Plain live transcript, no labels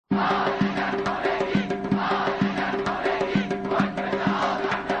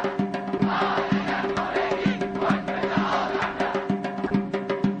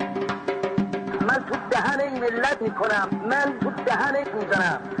ملت میکنم، من تو دهنت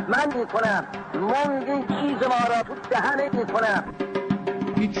میزنم، من میکنم مونگی چیز ما را تو دهنت میکنم.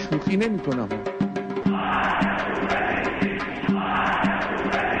 هیچ شوخی نمیکنم.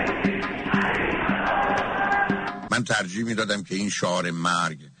 من ترجیح میدادم که این شعار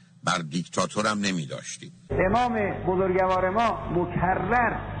مرگ بر دیکتاتورم نمیداشتیم. امام بزرگوار ما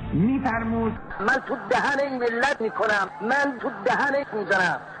مکرر میفرمود من تو دهن این ملت میکنم، من تو دهنت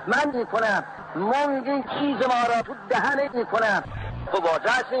میزنم، من میکنم مونگی چیز ما را تو دهنت میکنم. تو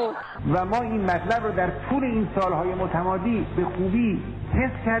واضح هستیم و ما این مطلب رو در طول این سالهای متمادی به خوبی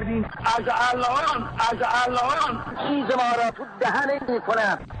حس کردیم. از الان چیز ما را تو دهنت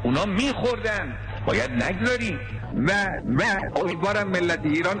میکنم. اونا میخوردن، باید نگذاریم و امیدوارم ملت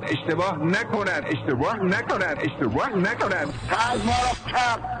ایران اشتباه نکنن. از ما را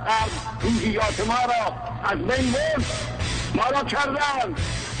کرد، از روحیات ما را از بین برد، ما را کردن.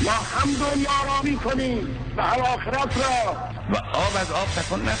 ما هم دنیا را میکنیم و هم آخرت را، و آب از آب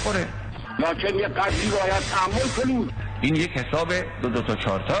تکان نخوره. لکن یه قدری باید تحمل کنیم. این یک حساب 2 تا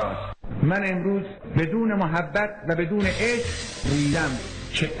 4 تاست. من امروز بدون محبت و بدون عشق ریدم.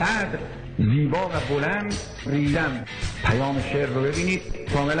 چقدر زیبا و بلند ریدم. پیام شعر رو ببینید،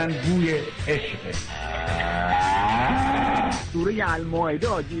 کاملا بوی عشقه. سوره المائده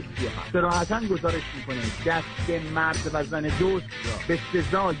آیه 37 صراحتاً گزارش میکنه دست مرد و زن دوست را به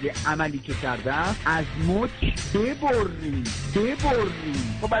سزای عملی که کرده از مچ ببریم.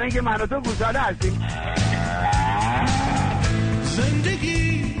 خب برای اینکه من و تو گوساله هستیم.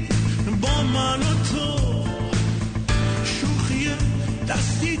 زندگی با من و تو شوخی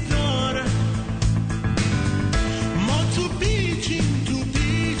دستی داره، ما تو بیجیم، تو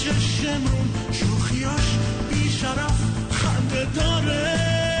بیجشمون شوخیاش بیشرف خنده داره.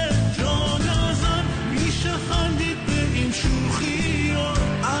 جان ازم میشه خندید به این شوخی ها،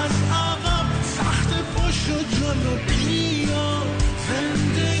 از عقب سخت پاش و جلو بیا.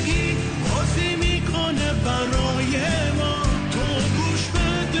 زندگی بازی میکنه برای ما، تو گوش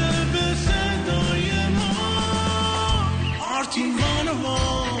بده به صدای ما. آرتین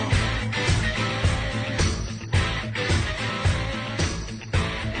بانوان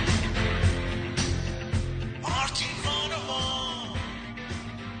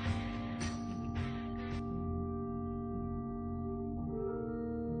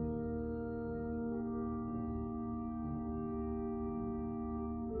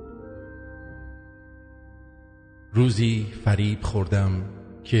روزی فریب خوردم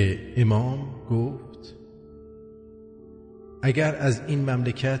که امام گفت اگر از این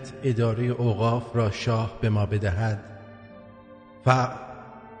مملکت اداره اوقاف را شاه به ما بدهد و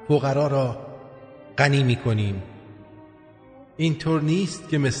فقرا را غنی می کنیم. اینطور نیست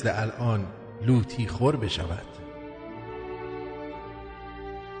که مثل الان لوتی خور بشود.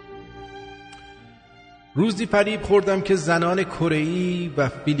 روزی فریب خوردم که زنان کره‌ای و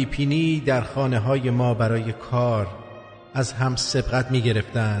فیلیپینی در خانه‌های ما برای کار از هم سبقت می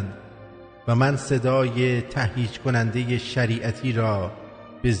گرفتند و من صدای تهییج کننده شریعتی را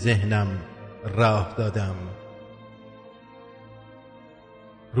به ذهنم راه دادم.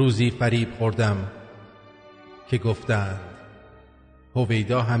 روزی فریب خوردم که گفتند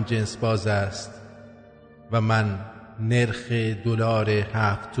هویدا هم جنس باز است و من نرخ دلار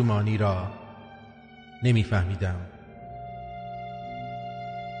 7 تومانی را نمی‌فهمیدم.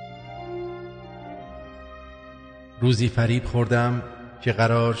 روزی فریب خوردم که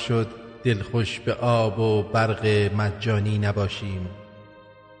قرار شد دلخوش به آب و برق مجانی نباشیم.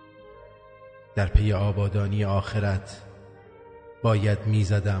 در پی آبادانی آخرت باید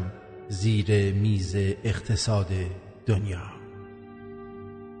میزدم زیر میز اقتصاد دنیا.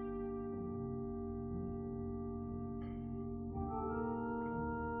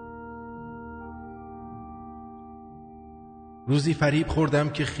 روزی فریب خوردم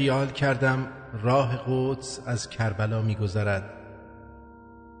که خیال کردم راه قدس از کربلا می‌گذرد.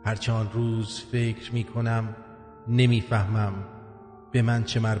 هرچند روز فکر می‌کنم نمی‌فهمم به من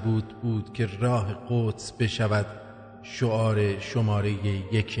چه مربوط بود که راه قدس بشود شعار شماره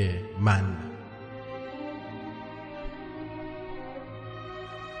 1 من.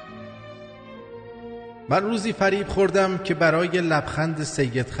 من روزی فریب خوردم که برای لبخند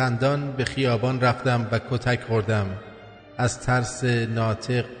سید خندان به خیابان رفتم و کتک خوردم. از ترس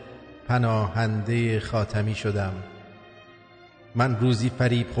ناطق پناهنده خاتمی شدم. من روزی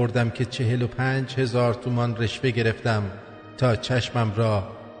فریب خوردم که 45,000 تومان رشوه گرفتم تا چشمم را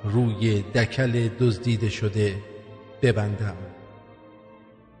روی دکل دزدیده شده ببندم.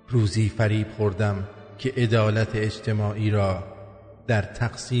 روزی فریب خوردم که عدالت اجتماعی را در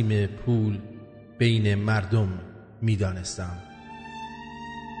تقسیم پول بین مردم می‌دانستم.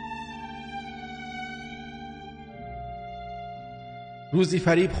 روزی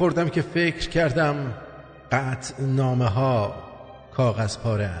فریب خوردم که فکر کردم قطع نامه ها کاغذ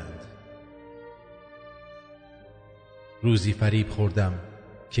پاره اند. روزی فریب خوردم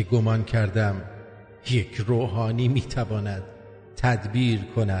که گمان کردم یک روحانی میتواند تدبیر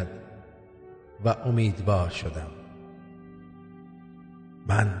کند و امیدوار شدم.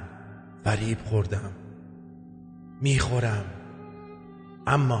 من فریب خوردم، میخورم،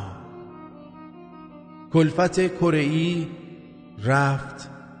 اما کلفت کره‌ای رفت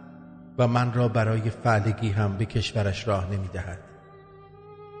و من را برای فعلگی هم به کشورش راه نمیدهد.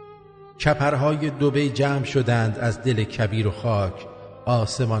 کپرهای دبی جمع شدند از دل کبیر و خاک،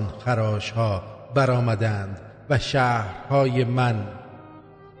 آسمان خراش ها برآمدند و شهرهای من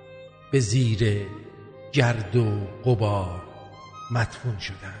به زیر گرد و غبار مدفون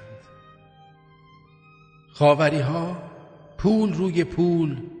شدند. خاوری ها پول روی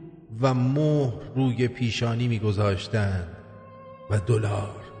پول و مهر روی پیشانی می‌گذاشتند و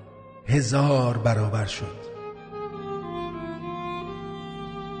دلار 1000 برابر شد.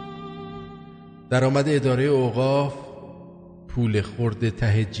 درآمد اداره اوقاف پول خرد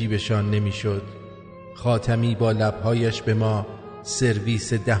ته جیبشان نمی‌شد. خاتمی با لب‌هایش به ما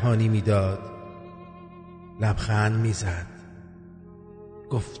سرویس دهانی می‌داد، لبخند می‌زد،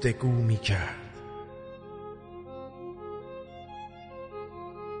 گفتگو می‌کرد.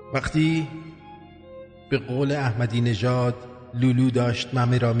 وقتی به قول احمدی نژاد لولو داشت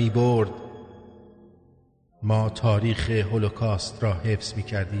ممه را می برد، ما تاریخ هولوکاست را حفظ می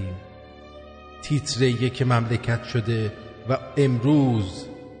کردیم. تیتر یک مملکت شده و امروز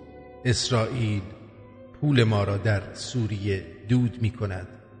اسرائیل پول ما را در سوریه دود می کند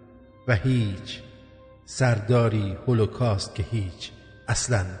و هیچ سرداری هولوکاست که هیچ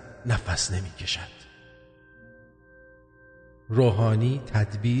اصلا نفس نمی کشد. روحانی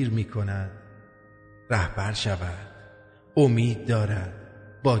تدبیر می کند، رهبر شود، امید دارد،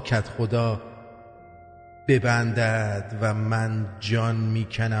 با کد خدا ببندد و من جان می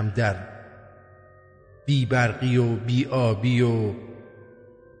کنم در بی برقی و بی آبی و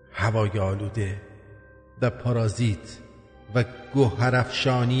هوای آلوده و پارازیت و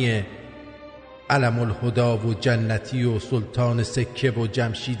گوهرافشانی علم الهدا و جنتی و سلطان سکه و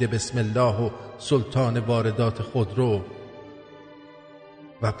جمشید بسم الله و سلطان واردات خودرو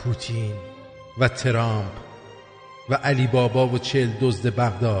و پوتین و ترامپ و علی بابا و 40 دزد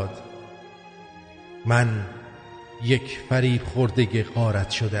بغداد. من یک فریب خورده غارت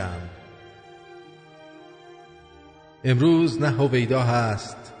شدم. امروز نه هویدا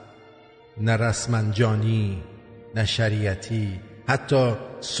هست، نه رسمنجانی، نه شریعتی، حتی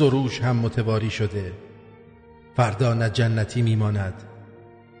سروش هم متواری شده. فردا نه جنتی میماند،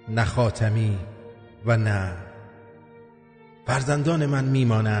 نه خاتمی و نه فرزندان من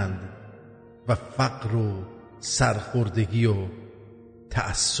میمانند و فقر و سرخوردگی و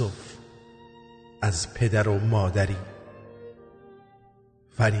تأسف از پدر و مادری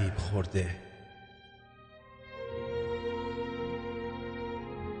فریب خورده.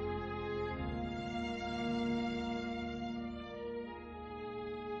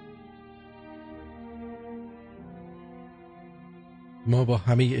 ما با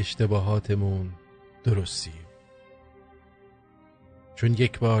همه اشتباهاتمون درستیم، چون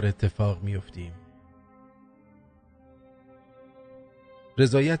یک بار اتفاق میافتیم.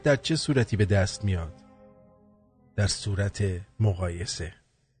 رضایت در چه صورتی به دست میاد؟ در صورت مقایسه.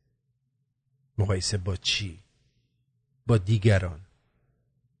 مقایسه با چی؟ با دیگران.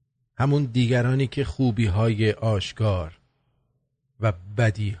 همون دیگرانی که خوبی‌های آشکار و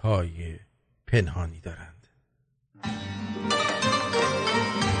بدی‌های پنهانی دارند.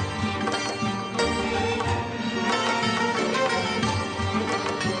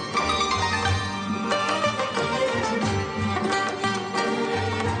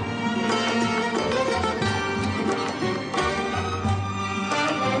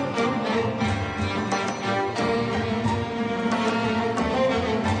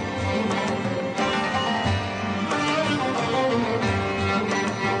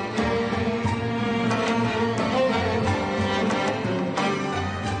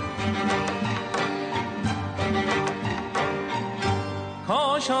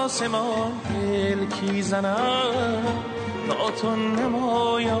 آسمان پلکی زنم تا تو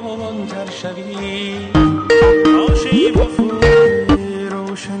نمایان تر شوی، کاشی بفور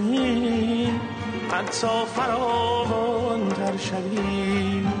روشنی حتی فراوان تر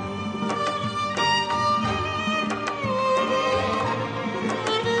شوی.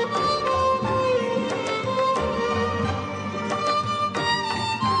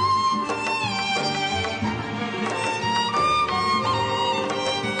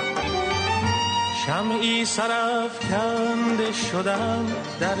 شمعی سرافکن زنده شدم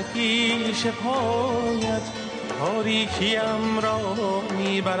در پیش پایت، تاریکیم را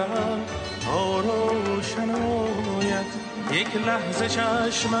میبرم تا روشنایت. یک لحظه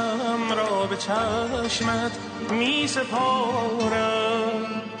چشمم را به چشمت می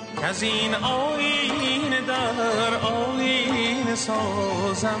سپارم، که از این آینه در آینه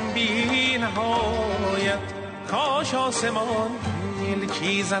سازم بی نهایت. کاش آسمان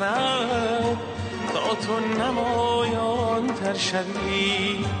ملکی زند تا تو نمایان تر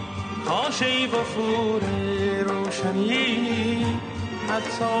شوی، کاش ای وفور روشنی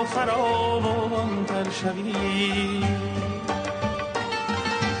حتی فراوان تر شوی.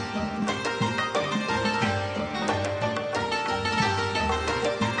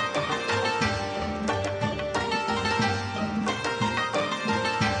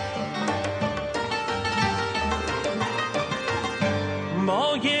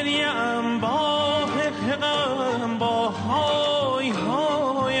 با گریم با حقم با های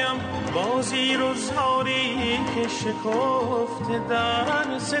هایم، با زیر و زاری که شکفت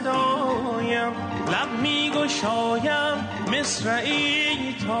در صدایم، لب می گشایم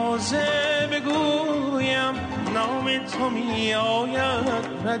مصرعی تازه بگویم، نام تو می آید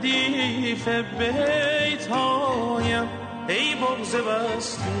ردیف بیتایم. ای بغض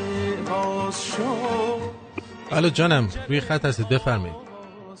بسته باز شو. الو جانم، روی خط هستید، بفرمایید.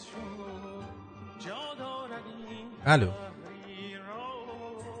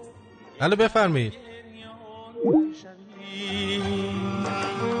 الو بفرمایید.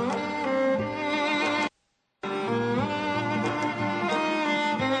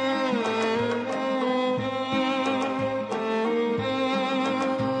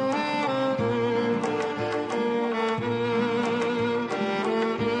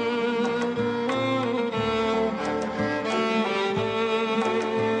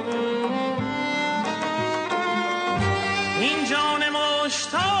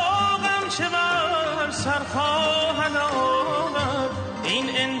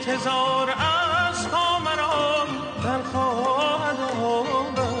 انتظار از پا مرا در خواهد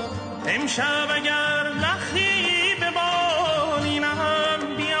آورد. امشب اگر لختی به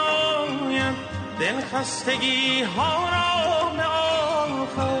بالینم بیاید، دل خستگی ها را به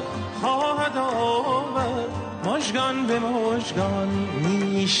آخر خواهد آورد. مژگان به مژگان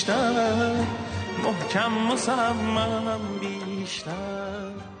میشتر، محکم مصمم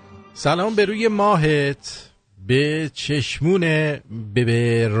بیشتر. سلام به روی ماهت، به چشمون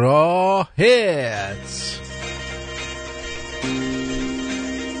به راهت.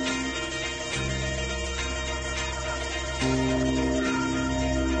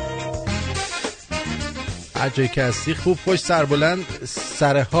 هر جایی که هستی خوب خوش سربلند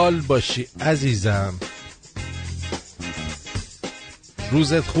سر حال باشی عزیزم.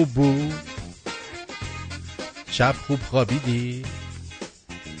 روزت خوب بود؟ شب خوب خوابیدی؟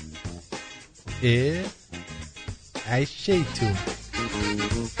 ای شیطون.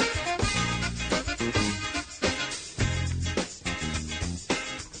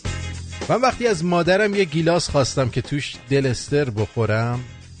 من وقتی از مادرم یه گیلاس خواستم که توش دلستر بخورم،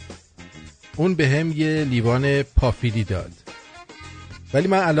 اون به هم یه لیوان پافیلی داد. ولی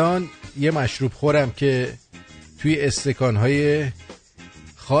من الان یه مشروب خورم که توی استکانهای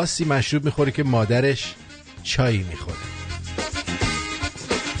خاصی مشروب میخوره که مادرش چای میخوره.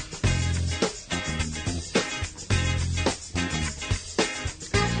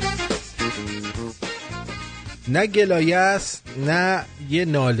 نه گلایه است، نه یه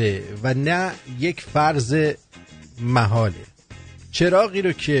ناله و نه یک فرض محاله. چراغی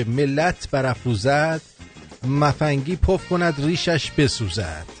رو که ملت برافروزد، مفنگی پف کند ریشش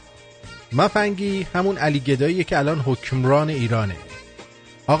بسوزد. مفنگی همون علی گداییه که الان حکمران ایرانه.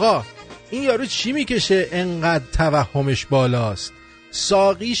 آقا این یارو چی میکشه انقدر توهمش بالاست؟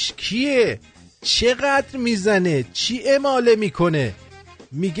 ساقیش کیه؟ چقدر میزنه؟ چی اماله میکنه؟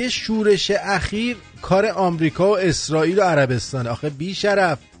 میگه شورش اخیر کار آمریکا و اسرائیل و عربستان. آخه بی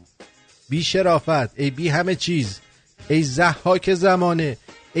شرف، بی شرافت، ای بی همه چیز، ای ضحاک زمانه،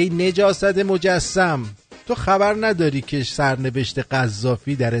 ای نجاست مجسم، تو خبر نداری که سرنوشت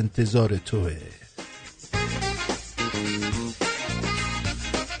قذافی در انتظار توه؟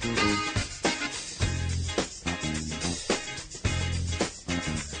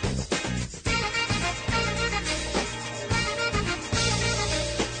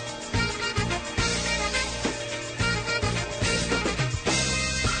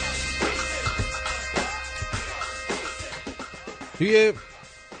 توی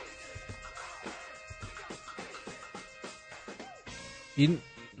این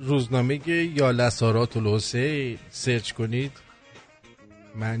روزنامه که یا لسارات الحسین سرچ کنید،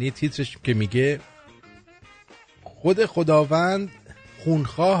 معنی تیترش که میگه خود خداوند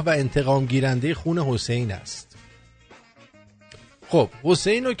خونخواه و انتقام گیرنده خون حسین است. خب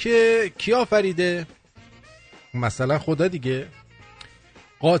حسین رو که کی آفریده؟ مثلا خدا دیگه.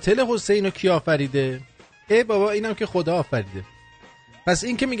 قاتل حسین رو کی آفریده؟ ای بابا اینم که خدا آفریده. پس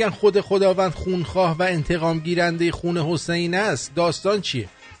این که میگن خداوند خونخواه و انتقام گیرنده خون حسین است، داستان چیه؟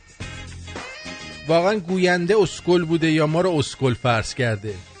 واقعا گوینده اسکل بوده یا ما رو اسکل فرض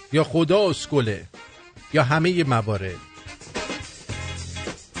کرده، یا خدا اسکله، یا همه موارد؟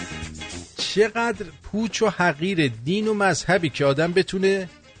 چقدر پوچ و حقیر دین و مذهبی که آدم بتونه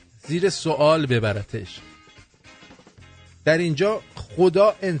زیر سوال ببرتش. در اینجا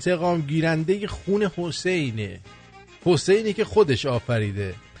خدا انتقام گیرنده خون حسینه، حسینی که خودش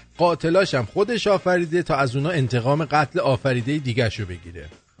آفریده، قاتلاش هم خودش آفریده تا از اونا انتقام قتل آفریده دیگه شو بگیره.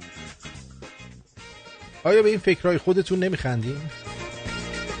 آیا به این فکرهای خودتون نمیخندین؟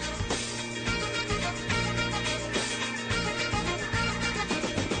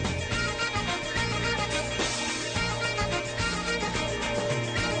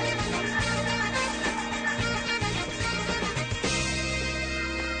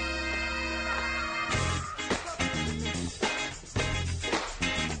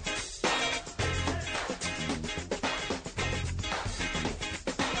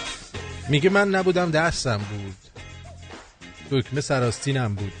 میگه من نبودم دستم بود، دکمه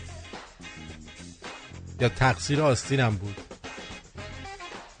سراستینم بود، یا تقصیر آستینم بود.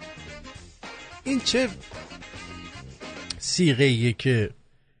 این چه صیغه‌ایه که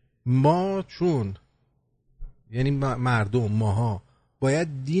ما چون یعنی مردم ماها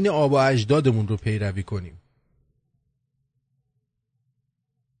باید دین آبا اجدادمون رو پیروی کنیم،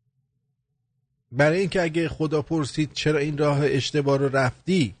 برای اینکه اگه خدا پرسید چرا این راه اشتباه رو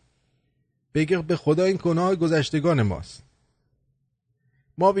رفتی، بگه به خدا این گناه گذشتگان ماست،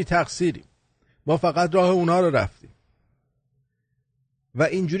 ما بی تقصیریم، ما فقط راه اونا رو رفتیم. و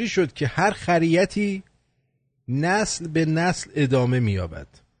اینجوری شد که هر خریتی نسل به نسل ادامه میابد،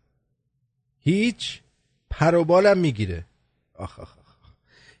 هیچ پروبالم میگیره. آخ آخ آخ.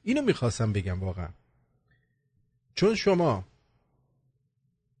 اینو میخواستم بگم واقعا، چون شما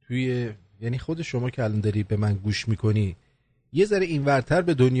یعنی خود شما که الان داری به من گوش میکنی یه ذره این ورتر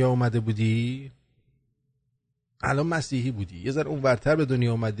به دنیا اومده بودی، الان مسیحی بودی، یه ذره اون ورتر به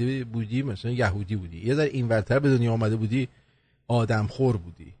دنیا اومده بودی مثلا یهودی بودی، یه ذره این ورتر به دنیا اومده بودی آدم خور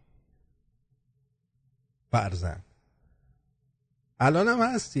بودی، فرزن. الان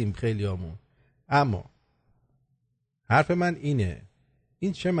هم هستیم خیلی همون. اما حرف من اینه،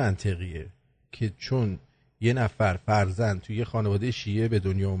 این چه منطقیه که چون یه نفر فرزن توی یه خانواده شیعه به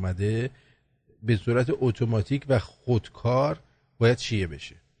دنیا اومده به صورت اتوماتیک و خودکار باید شیعه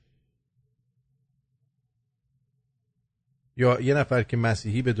بشه، یا یه نفر که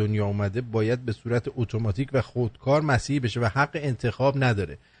مسیحی به دنیا اومده باید به صورت اتوماتیک و خودکار مسیحی بشه و حق انتخاب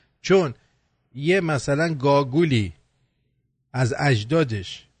نداره، چون یه مثلا گاگولی از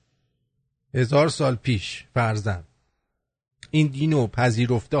اجدادش 1000 سال پیش فرزن این دینو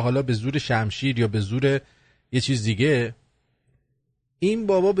پذیرفته، حالا به زور شمشیر یا به زور یه چیز دیگه، این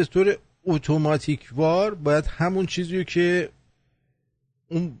بابا به طور اتوماتیک وار باید همون چیزیو که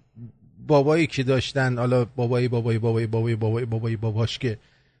اون بابایی که داشتن، حالا باباش که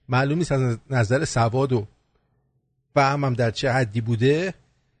معلوم نیست از نظر سواد و فهمم در چه حدی بوده،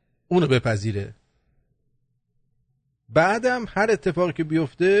 اونو بپذیره. بعدم هر اتفاقی که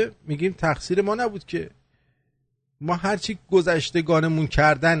بیفته میگیم تقصیر ما نبود، که ما هرچی گذشتگانمون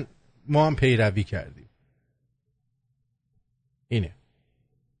کردن ما هم پیروی کردیم. اینه.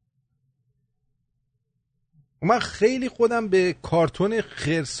 من خیلی خودم به کارتون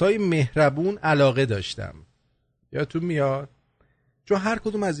خرسای مهربون علاقه داشتم، یادتون میاد؟ چون هر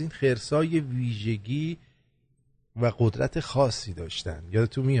کدوم از این خرسای ویژگی و قدرت خاصی داشتن.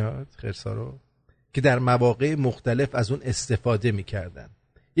 یادتون میاد خرسا رو که در مواقع مختلف از اون استفاده میکردن؟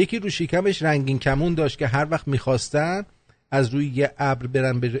 یکی رو شکمش رنگین کمون داشت که هر وقت میخواستن از روی یه ابر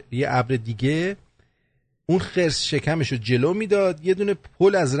برن به یه ابر دیگه، اون خرس شکمش رو جلو میداد، یه دونه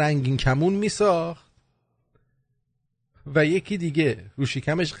پل از رنگین کمون میساخت. و یکی دیگه رو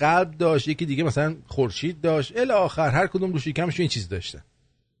شکمش قلب داشت، یکی دیگه مثلا خورشید داشت، الی آخر هر کدوم رو شکمش این چیز داشتن.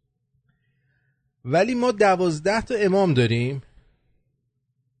 ولی ما 12 تا امام داریم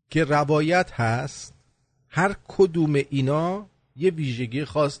که روایت هست هر کدوم اینا یه ویژگی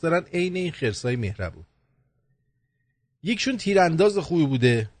خاص دارن، عین این خرسای مهربون. یکشون تیرانداز خوبی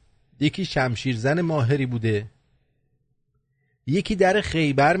بوده، یکی شمشیرزن ماهری بوده، یکی در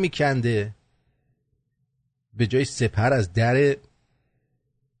خیبر میکنده، به جای سپر از در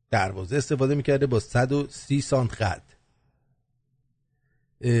دروازه استفاده میکرده با 130 سانت قد.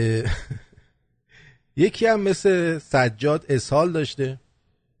 یکی هم مثل سجاد اسهال داشته.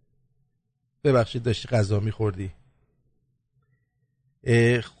 ببخشید داشتی غذا میخوردی.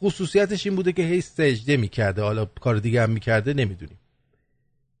 خصوصیتش این بوده که هی سجده میکرده، حالا کار دیگه هم میکرده نمیدونیم.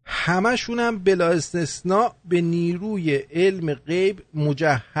 همشون هم بلا استثناء به نیروی علم غیب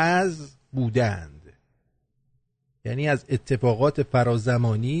مجهز بودند. یعنی از اتفاقات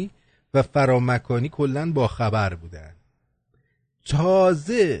فرازمانی و فرامکانی کلن با خبر بودند.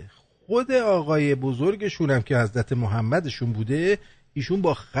 تازه خود آقای بزرگشون هم که حضرت محمدشون بوده، ایشون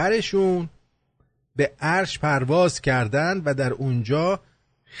با خرشون به عرش پرواز کردن و در اونجا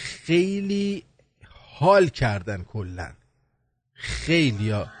خیلی حال کردن کلن. خیلی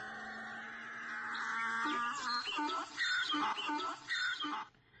ها.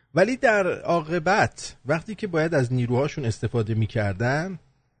 ولی در عاقبت وقتی که باید از نیروهاشون استفاده میکردن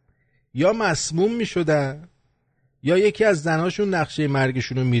یا مسموم میشدن، یا یکی از زناشون نقشه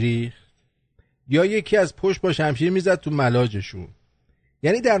مرگشون رو میریخت، یا یکی از پشت با شمشیر میزد تو ملاجشون.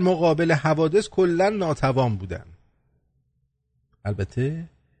 یعنی در مقابل حوادث کلن ناتوان بودن. البته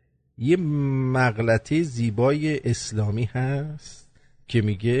یه مغلطه زیبای اسلامی هست که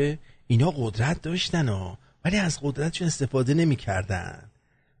میگه اینا قدرت داشتن ولی از قدرتشون استفاده نمی کردن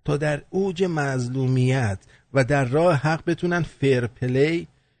تا در اوج مظلومیت و در راه حق بتونن فیر پلی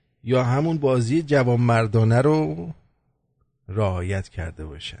یا همون بازی جوانمردانه رو رعایت کرده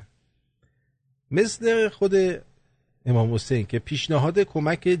باشن. مثل خود امام حسین که پیشنهاد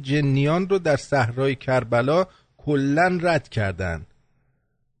کمک جنیان رو در صحرای کربلا کلن رد کردن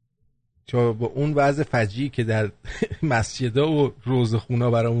تا با اون وضع فجیعی که در مسجدها و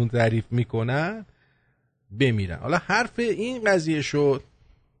روزخونا برامون تعریف میکنن بمیرن. حالا حرف این قضیه شد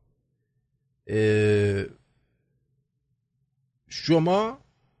شما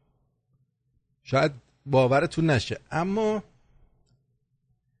شاید باورتون نشه، اما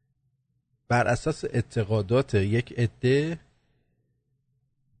بر اساس اعتقادات یک عده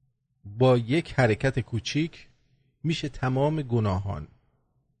با یک حرکت کوچیک میشه تمام گناهان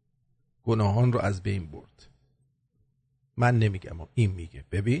رو از بین برد. من نمیگم، این میگه.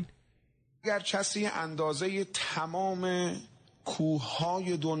 ببین، اگر کسی اندازه تمام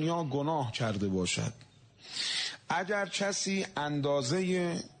کوههای دنیا گناه کرده باشد، اگر کسی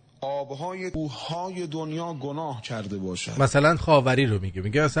اندازه آبهای کوههای دنیا گناه کرده باشد، مثلا خاوری رو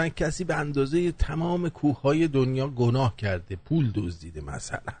میگه مثلا کسی به اندازه تمام کوههای دنیا گناه کرده، پول دزدیده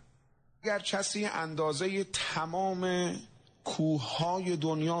مثلا. اگر کسی اندازه تمام کوههای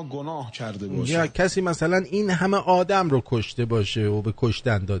دنیا گناه کرده باشه، یا کسی مثلا این همه آدم رو کشته باشه و به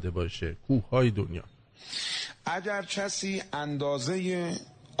کشتن داده باشه، کوههای دنیا. اگر کسی اندازه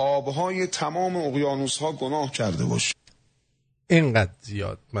آبهای تمام اقیانوس‌ها گناه کرده باشه، اینقدر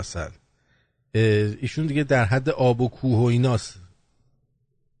زیاد مثلا ایشون دیگه در حد آب و کوه و ایناست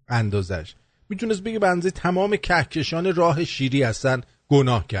اندازش، میتونست بگه به اندازه تمام کهکشان راه شیری هستن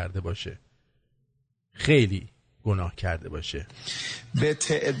گناه کرده باشه، خیلی گناه کرده باشه. به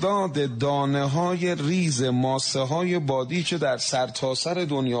تعداد دانه های ریز ماسه های بادی که در سرتاسر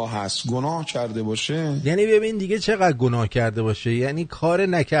دنیا هست گناه کرده باشه. یعنی ببین دیگه چقدر گناه کرده باشه، یعنی کار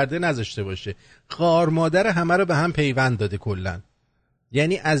نکرده نذاشته باشه، خار مادر همه رو به هم پیوند داده کلن.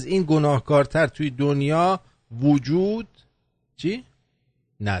 یعنی از این گناهکارتر توی دنیا وجود چی؟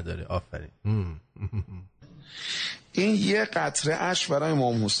 نداره. آفرین. این یه قطره اشک برای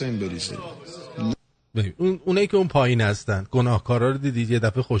امام حسین بریزه. اونایی که اون پایین هستن گناهکارا رو دیدید یه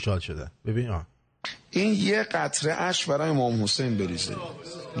دفعه خوشحال شدن. ببین این یه قطره اشک برای امام حسین بریزه.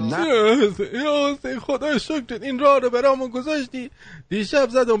 نه یا حسین خدا شکرت این راه رو برامون گذاشتی. دیشب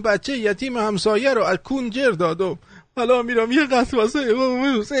زدم بچه یتیم همسایه رو از کنجر دادم، حالا میرم یه قطره واسه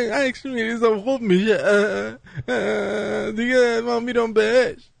امام حسین عکس میریزم خوب میشه دیگه، من میرم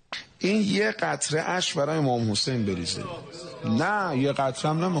بهش. این یه قطره اشک برای امام حسین بریزه. نه یه قطره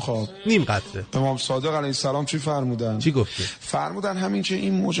هم نمیخواد، نیم قطره. امام صادق علیه السلام چی فرمودن؟ چی گفته؟ فرمودن همین که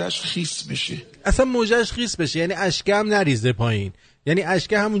این موجش خیس بشه. اصلا موجش خیس بشه یعنی اشکه هم نریزه پایین، یعنی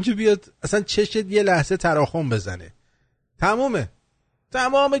اشکه همونجا بیاد اصلا چشت یه لحظه تراخم بزنه،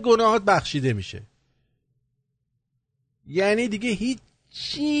 تمام گناهات بخشیده میشه. یعنی دیگه هیچ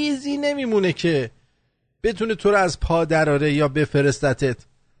چیزی نمیمونه که بتونه تو رو از پا دراره یا بفرستتت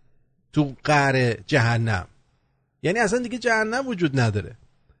تو قعر جهنم. یعنی اصلا دیگه جهنم وجود نداره.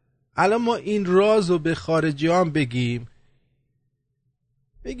 الان ما این رازو به خارجیان بگیم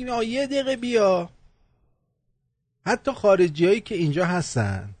یه دقیقه بیا، حتی خارجیایی که اینجا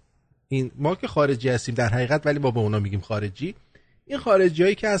هستن، این ما که خارجی هستیم در حقیقت ولی ما به اونا میگیم خارجی، این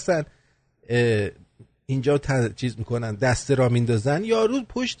خارجیایی که هستن اینجا چیز میکنن، دست را میندازن، یارو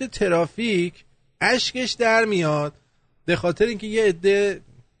پشت ترافیک اشکش در میاد به خاطر اینکه یه عده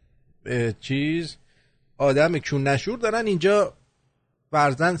آدم کون نشور دارن اینجا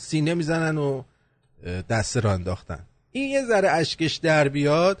فرزن سینه میزنن و دست را انداختن. این یه ذره اشکش در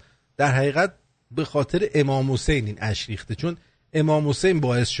بیاد، در حقیقت به خاطر امام حسین این اشک ریخته، چون امام حسین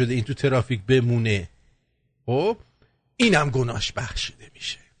باعث شده این تو ترافیک بمونه. خب اینم گناهش بخشیده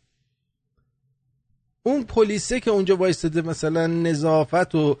میشه. اون پلیسه که اونجا وایستاده مثلا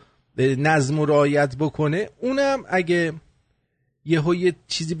نظافت و نظم و رعایت بکنه، اونم اگه یه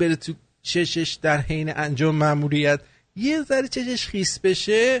چیزی بره تو چشش در حین انجام مأموریت، یه ذره چشش خیس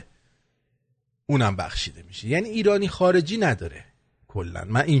بشه، اونم بخشیده میشه. یعنی ایرانی خارجی نداره کلا،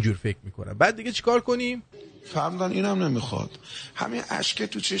 من اینجور فکر میکنم. بعد دیگه چیکار کنیم؟ فرمودن اینم نمیخواد، همین اشک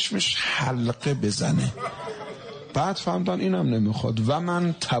تو چشمش حلقه بزنه. بعد فهمدن اینم نمیخواد و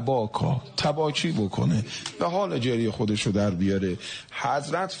من تباکی بکنه، به حال جری خودشو در بیاره.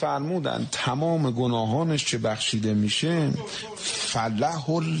 حضرت فرمودن تمام گناهانش چه بخشیده میشه، فله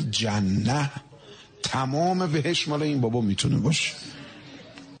الجنه، تمام بهش مال این بابا میتونه باشه.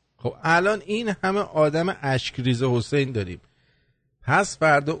 خب الان این همه آدم اشکریز حسین داریم، پس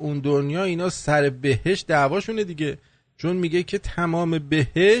فردا اون دنیا اینا سر بهشت دعواشونه دیگه، چون میگه که تمام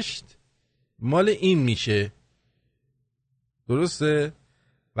بهشت مال این میشه. درسته؟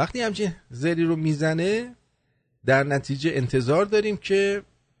 وقتی همچین زری رو میزنه، در نتیجه انتظار داریم که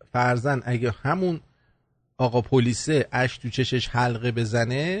فرضاً اگه همون آقا پلیسه اشک تو چشش حلقه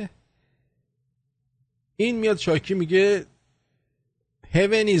بزنه، این میاد شاکی میگه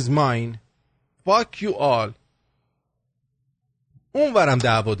Heaven is mine, fuck you all. اون ورم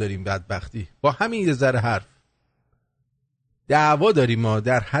دعوا داریم بدبختی، با همین یه ذره حرف دعوا داریم ما،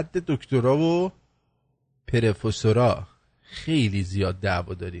 در حد دکترا و پروفسورا خیلی زیاد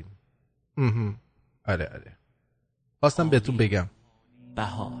دعوا داریم. آره خواستم بهتون بگم.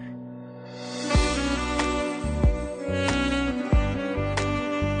 بهار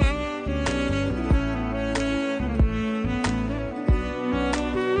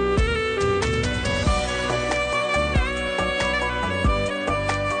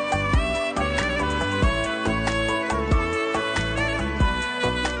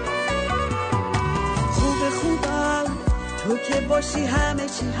تو که باشی همه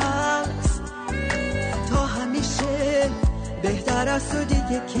چی هست، تا همیشه بهتر از تو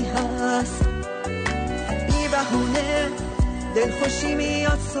دیگه کی هست. بی بهونه دلخوشی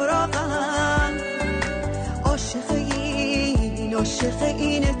میاد سراغم، عاشق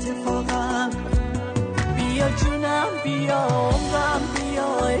این اتفاقم. بیا جونم، بیا عمرم،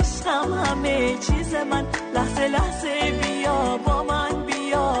 بیا عشقم، همه چیز من، لحظه لحظه بیا با من،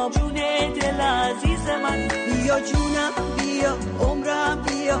 بیا جون دل عزیز من. بیا جونم، بیا عمرم،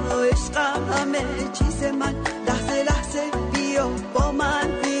 بیا عشقم، همه چیز من، لحظه لحظه بیا با من،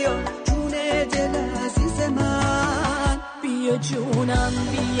 بیا جون دل عزیز من. بیا جونم،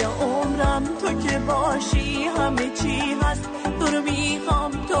 بیا عمرم، تو که باشی همه چی هست. تو رو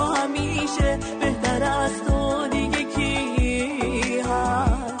میخوام تا همیشه، بهتر از تو دیگه کی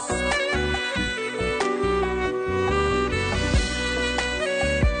هست.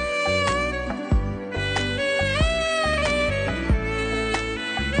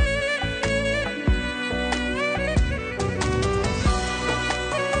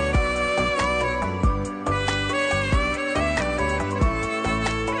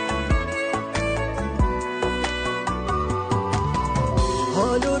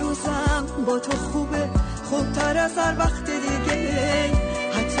 حال و روزم با تو خوبه، خوبتر از هر وقت دیگه.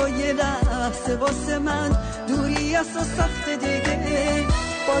 حتی یه لحظه واسه من دوری از تو سخت دیگه.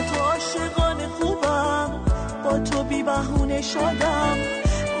 با تو عاشقانه خوبم، با تو بی بهونه شدم.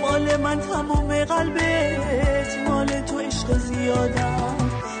 مال من تموم قلبت، مال تو عشق زیادم،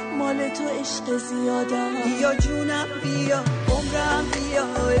 مال تو عشق زیادم. بیا جونم، بیا عمرم، بیا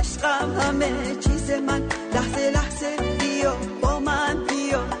عشقم، همه چیز من، لحظه لحظه بیا با من،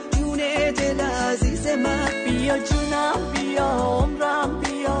 بیا جون دل عزیز من. بیا جونم، بیا عمرم،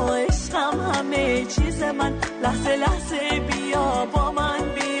 بیا عشقم، همه چیز من، لحظه لحظه بیا با من،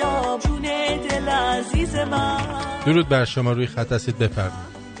 بیا جون دل عزیز من. درود بر شما، روی خط هستید،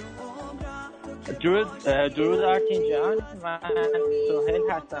 بفرمایید. درود آرتین جان، من سهیل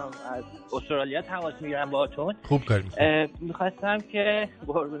هستم، از استرالیا تماس میگیرم باهاتون. خوب کاری میخواستم که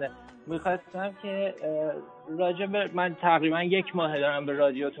راجع به من تقریبا 1 ماه دارم به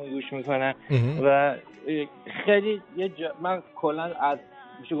رادیوتون گوش میکنم و خیلی من کلا از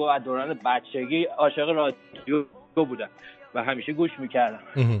دوران بچگی عاشق رادیو بودم و همیشه گوش میکردم.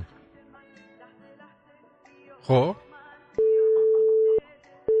 خب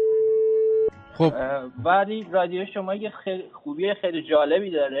ولی رادیو شما یه خوبی خیلی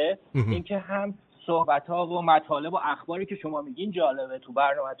جالبی داره، اینکه هم صحبت‌ها و مطالب و اخباری که شما میگین جالبه تو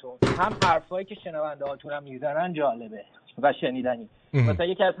برنامه‌تون، هم حرفایی که شنونده هاتون هم میزنن جالبه و شنیدنی. مثلا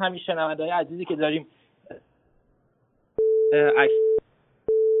یکی از همین شنونده‌های عزیزی که داریم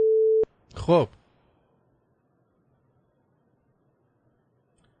خب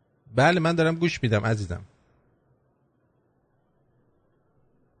بله من دارم گوش میدم عزیزم.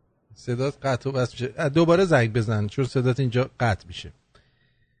 صدات قطع و بس میشه، دوباره زنگ بزن چون صدات اینجا قطع میشه.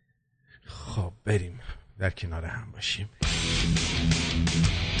 خب بریم در کنار هم باشیم.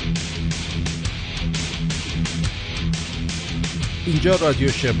 اینجا رادیو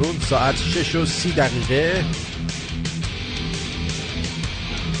شمرون، ساعت 6:30.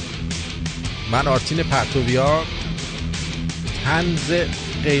 من آرتین پرتویان طنز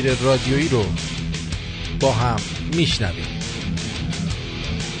غیر رادیویی رو با هم میشنویم.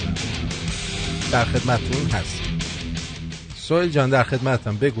 در خدمتتون هستیم. سوهل جان در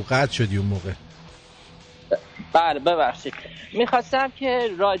خدمتم، بگو قطع شدی اون موقع. بله ببخشید، میخواستم که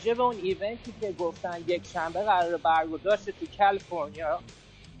راجع به اون ایونتی که گفتن یک شنبه قرار برگزار شه تو کالیفرنیا،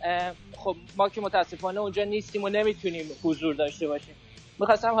 خب ما که متاسفانه اونجا نیستیم و نمیتونیم حضور داشته باشیم.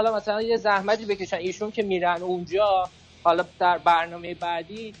 میخواستم حالا مثلا یه زحمتی بکشن ایشون که میرن اونجا، حالا در برنامه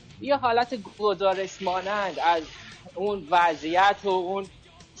بعدی یه حالت گزارش مانند از اون وضعیت و اون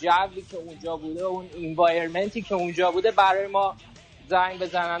جوی که اونجا بوده، اون انوایرمنتی که اونجا بوده برای ما زنگ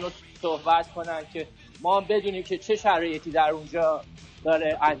بزنن و صحبت کنن که ما بدونیم که چه شرایطی در اونجا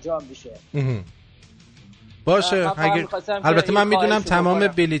داره انجام میشه. باشه. البته من میدونم تمام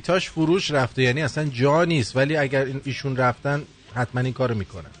بلیتاش فروش رفته، یعنی اصلا جا نیست، ولی اگر ایشون رفتن حتما این کارو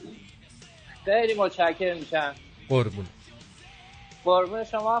میکنن. خیلی متشکرم میشم. قربون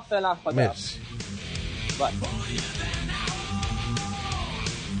شما، فعلا خدا. مرسی.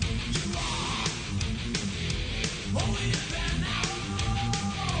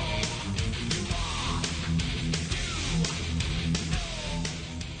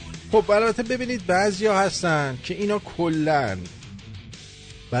 خب البته ببینید بعضیا هستن که اینا کلن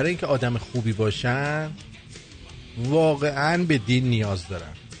برای اینکه آدم خوبی باشن واقعا به دین نیاز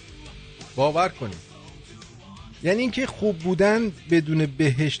دارن. باور کنید، یعنی اینکه خوب بودن بدون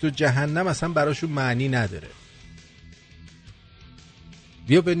بهشت و جهنم اصلا براشون معنی نداره.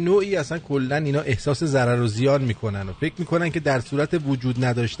 بیا به نوعی اصلا کلن اینا احساس ضرر و زیان میکنن و فکر میکنن که در صورت وجود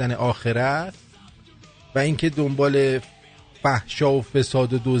نداشتن آخرت و اینکه دنبال فحشا و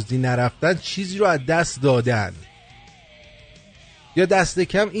فساد و دزدی نرفتن چیزی رو از دست دادن، یا دست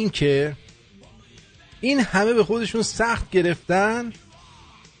کم این که این همه به خودشون سخت گرفتن،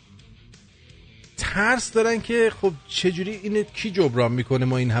 ترس دارن که خب چجوری اینو کی جبران میکنه،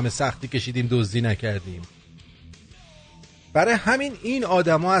 ما این همه سختی کشیدیم دزدی نکردیم. برای همین این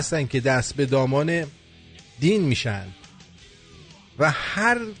آدم ها هستن که دست به دامان دین میشن و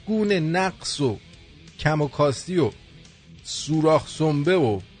هر گونه نقص و کم و کاستی و سوراخ سنبه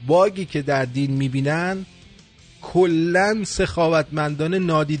و باگی که در دین میبینن کلن سخاوتمندانه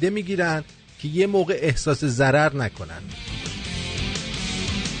نادیده میگیرن که یه موقع احساس ضرر نکنن.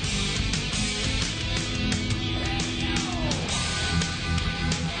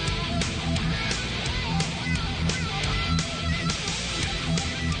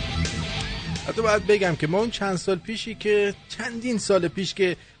 حتی باید بگم که ما اون چندین سال پیش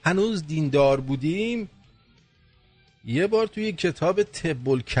که هنوز دیندار بودیم، یه بار توی کتاب طب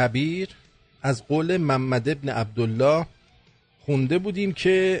الکبیر از قول محمد ابن عبدالله خونده بودیم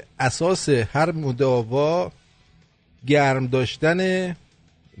که اساس هر مداوا گرم داشتن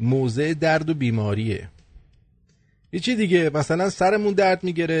موضع درد و بیماریه. یه چی دیگه، مثلا سرمون درد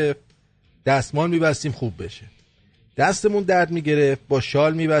میگرفت دستمال میبستیم خوب بشه، دستمون درد میگرفت با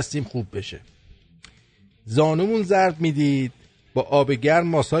شال میبستیم خوب بشه، زانومون ضرب میدید با آب گرم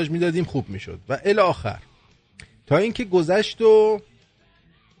ماساژ میدادیم خوب میشد و الی آخر، تا اینکه گذشت و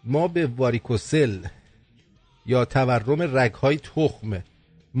ما به واریکوسل یا تورم رگ‌های تخم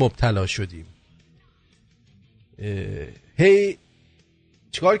مبتلا شدیم. هی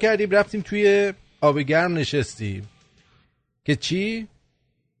چیکار کردیم؟ رفتیم توی آب گرم نشستیم که چی؟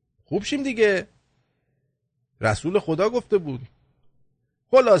 خوب شیم دیگه، رسول خدا گفته بود.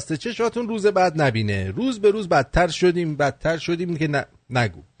 خلاصه چشاتون روز بعد نبینه، روز به روز بدتر شدیم که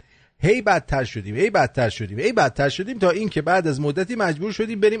نگو، هی بدتر شدیم تا این که بعد از مدتی مجبور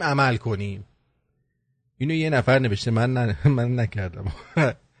شدیم بریم عمل کنیم. اینو یه نفر نوشته، من نکردم.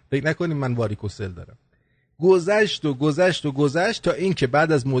 فکر نکنیم من واریکوسل دارم. گذشت تا این که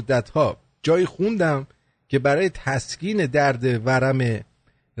بعد از مدت‌ها جایی خوندم که برای تسکین درد ورم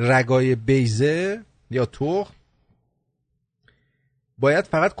رگای بیضه یا تخم باید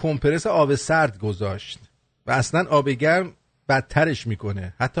فقط کمپرس آب سرد گذاشت و اصلا آب گرم بدترش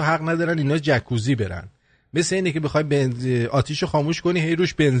میکنه. حتی حق ندارن اینا جکوزی برن. مثل اینه که بخوای آتیشو خاموش کنی هی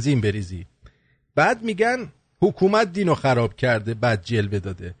روش بنزین بریزی. بعد میگن حکومت دینو خراب کرده، بعد جلوه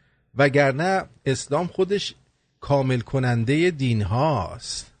داده، وگرنه اسلام خودش کامل کننده دین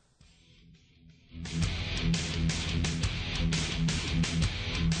هاست.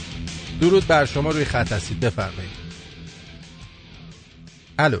 درود بر شما، روی خط هستید، بفرمایید.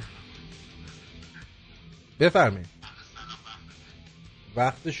 الو، بفرمایید.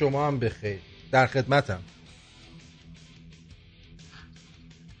 وقت شما هم بخیر، در خدمتم.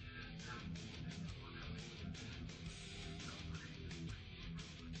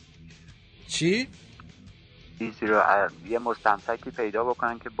 چی؟ چیزی رو یه مستمسکی پیدا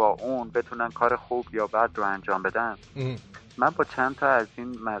بکنن که با اون بتونن کار خوب یا بد رو انجام بدن. من با چند تا از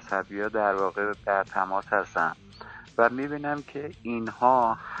این مذهبی‌ها در واقع در تماس هستم و میبینم که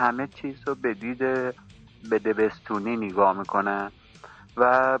اینها همه چیز رو به دید بدبستونی نگاه میکنن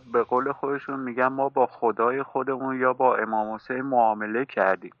و به قول خودشون میگن ما با خدای خودمون یا با امام حسین معامله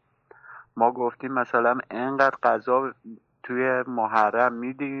کردیم. ما گفتیم مثلا اینقدر غذا توی محرم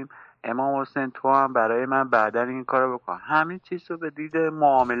میدیم، امام حسین تو هم برای من بعدن این کارو بکن. همین چیز رو به دید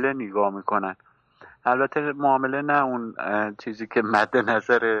معامله نگاه میکنن. البته معامله نه اون چیزی که مد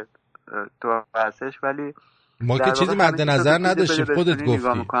نظر تو هستش، ولی ما که چیزی مد نظر نداشتیم، خودت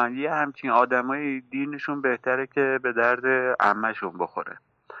گفتی. یه همچین آدمای دینشون بهتره که به درد عمه‌شون بخوره.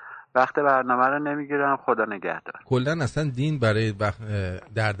 وقت برنامه رو نمیگیرن، خدا نگهدار. کلا اصلا دین برای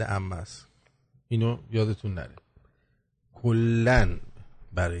درد عمه است، اینو یادتون نره. کلا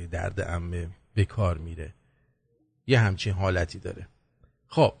برای درد عمه به کار میره، یه همچین حالتی داره.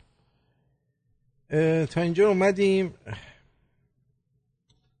 خب تا اینجا اومدیم.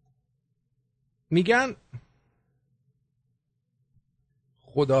 میگن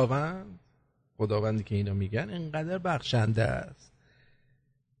خداوندی که اینا میگن اینقدر بخشنده است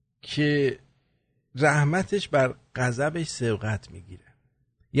که رحمتش بر غضبش سبقت میگیره.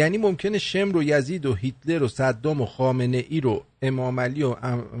 یعنی ممکنه شمر و یزید و هیتلر و صدام و خامنه ای رو امام علی و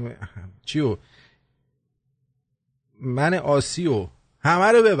من آسی و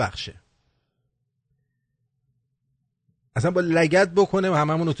همه رو ببخشه، اصلا با لگد بکنه و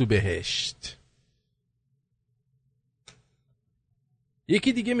هممونو تو بهشت.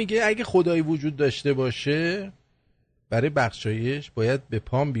 یکی دیگه میگه اگه خدایی وجود داشته باشه برای بخشایش باید به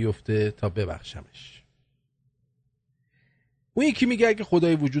پام بیفته تا ببخشمش. اون یکی میگه اگه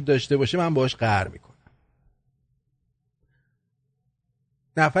خدایی وجود داشته باشه من باهاش قهر میکنم.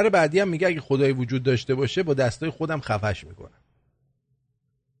 نفر بعدی هم میگه اگه خدایی وجود داشته باشه با دستای خودم خفش میکنم.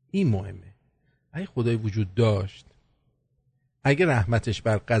 این مهمه. اگه خدایی وجود داشت، اگه رحمتش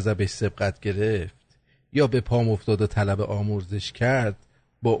بر غضبش سبقت گرفت یا به پام افتاد و طلب آمرزش کرد،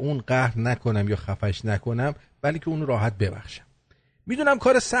 با اون قهر نکنم یا خفش نکنم، بلکه اون راحت ببخشم. میدونم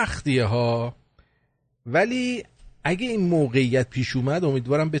کار سختیه ها، ولی اگه این موقعیت پیش اومد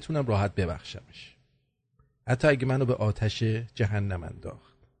امیدوارم بتونم راحت ببخشمش. حتی اگه منو به آتش جهنم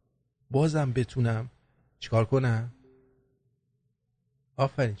انداخت بازم بتونم چیکار کنم؟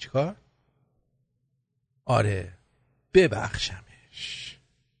 آفرین، چیکار؟ آره، ببخشمش.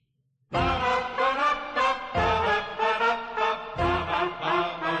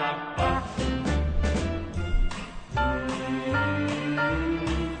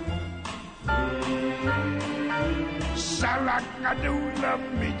 Salakadoola,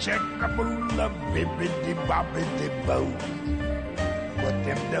 me checkaboola, bibbidi bobbidi boo. Put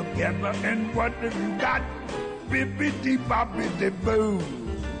them together and what have you got? Bibbidi bobbidi boo.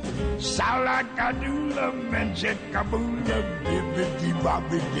 Salakadoola, me checkaboola, bibbidi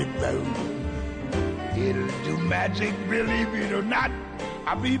bobbidi boo. It'll do magic, believe it or not.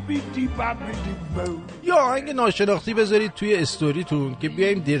 A bibbidi bobbidi boo. یا آهنگ ناشناختی بذارید توی استوریتون که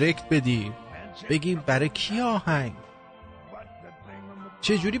بیایم دیرکت بدیم بگیم برای کی آهنگ.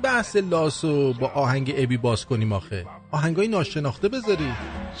 چجوری بحث لاسو با آهنگ ابی باز کنیم آخه؟ آهنگای ناشناخته بذارید.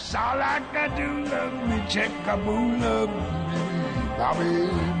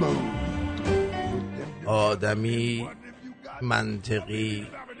 آدمی منطقی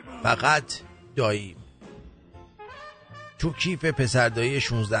فقط داییم. تو کیف پسردایی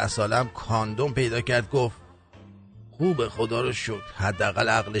 16 سالم کاندوم پیدا کرد، گفت خوبه خدا رو شکر، حداقل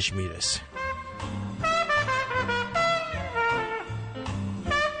عقلش میرسه.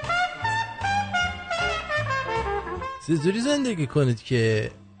 چجوری زندگی کنید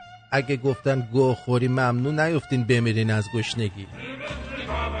که اگه گفتن گوه خوری ممنون نیفتین بمیرین از گشنگی؟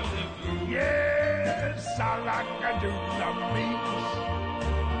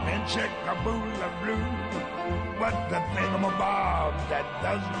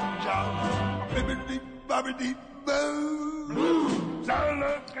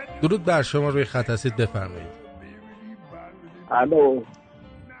 درود بر شما، روی خط هستید، بفرمایید. الو.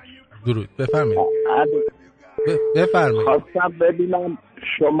 درود، بفرمایید. بفرمایید. خواستم ببینم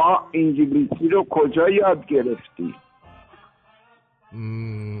شما انگلیسی رو کجا یاد گرفتی؟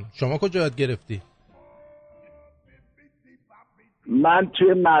 شما کجا یاد گرفتی؟ من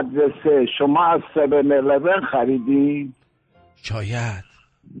توی مدرسه. شما از 7-11 خریدی؟ شاید.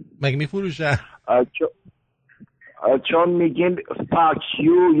 مگه میفروشن؟ چون میگین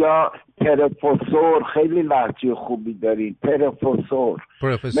فاکیو یا پروفسور، خیلی لهجه خوبی دارین. پروفسور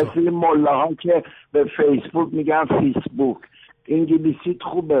مثل ملاها که به فیسبوک میگن فیسبوک. انگلیسیت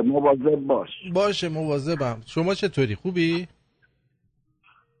خوبه، مواظب باش. باشه مواظبم. شما چطوری؟ خوبی؟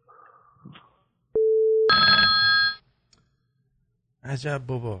 عجب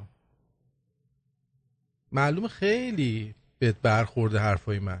بابا، معلومه خیلی بهت برخورده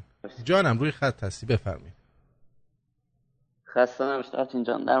حرفای من. جانم روی خط هستی، بفرمایید. خسته نباشید آرتین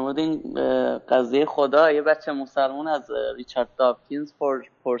جان. در مورد این قضیه خدا، یه بچه مسلمان از ریچارد داوکینز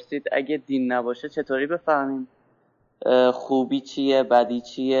پرسید اگه دین نباشه چطوری بفهمیم خوبی چیه بدی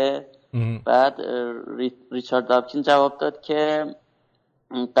چیه؟ بعد ریچارد داوکینز جواب داد که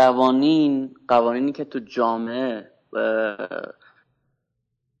قوانینی که تو جامعه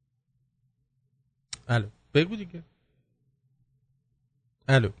الو بگو دیگه.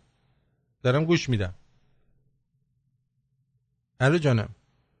 الو دارم گوش میدم. الو جانم،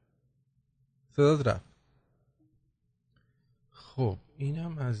 صدات رفت. خب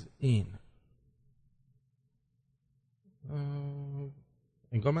اینم از این.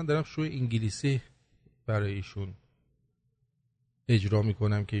 انگار من دارم شو انگلیسی برای ایشون اجرا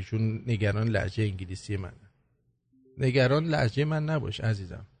میکنم که ایشون نگران لهجه انگلیسی منه. نگران لهجه من نباش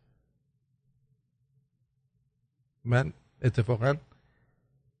عزیزم. من اتفاقا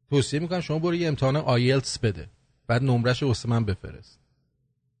توصیه میکنم شما برو یه امتحان آیلتس بده، بعد نمرش واسه من بفرست.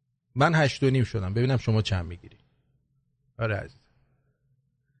 من 8.5 شدم، ببینم شما چند میگیری. آره عزیز.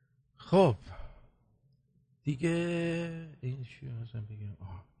 خب دیگه این چی هستم بگم؟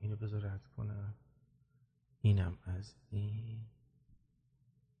 اینو بذار رد کنم. اینم از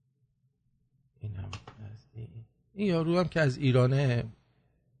اینم از این یارو هم که از ایرانه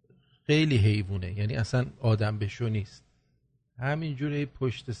خیلی حیوونه، یعنی اصلا آدم بشو نیست. همینجوری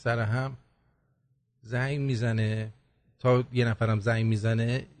پشت سر هم زنگ میزنه، تا یه نفرم زنگ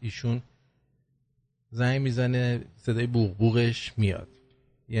میزنه ایشون زنگ میزنه صدای بوق بوقش میاد.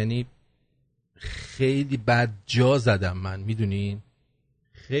 یعنی خیلی بد جا زدم من، میدونین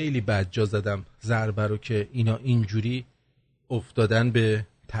خیلی بد جا زدم ضربه رو که اینا اینجوری افتادن به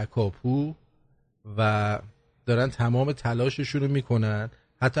تکاپو و دارن تمام تلاششون رو میکنن.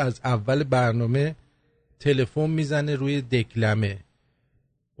 حتی از اول برنامه تلفن میزنه روی دکلمه،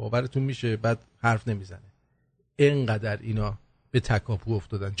 باورتون میشه؟ بعد حرف نمیزنه. اینقدر اینا به تکاپو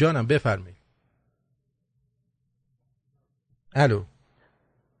افتادن. جانم بفرمایید. الو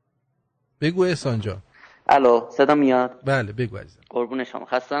بگو احسان جان. الو صدا میاد؟ بله بگو عزیزم. قربون شما،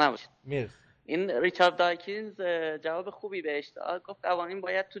 خسته نباشید. مرسی. این ریچارد داکینز جواب خوبی بهش داد. گفت قوانین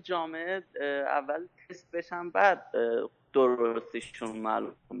باید تو جامعه اول تست بشن بعد درستیشون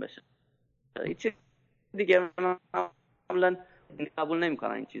معلوم بشه. هیچ دیگه من معمولا قبول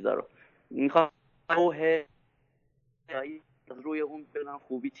نمی‌کنم این چیزا رو. میخوام روی اون ببینم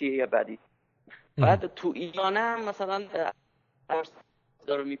خوبی چیه یا بدی. بعد تو ایران هم مثلا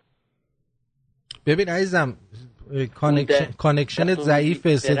ببین عزیزم کانکشنت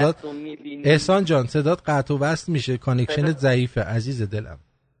ضعیفه. صدات احسان جان صدات قطع و وصل میشه. کانکشنت ضعیفه عزیز دلم.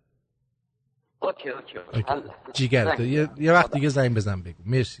 اوکی. جیگرت یه وقت دیگه زنگ بزن بگو.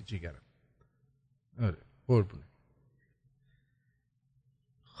 مرسی جیگرم. آره قربونه.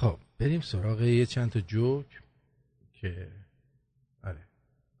 خب بریم سراغ یه چند تا جوک که آره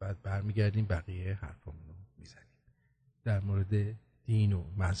بعد برمیگردیم بقیه حرفامون رو میزنیم در مورد دین و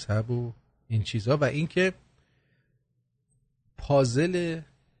مذهب و این چیزا و این که پازل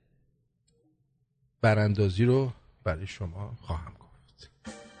براندازی رو برای شما خواهم گفت.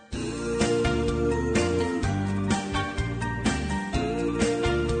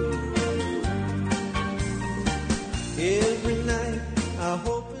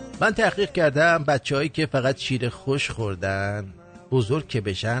 من تحقیق کردم بچه‌هایی که فقط شیر خوش خوردن بزرگ که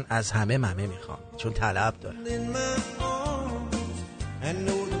بشن از همه ممه میخوان چون طلب دارن.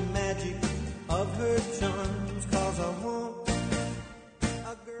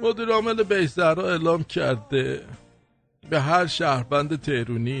 مدیر عامل بهزهرا اعلام کرده به هر شهروند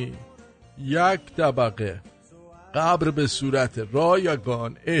تهرونی 1 طبقه قبر به صورت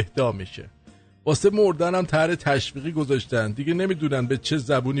رایگان اهدا میشه. واسه مردن هم طرح تشویقی گذاشتن دیگه. نمیدونن به چه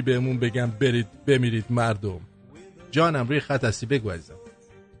زبونی بهمون بگن برید بمیرید مردم. جانم روی خط هستی، بگو عزیزم.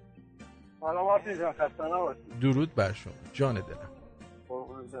 سلام آرتین جان، خسته نباشید. درود بر شما جان دلم.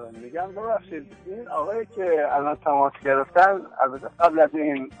 میگم ببخشید این آقایی که الان تماس گرفتن البته قبل از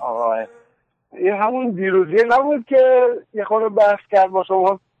این آقای این همون دیروزی نبود که یه خورده بحث کرد با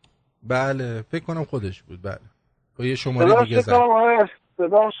شما؟ بله فکر کنم خودش بود. بله با یه شماره دیگه زد.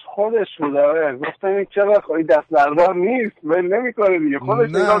 صداش خودش بود. گفتم این چرا خواهی دست بردار نیست ول نمی‌کنه دیگه،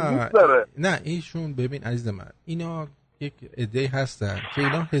 خودش اینا دوست داره. نه ایشون ببین عزیز من، اینا یک عده‌ای هستن که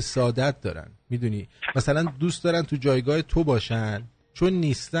اینا حسادت دارن، میدونی، مثلا دوست دارن تو جایگاه تو باشن چون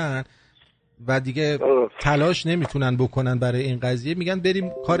نیستن و دیگه تلاش نمیتونن بکنن برای این قضیه، میگن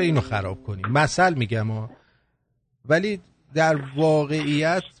بریم کار اینو خراب کنیم. مثل میگم ولی در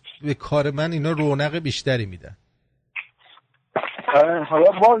واقعیت به کار من اینا رونق بیشتری میدن.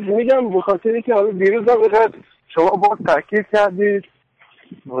 حالا باز میگم به خاطری که حالا دیروز هم شما باز تاکید کردید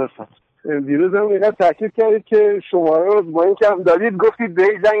که شماره رو با این که هم دارید گفتید به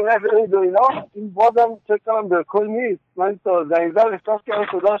زنگ نزنید و اینا، این بازم چه کنم بالکل نیست. من تا زنگ زد احساس کردم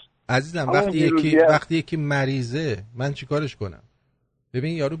صداش. عزیزم وقتی یکی مریضه من چیکارش کنم؟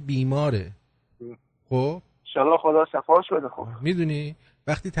 ببین یارو بیماره، خب ان خدا شفاش بده. خب میدونی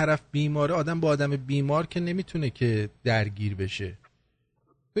وقتی طرف بیماره، آدم با آدم بیمار که نمیتونه که درگیر بشه.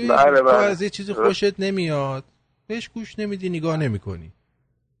 بله. تو از یه چیزی خوشت نمیاد بهش گوش نمیدی، نگاه نمیکنی.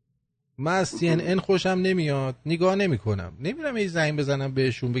 من از CNN خوشم نمیاد، نگاه نمیکنم، نمیرم یه زنگ بزنم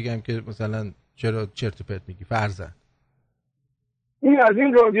بهشون بگم که مثلا چرا چرت و پرت میگی فرضاً. این از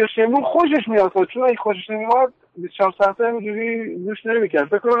این رادیو شمرون خوشش میاد، چون اگه خوشش نمیاد 24 ساعته همینجوری گوش نمیکنه.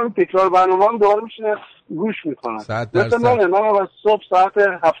 فکر کنم تکرار برنامه هم دوباره میشینه گوش میکنه. مثلا من از صبح ساعت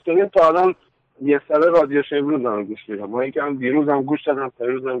 7:30 تا الان یه سال رادیو شمرون دارم گوش میدم. با اینکه هم دیروز هم گوش دادم،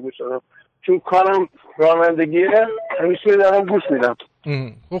 پریروز هم گوش دادم، چون کارم رانندگیه همیشه دارم گوش میدم.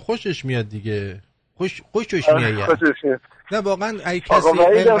 خب خوشش میاد دیگه. خوشش میاد. نه واقعا اگه کسی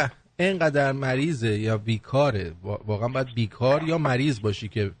اینقدر مریضه یا بیکاره، واقعا باید بیکار یا مریض باشی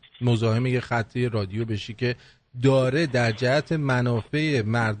که مزاحم یه خطی رادیو بشی که داره در جهت منافع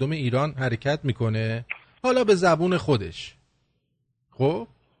مردم ایران حرکت میکنه، حالا به زبون خودش. خب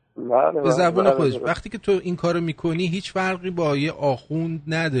به زبون خودش. وقتی که تو این کارو میکنی هیچ فرقی با یه آخوند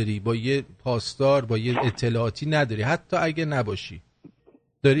نداری، با یه پاسدار، با یه اطلاعاتی نداری، حتی اگه نباشی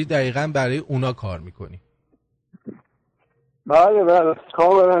داری دقیقاً برای اونا کار میکنی. بله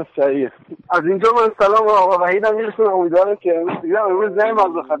کاملا صحیحه. از اینجا من سلام آقا وحیدم میرسونم. امیدوارم که امروز زنگ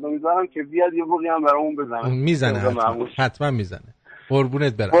باز بخواد، امیدوارم که بیاد یه بوقی هم برامون بزنه. میزنه حتما میزنه.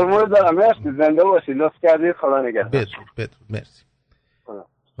 قربونت برم. قربونت برم. مرسی، زنده باشی، لطف کردید، خدا نگهدار. بدرود مرسی.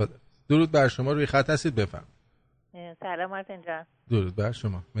 درود بر شما، روی خط هستید، بفهم. سلام آرتین جان. درود بر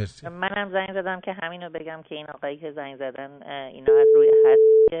شما، مرسی. منم زنگ زدم که همینو بگم که این آقایی که زنگ زدن اینا از روی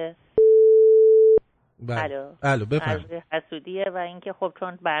حسودیه. الو بفهم. از حسودیه و اینکه خب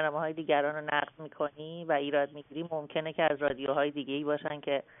چون برنامه‌های دیگران رو نقد می‌کنی و ایراد می‌گیری، ممکنه که از رادیوهای دیگه‌ای باشن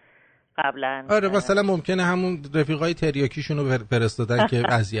که قبلا مثلا ممکنه همون رفیقای تریاکیشون رو فرستادن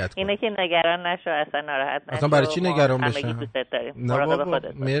که اذیت کنه. اینه که نگران نشو، اصلا ناراحت نشو. اصلا برای چی نگران بشم؟ همگی دوست داریم. مراقب خودت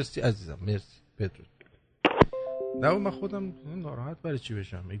باش. مرسی عزیزم، مرسی. بدرود. نه من خودم ناراحت برای چی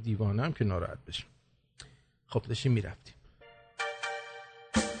بشم؟ یک دیوانه‌ام که ناراحت بشم. خب داشتیم میرفتیم.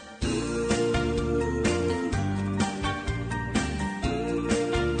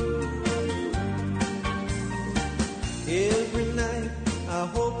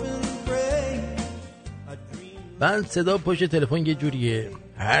 من صدا پشت تلفن یه جوریه،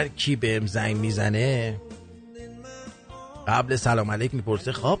 هر کی بهم زنگ میزنه قبل سلام علیک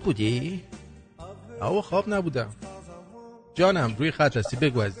میپرسه خواب بودی؟ آوا خواب نبودم. جانم روی خط هستی،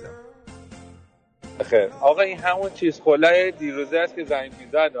 بگو عزیزم. خیر آقا این همون چیز خلای دیروزه است که زنگ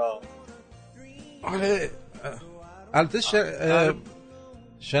میزد. آره البته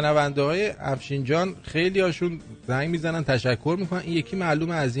شنونده های افشین جان خیلی هاشون زنگ میزنن تشکر میکنن. این یکی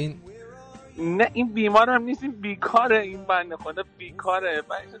معلومه از این نه این بیمار هم نیست، این بیکاره، این بنده خدا بیکاره.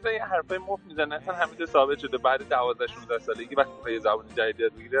 من این یه حرفای مفت میزنه، اصلا همین ثابت شده بعد 12-16 سالگی وقتی میخوای زبان جدید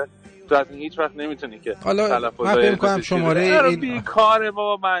یاد بگیره تو از این هیچ وقت نمیتونی که تلفظ من فکر کنم شماره این بیکاره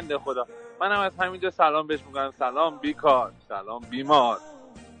بابا بنده خدا. منم از همینجا سلام بهش میگم، سلام بیکار، سلام بیمار.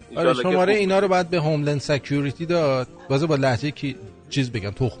 آره شماره اینا رو باید به هوملند سکیوریتی داد، واسه با لهجه کی چیز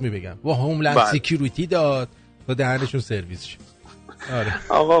بگم، تخمی بگم، با هوملند سکیوریتی داد تا دهنشون سرویس شه. آره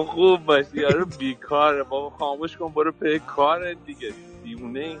آقا خوب باشی یارو بیکاره بابا، خاموش کن برو پی کار دیگه،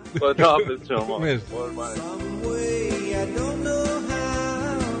 دیونه این. خدا حافظ شما. مرسی.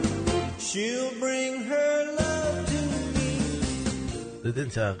 دیدین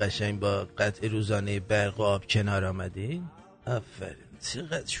تا قشنگ با قطع روزانه برق و آب کنار آمدین؟ آفرین.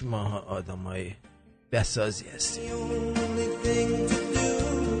 چقدر شما آدمای بسازی هستی.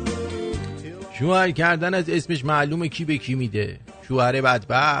 شوهر کردن از اسمش معلومه کی به کی میده. شوهر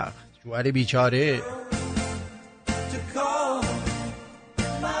بدبخت، شوهر بیچاره.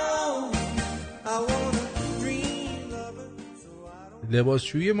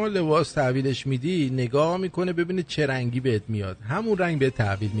 لباسشویی ما لباس تحویلش میدی نگاه میکنه ببینه چه رنگی بهت میاد، همون رنگ بهت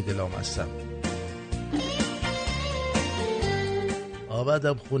تحویل میده. لامصب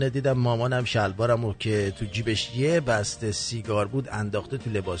آبادم خونه دیدم مامانم شلوارمو که تو جیبش یه بسته سیگار بود انداخته تو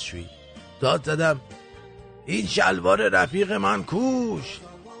لباسشویی. داد زدم این شلوار رفیق من کوش.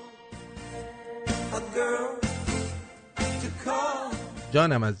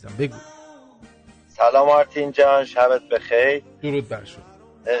 جانم عزیزم بگو. سلام آرتین جان، شبت بخیر. درود بر شما.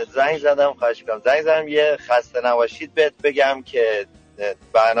 زنگ زدم خواهش می‌کنم. زنگ زدم یه خسته نباشید بهت بگم که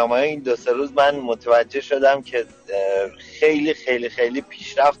برنامه این 2-3 روز من متوجه شدم که خیلی خیلی خیلی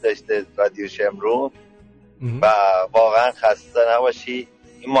پیشرفت داشته رادیو شمرون و واقعا خسته نباشی.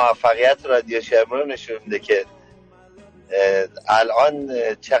 این موفقیت رادیو شمرون نشون میده که الان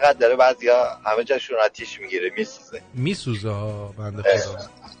چقدر داره بعضیا همه جاشون آتیش میگیره، میسوزه بنده خدا.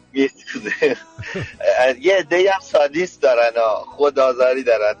 یه عده‌ای هم سادیست دارن، خودآزاری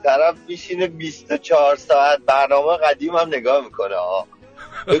دارن. طرف میشینه 24 ساعت برنامه قدیم هم نگاه میکنه.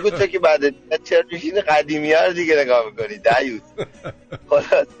 بگو تو که بعد چرا میشینه قدیمی ها رو دیگه نگاه میکنی دیوز.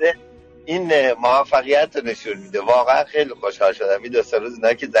 خلاصه این موفقیت رو نشون میده. واقعا خیلی خوشحال شدم این 2-3 روز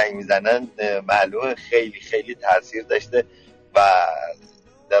اینا که زنگ میزنن معلومه خیلی خیلی تاثیر داشته و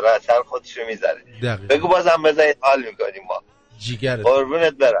داره اثر خودشو میذاره. بگو بازم بزنید حال میکنیم ما. جیگرت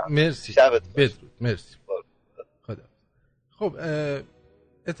قربونت برم. مرسی. شبت بدرود. مرسی. خدا. خب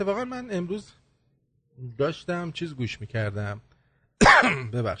اتفاقا من امروز داشتم چیز گوش میکردم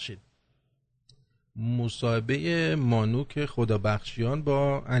ببخشید، مصاحبه مانوک خدابخشیان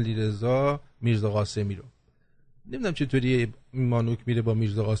با علیرضا میرزا قاسمی رو. نمیدونم چطوری مانوک میره با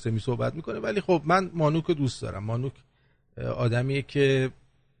میرزا قاسمی صحبت میکنه، ولی خب من مانوک رو دوست دارم. مانوک آدمیه که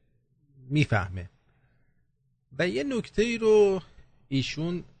میفهمه و یه نکته‌ای رو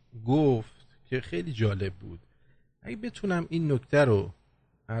ایشون گفت که خیلی جالب بود. اگه بتونم این نکته رو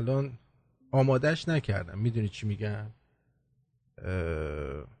الان آمادش نکردم، میدونی چی میگم؟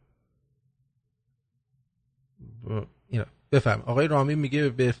 اینا بفهم. آقای رامی میگه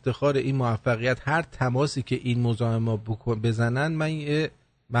به افتخار این موفقیت هر تماسی که این مزاحما بزنن من یه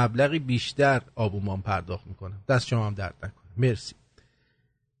مبلغی بیشتر آبومان پرداخت میکنم. دست شما هم درد نکنه. مرسی.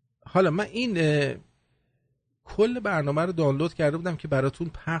 حالا من این کل برنامه رو دانلود کرده بودم که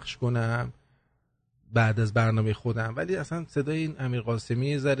براتون پخش کنم بعد از برنامه خودم، ولی اصلا صدای این امیر قاسمی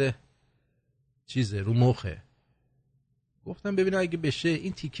یه ذره چیزه رو مخه. گفتم ببینم اگه بشه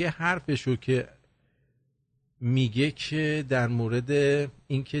این تیکه حرفشو که میگه که در مورد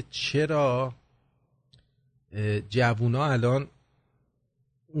اینکه چرا جوونا الان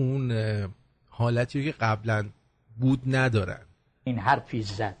اون حالتی که قبلا بود ندارن. این حرفی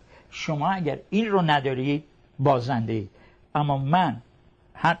زد شما اگر این رو ندارید بازنده اید. اما من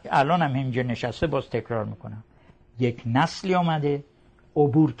الان هم اینجا نشسته باز تکرار میکنم، یک نسلی آمده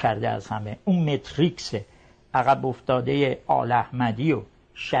عبور کرده از همه اون متریکس عقب افتاده آل احمدی و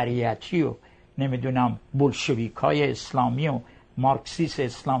شریعتی و نمیدونم بولشویکای اسلامی و مارکسیست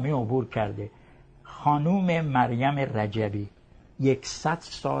اسلامی عبور کرده. خانوم مریم رجبی 100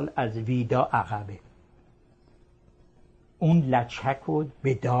 سال از ویدا عقبه. اون لچک رو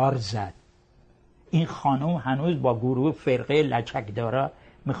به دار زد. این خانوم هنوز با گروه فرقه لچکدارا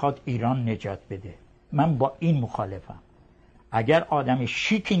میخواد ایران نجات بده. من با این مخالفم. اگر آدم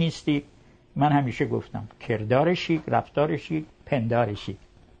شیکی نیستی، من همیشه گفتم کردار شیک، رفتار شیک، پندار شیک.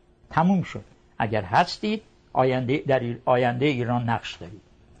 تموم شد. اگر هستید آینده در آینده ایران نقش دارید.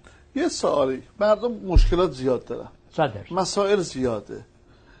 یه سوالی، مردم مشکلات زیاد دارن، مسائل زیاده.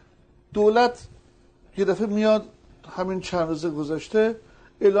 دولت یه دفعه میاد همین چند روز گذشته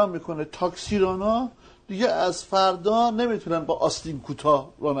اعلام میکنه تاکسیرانا دیگه از فردا نمیتونن با آستین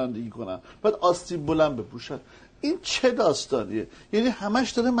کوتاه رانندگی کنن، باید آستین بلند بپوشن. این چه داستانیه؟ یعنی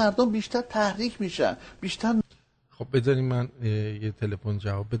همش داره مردم بیشتر تحریک میشن، بیشتر. خب بذاریم من یه تلفن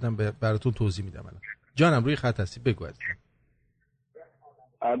جواب بدم براتون توضیح میدم. الان جانم روی خط هستی، بگو عزیزم.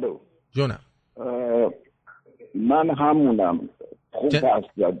 الو جانم. من همونم. خوب حرف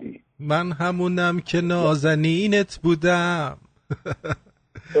زدی. من همونم که نازنینت بودم.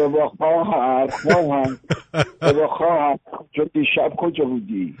 بابا خواهر جو دیشب کجا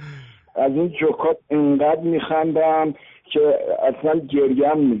بودی؟ از این جوکات اینقدر میخندم که اصلا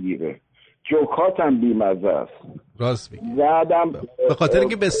گریم میگیره. جوکاتم بیمزه است. راست میگی. زدم به خاطر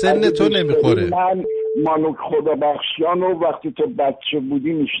اینکه به سن تو نمیخوره. من مانوک خدابخشیان رو وقتی تو بچه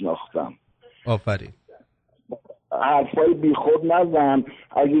بودی میشناختم. آفرین. حرفای بیخود نزن.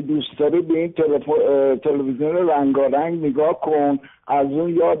 اگه دوست داری به این تلویزیون رنگارنگ نگاه کن، از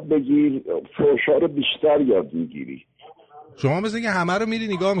اون یاد بگیر، فحشا رو بیشتر یاد میگیری. شما مثل اینکه همه رو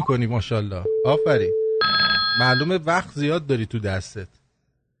میری نگاه میکنی. ماشاءالله، آفرین. معلومه وقت زیاد داری تو دستت.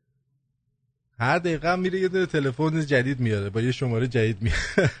 هر دقیقه میره یه دونه تلفن جدید میاره با یه شماره جدید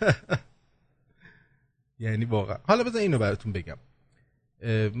میاره. یعنی واقعا. حالا بذار اینو براتون بگم.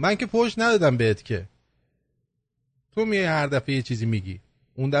 من که فحش ندادم بهت که. تو میای هر دفعه یه چیزی میگی.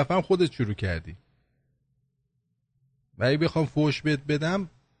 اون دفعه هم خودت شروع کردی. و اگه بخوام فحش بهت بدم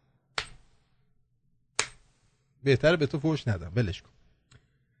بهتره به تو فحش ندم. ولش کن.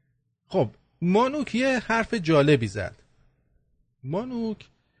 خب مانوک یه حرف جالبی زد. مانوک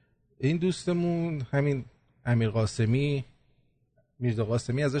این دوستمون همین امیر قاسمی، میرزا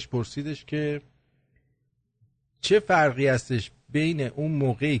قاسمی ازش پرسیدش که چه فرقی هستش بین اون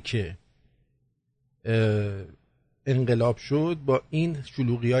موقعی که انقلاب شد با این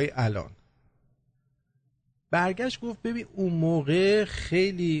شلوغی‌های الان. برگشت گفت ببین اون موقع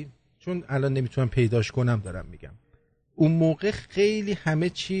خیلی، چون الان نمیتونم پیداش کنم دارم میگم، اون موقع خیلی همه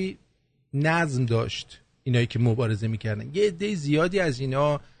چی نظم داشت. اینایی که مبارزه میکردن یه عده زیادی از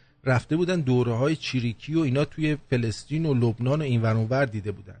اینا رفته بودن دوره‌های چریکی و اینا توی فلسطین و لبنان و این ور اون ور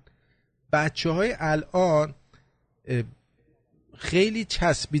دیده بودن. بچه‌های الان خیلی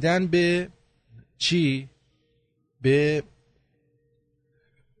چسبیدن به چی؟ به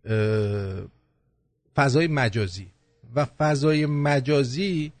فضای مجازی و فضای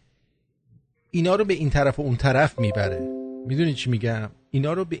مجازی اینا رو به این طرف و اون طرف میبره. میدونی چی میگم؟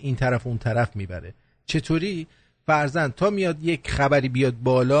 اینا رو به این طرف و اون طرف میبره. چطوری؟ فرضاً تا میاد یک خبری بیاد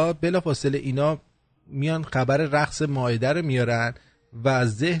بالا، بلافاصله اینا میان خبر رقص مائده رو میارن و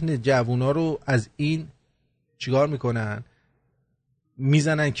ذهن جوونا رو از این چیکار میکنن؟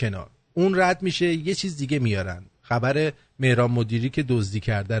 میزنن کنار. اون رد میشه، یه چیز دیگه میارن، خبر مهران مدیری که دزدی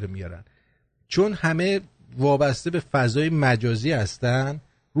کرده رو میارن. چون همه وابسته به فضای مجازی هستن،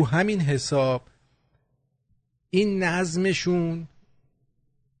 رو همین حساب این نظمشون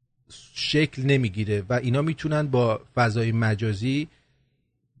شکل نمیگیره و اینا میتونن با فضای مجازی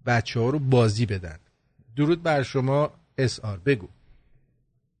بچه ها رو بازی بدن. درود بر شما SR، بگو.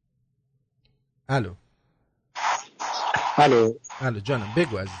 الو جانم،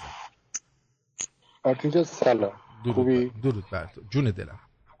 بگو عزیزم. آرتین جان سلام. خوبی؟ درود بر تو جون دلم.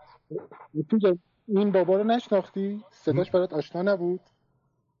 آرتین جان این بابا رو نشناختی؟ صداش برات آشنا نبود؟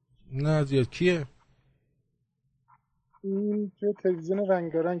 نه زیاد. کیه؟ این توی تلویزیون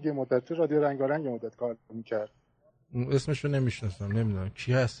رنگارنگ مدت، تو رادیو رنگارنگ مدت کار میکرد. اسمشو نمیشناسم، نمیدونم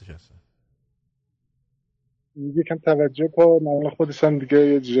کی هستش اصلا. یکم توجه کن، معمولا خودش هم دیگه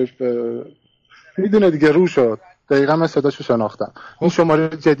یه جوری میدونه دیگه، رو شد. دقیقا من صداشو شناختم. این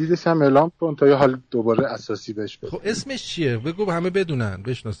شماره جدیدش هم اعلام کن تا یه حال دوباره اساسی بهش بده. خب اسمش چیه؟ بگو همه بدونن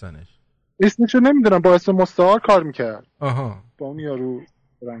بشناسنش. اسمشو نمیدونم، با اسم مستعار کار میکرد. آها، با اون یارو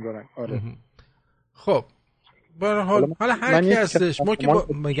رنگارنگ. آره. خب حالا هر کی هستش، ما که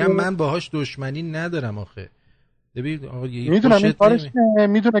میگم من باهاش دشمنی ندارم آخه. ببین آقا میدونم این کارش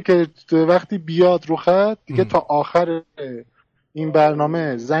میدونه که وقتی بیاد رو خط دیگه تا آخر این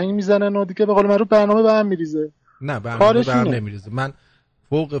برنامه زنگ میزنن و دیگه به قول معروف برنامه به هم میریزه. نه برنامه به هم نمیریزه. من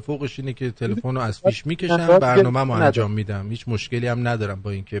فوقش اینه که تلفن رو از پیش میکشم، برنامه‌مو انجام میدم. هیچ مشکلی هم ندارم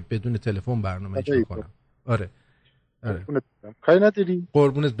با اینکه بدون تلفن برنامه اجرا کنم. آره کاری نداری؟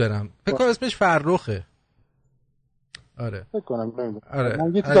 قربونت برم. فکر کنم اسمش فرخه. آره فکر کنم نمیدونم. آره.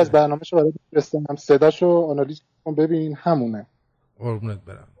 من یه چیز از برنامه‌شو برات فرستادم، صداشو آنالیز کن ببین، همونه. قربونت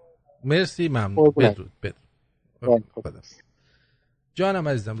برم. مرسی، ممنون. بدرود. جانم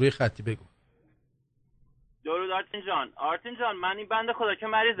عزیزم، روی خطی بگو. درود آرتین جان من این بنده خدا که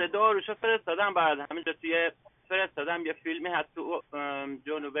مریضه داروشو فرستادم برات، همینجا توی فرستادم یه فیلمی هست تو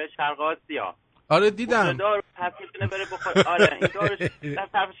جنوب شرق آسیا. آره دیدم. دارو پس میتونه بره بخوره. آره این داروش در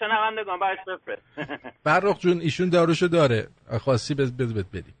طرف شنوندگان براش بفرست. فرخ جون ایشون داروشو داره، خاصی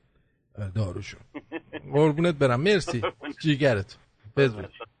بدی داروشو. قربونت برم. مرسی جیگرت.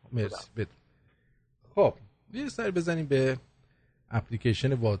 بدرود. مرسی. بدرود. خب یه سر بزنیم به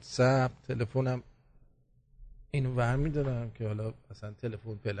اپلیکیشن واتساپ. تلفنم اینو برمی‌دارم که حالا اصلا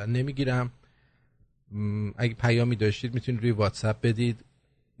تلفن فعلا نمیگیرم. اگه پیامی داشتید میتونید روی واتساپ بدید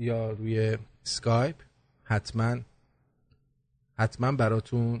یا روی اسکایپ. حتما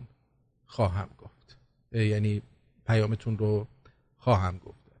براتون خواهم گفت، یعنی پیامتون رو خواهم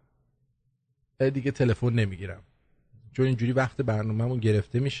گفت. دیگه تلفن نمیگیرم چون اینجوری وقت برنامه‌مون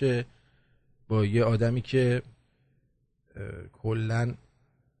گرفته میشه با یه آدمی که کلن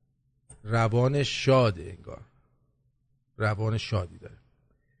روان شاده، انگار روان شادی داره.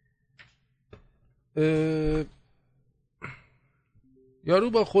 یارو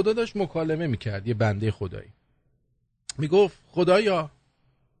با خدا داشت مکالمه میکرد، یه بنده خدایی. میگفت خدایا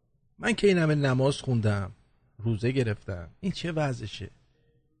من که این همه نماز خوندم، روزه گرفتم، این چه وضعشه؟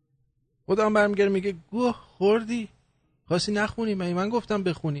 خدا هم برمیگره میگه گوه خوردی؟ خواستی نخونی؟ من گفتم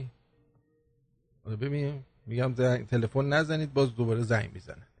بخونی. ببین میگم تلفن نزنید، باز دوباره زنگ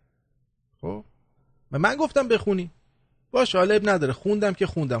میزنن. خب من گفتم بخونی، باشه حالا اب نداره، خوندم که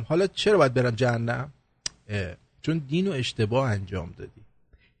خوندم، حالا چرا باید برم جهنم؟ چون دینو اشتباه انجام دادی.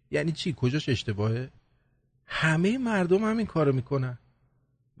 یعنی چی؟ کجاش اشتباهه؟ همه مردم همین کارو میکنن،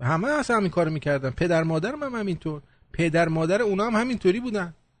 همه اصلا همین کارو میکردن. پدر مادرم هم همینطور، پدر مادر اونا هم همینطوری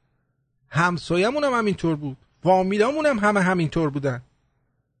بودن، همسایه‌مون هم همینطور بود، فامیلامون هم همه همینطور بودن.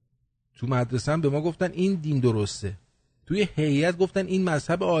 تو مدرسه هم به ما گفتن این دین درسته، توی هیئت گفتن این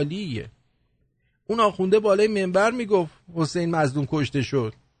مذهب عالیه. اون آخونده بالای منبر میگفت حسین مظلوم کشته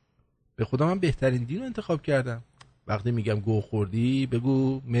شد. به خدا من بهترین دین رو انتخاب کردم. وقتی میگم گوه خوردی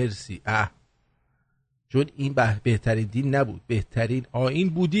بگو مرسی. چون این بهترین دین نبود، بهترین آیین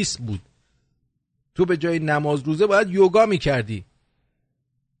بودیسم بود. تو به جای نماز روزه باید یوگا میکردی.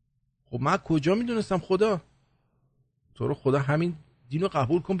 خب من کجا میدونستم خدا؟ تو رو خدا همین دینو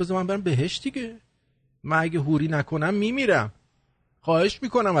قبول کن، بذار من برم بهشت دیگه. من اگه هوری نکنم میمیرم، خواهش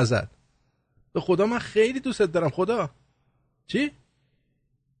میکنم ازت. به خدا من خیلی دوست دارم خدا. چی؟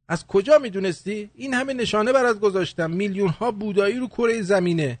 از کجا میدونستی؟ این همه نشانه برات گذاشتم، میلیون ها بودایی رو کره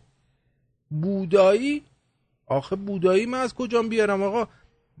زمینه. بودایی؟ آخه بودایی من از کجا بیارم آقا؟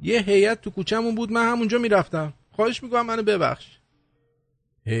 یه هیئت تو کوچه‌مون بود، من همونجا میرفتم. خواهش میکنم منو ببخش.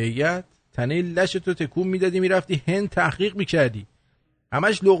 هیئت تنه لشتو تکون میدادی میرفتی هند تحقیق میکردی.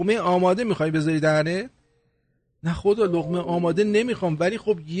 همش لقمه آماده میخوای بذاری دهنت؟ نه خدا لقمه آماده نمیخوام، ولی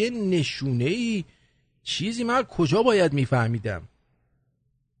خب یه نشونه‌ای چیزی من کجا باید میفهمیدم.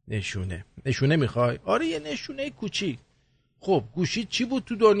 نشونه میخوای؟ آره یه نشونه کوچیک. خب گوشی چی بود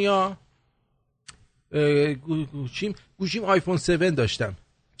تو دنیا؟ گوشیم آیفون 7 داشتم.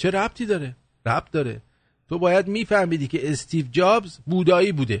 چه ربطی داره؟ ربط داره. تو باید میفهمیدی که استیو جابز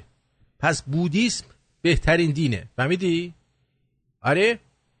بودایی بوده، پس بودیسم بهترین دینه. فهمیدی؟ آره؟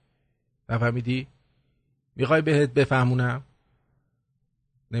 نفهمیدی؟ میخوای بهت بفهمونم؟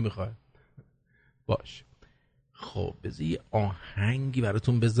 نمیخوای؟ باش. خب بذار یه آهنگی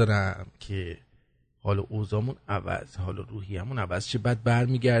براتون بذارم که حال اوضاعمون عوض، حال روحیمون عوض شه، بعد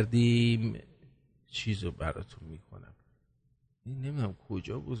برمیگردیم چیزو براتون میکنم. این نمیدونم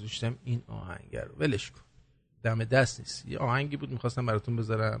کجا گذاشتم این آهنگ رو، ولش کن، دم دست نیست. یه آهنگی بود میخواستم براتون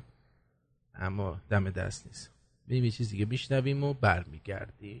بذارم اما دم دست نیست. بریم یه چیزی که میشنویم و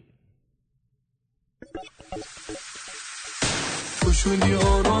برمیگردیم. خوشونی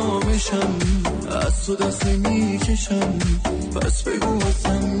آرامشم، از تو دست میکشم، پس بگو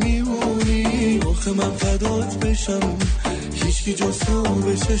واسم میمونی، آخه من فدات بشم، هیچکی جز تو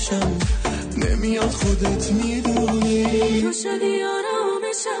بچشم، نمیاد خودت میدونی. خوشونی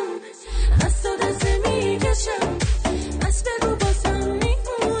آرامشم، از تو دست میکشم، پس بگو واسم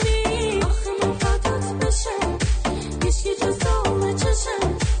میمونی، آخه من فدات بشم، هیچکی جز تو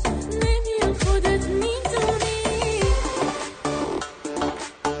بچشم، نمیاد خودت میدونی.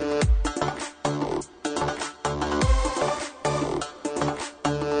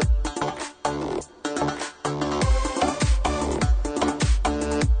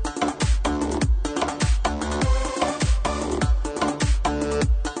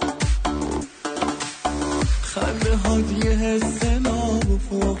 خنده هات یه حس ناب و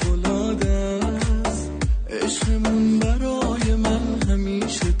فوق‌العاده است، عشقمون برای من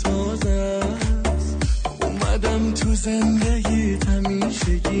همیشه تازه است، اومدم تو زندگیت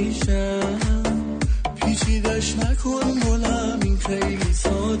همیشه گیشم، پیچیدش نکن گلم این خیلی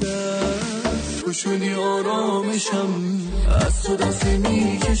ساده است. تو شدی آرامشم، از تو دست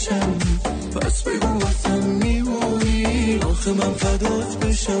میکشم، پس بگو واسم میمونی، آخه من فدات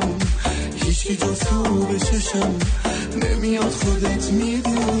بشم، هیچکی جز تو بچشم، نمیاد خودت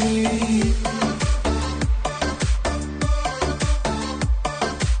میدونی.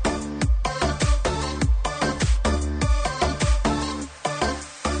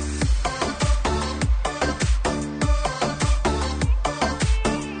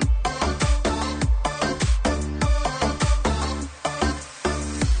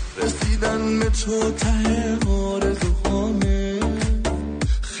 رسیدن به تو ته آرزوهامه،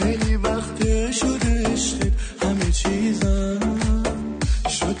 خیلی وقت شده عشقت همه چیزم،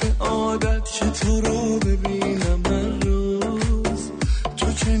 شده عادت که تو رو ببینم هر روز،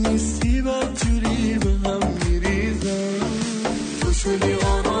 تو که نیستی بدجوری به هم میریزم. تو شدی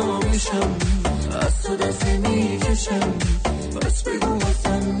آرامشم، از تو دست میکشم، بس بگو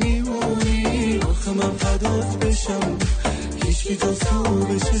واسم میمونی، آخه من فدات بشم، هیچکی هیچکی جز تو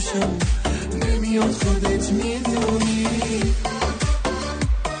به چشم نمیاد خودت میدونی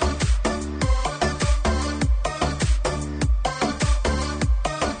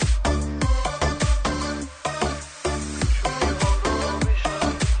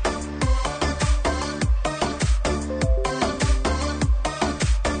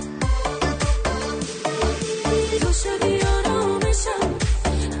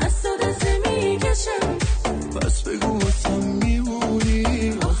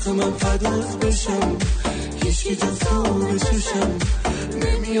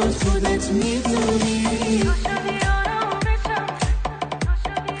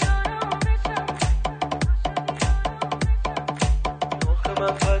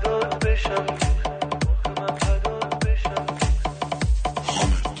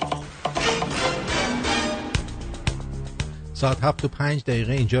ساعت 7:05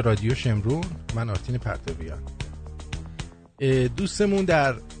 اینجا رادیو شمرون. من آرتین پرتویان. دوستمون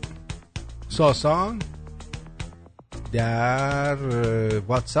در ساسان در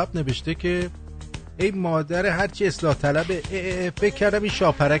واتساپ نوشته که ای مادر هرچی اصلاح طلبه، فکر کردم این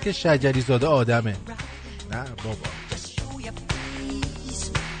شاپرک شجری زاده آدمه. نه بابا.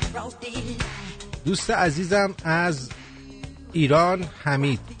 دوست عزیزم از ایران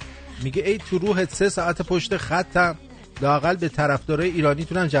حمید میگه ای تو روحت 3 ساعت پشت خطم، لااقل به طرفدارای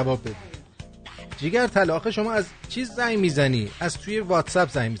ایرانیتونم جواب بده. جیگر طلاقه شما از چیز زنگ میزنی؟ از توی واتساپ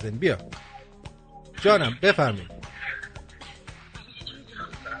زنگ میزنی. بیا جانم بفرمایید.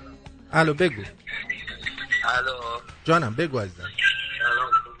 الو بگو. الو جانم بگو عزیزم.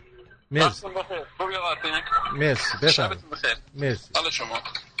 مرسی. مرسی بفرمایید. مرسی. حالا شما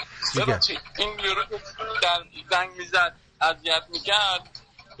جیگر این یورو در زنگ میزد اذیت میکرد،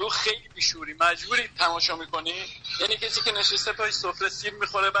 تو خیلی بیشوری مجبوری تماشا میکنی. یعنی کسی که نشسته پای سفره سیر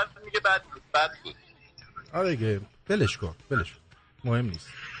میخوره بعد میگه بد بود. آره دیگه ولش کن مهم نیست.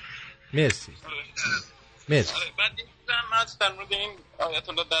 مرسی. مرسی. آره بعد این در مورد این آیت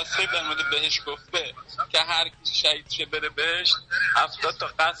الله دستی در مورد بهش گفته که هر کی شهید شه بره بهشت 70 تا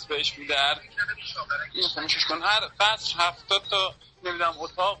قصر بهش میده. این خاموشش کن. هر قصر 70 تا نمیدونم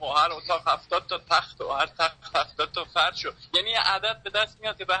اتاق و هر اتاق 70 تا تخت و هر تخت 70 تا فرش. یعنی یه عدد به دست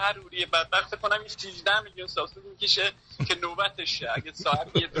میاد که به هر روری بدبخت کنم 13 میلیون ساسود میکشه که نوبتشه اگه ساعت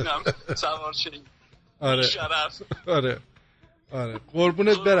یه دونم سوار شه. آره شرف. آره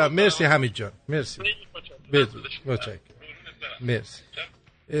قربونت برم. مرسی حمید جان. مرسی. متشکرم. مرسی.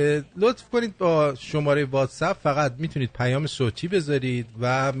 لطف کنید با شماره واتساپ فقط میتونید پیام صوتی بذارید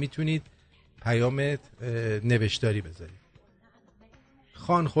و میتونید پیام نوشتاری بذارید.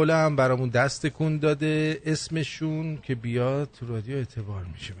 خان خوله هم برامون دست کن داده اسمشون که بیاد تو رادیو اعتبار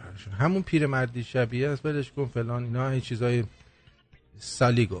میشه براشون. همون پیرمردی شبیه است ولش کن فلان اینا این چیزای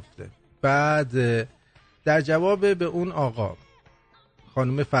سالی گفته. بعد در جواب به اون آقا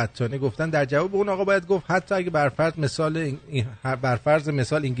خانم فتانه گفتن در جواب اون آقا باید گفت حتی اگه برفرض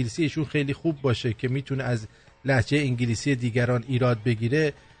مثال انگلیسی ایشون خیلی خوب باشه که میتونه از لهجه انگلیسی دیگران ایراد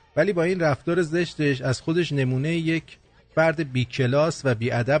بگیره، ولی با این رفتار زشتش از خودش نمونه یک فرد بی کلاس و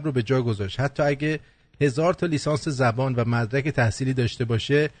بی ادب رو به جا گذاشت. حتی اگه 1000 تا لیسانس زبان و مدرک تحصیلی داشته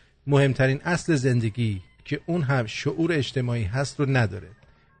باشه، مهمترین اصل زندگی که اون هم شعور اجتماعی هست رو نداره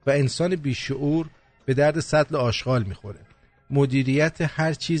و انسان بی شعور به درد سطل آشغال میخوره. مدیریت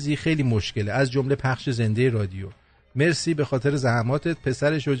هر چیزی خیلی مشکله، از جمله پخش زنده رادیو. مرسی به خاطر زحماتت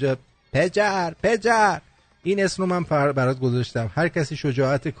پسر شجاع. پجر این اسم رو من برات گذاشتم. هر کسی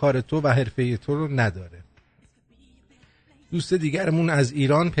شجاعت کار تو و حرفه تو رو نداره. دوست دیگرمون از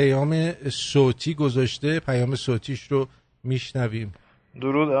ایران پیام صوتی گذاشته. پیام صوتیش رو میشنویم.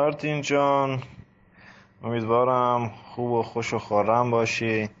 درود آرتین جان، امیدوارم خوب و خوش و خرم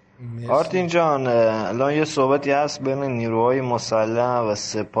باشی. آرتین جان الان یه صحبتی هست بین نیروهای مسلح و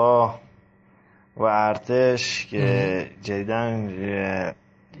سپاه و ارتش که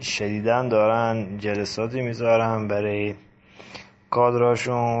شدیداً دارن جلساتی میذارن برای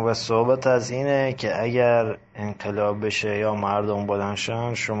کادراشون و صحبت از اینه که اگر انقلاب بشه یا مردم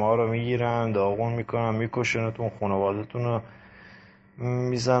بلندشن شما رو میگیرن داغون میکنن میکشنتون، خانوادتون رو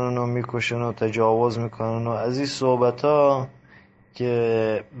میزنن و میکشن و تجاوز میکنن و از این صحبت ها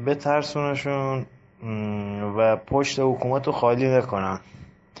که بترسونشون و پشت حکومت رو خالی نکنن.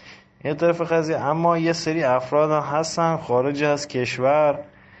 این طرف قضیه. اما یه سری افراد هستن خارج از کشور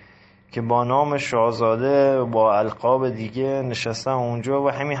که با نام شاهزاده با القاب دیگه نشستن اونجا و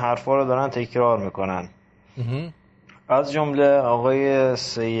همین حرفا رو دارن تکرار میکنن. از جمله آقای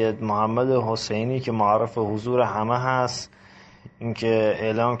سید محمد حسینی که معرف حضور همه هست، اینکه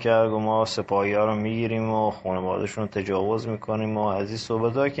اعلام کرد ما سپاهی ها رو میگیریم و خانواده‌شون رو تجاوز میکنیم و از این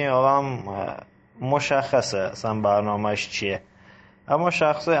صحبت ها که آقا هم مشخصه اصلا برنامهش چیه. اما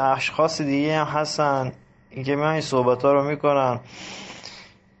اشخاص دیگه هم هستن اینکه میان این صحبت‌ها رو میکنن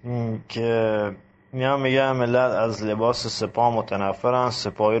که میان میگن ملت از لباس سپاه متنفرن،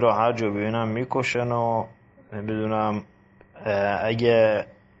 سپاهی رو هر جا ببینن میکشن و بدونم اگه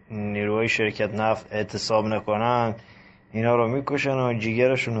نیروهای شرکت نفت اعتصاب نکنن اینا رو میکشن و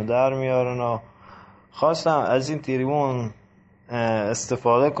جیگرشون رو در میارن و خواستم از این تریبون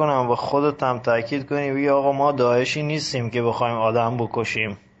استفاده کنم و خودت هم تاکید کنی بگی آقا ما داعشی نیستیم که بخوایم آدم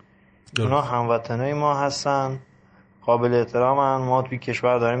بکشیم. اونا هموطنای ما هستن، قابل احترامن، ما توی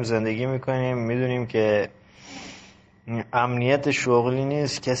کشور داریم زندگی میکنیم، میدونیم که امنیت شغلی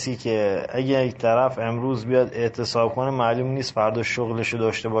نیست. کسی که اگه یک طرف امروز بیاد اعتصاب کنه معلوم نیست فردا شغلشو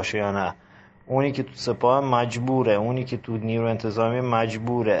داشته باشه یا نه. اونی که تو سپاه مجبوره، اونی که تو نیرو انتظامی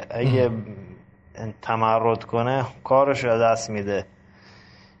مجبوره، اگه تمرد کنه کارشو از دست میده،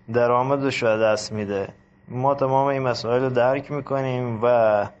 درآمدشو از دست میده. ما تمام این مسائل رو درک میکنیم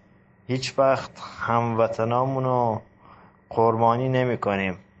و هیچ وقت هموطنامونو قربانی نمی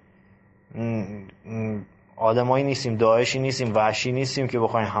کنیم. آدمایی نیستیم، داعشی نیستیم، وحشی نیستیم که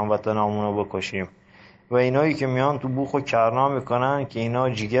بخوایم هموطنامونو بکشیم. و اینایی که میان تو بوخ و کرنا میکنن که اینا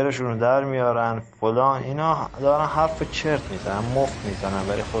جیگرشون رو در میارن فلان، اینا دارن حرف چرت میزنن، مفت میزنن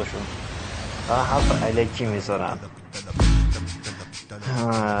برای خودشون، دارن حرف الکی میزنن.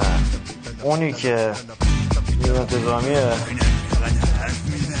 اونی که نیرو انتظامیه،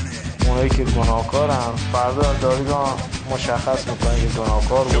 اونایی که گناهکارن فردا دادگاه مشخص میکنه که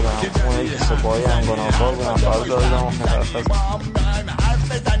گناهکار بودن، اونایی که سپاهی هم گناهکار بودن فردا دادگاه مشخص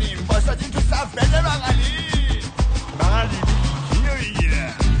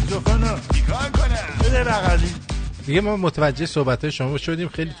دیگه. ما متوجه صحبت‌های شما شدیم،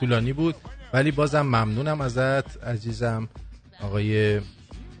 خیلی طولانی بود ولی بازم ممنونم ازت عزیزم آقای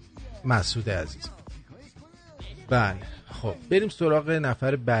مسعود عزیز. بله خب بریم سراغ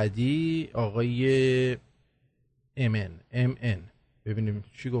نفر بعدی، آقای MN. ببینیم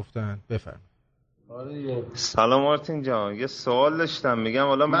چی گفتن. بفرمایید. سلام مارتین جان، یه سوال داشتم. میگم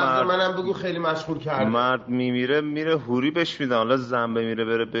حالا منم بگو، خیلی مشغول کرده. مرد میره حوری بهش میدن، حالا زن میره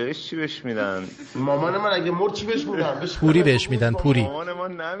بره بهش چی بهش میدن؟ مامان من اگه مرد چی بهش میدن؟ پوری بهش میدن. پوری. مامان ما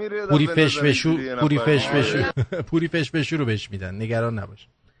نمیره. پوری فش رو بهش میدن، نگران نباش.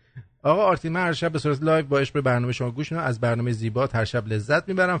 آقا آرتین، من هر شب به صورت لایو با عشق به برنامه شما گوش میدم، از برنامه زیبا هر شب لذت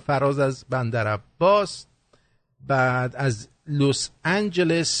میبرم. فراز از بندر عباس. بعد از لس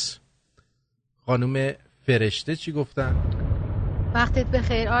آنجلس خانم فرشته چی گفتن؟ وقتت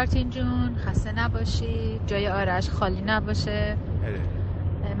بخیر آرتین جون، خسته نباشی، جای آرش خالی نباشه.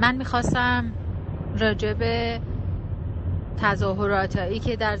 من میخواستم راجع به تظاهراتایی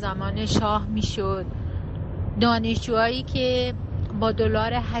که در زمان شاه میشد، دانشجوهایی که با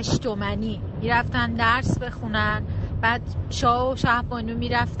دلار 8 تومانی میرفتن درس بخونن، بعد شاه و شهبانو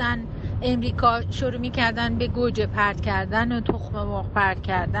میرفتن امریکا شروع میکردن به گوجه پرت کردن و تخم مرغ پرت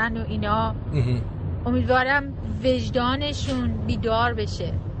کردن و اینا. امیدوارم وجدانشون بیدار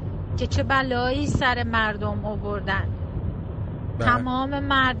بشه که چه بلایی سر مردم آوردن. تمام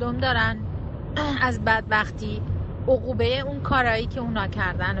مردم دارن از بدبختی عقوبه اون کارایی که اونا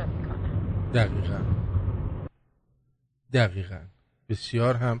کردن رو میکنن. دقیقاً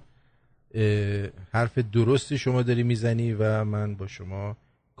بسیار هم حرف درستی شما داری میزنی و من با شما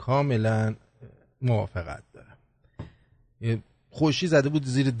کاملا موافقت دارم. خوشی زده بود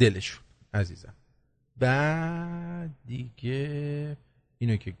زیر دلشون عزیزم. بعد دیگه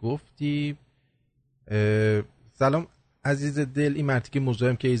اینو که گفتی، سلام عزیز دل، این مرتی که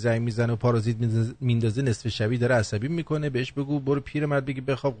مزاحم که زنگ میزنه و پارازیت میندازه نصف شبی داره عصبی میکنه، بهش بگو برو پیرمرد بگی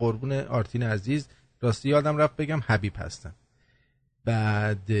بخواب قربون آرتین عزیز. راستی یادم رفت بگم حبیب هستم.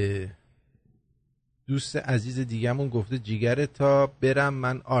 بعد دوست عزیز دیگه‌مون گفته جیگر تا برم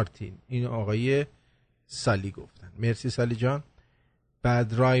من آرتین. این آقای سالی گفتن. مرسی سالی جان.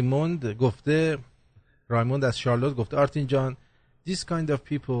 بعد رایموند از شارلوت گفته آرتین جان this kind of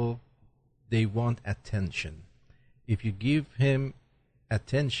people they want attention. If you give him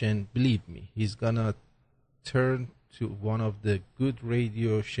attention, believe me, he's gonna turn to one of the good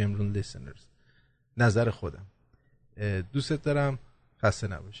radio Shemrun listeners. نظر خودم. دوست دارم، خسته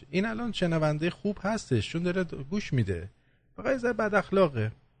نباشه. این الان شنونده خوب هستش چون داره گوش میده، فقط از بد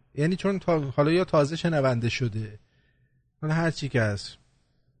اخلاقه. یعنی چون حالا یا تازه شنونده شده، حالا هر چی که هست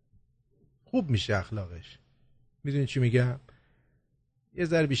خوب میشه اخلاقش. میدونی چی میگم؟ یه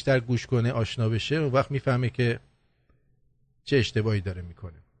ذره بیشتر گوش کنه، آشنا بشه، اون وقت میفهمه که چه اشتباهی داره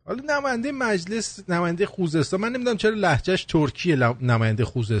میکنه. حالا نماینده مجلس، نماینده خوزستان، من نمیدونم چرا لهجهش ترکیه، نماینده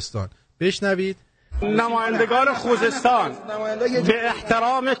خوزستان، بشنوید نمایندگان خوزستان به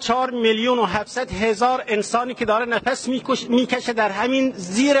احترام 4,700,000 انسانی که داره نفس میکشه در همین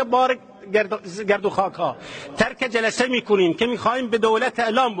زیر بار گرد و خاک ها ترک جلسه میکنیم که میخوایم به دولت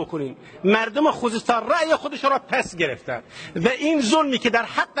اعلام بکنیم مردم خوزستان رأی خودش را پس گرفتن و این ظلمی که در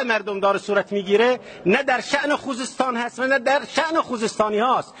حق مردم داره صورت میگیره نه در شأن خوزستان هست و نه در شأن خوزستانی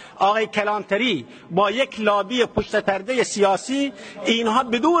هاست. آقای کلانتری با یک لابی پشت پرده سیاسی اینها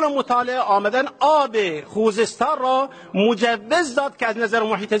بدون مطالعه آمدن آب خوزستان را مجوز داد که از نظر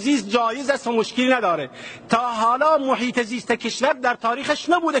محیط زیست جایز است و مشکلی نداره. تا حالا محیط زیست کشور در تاریخش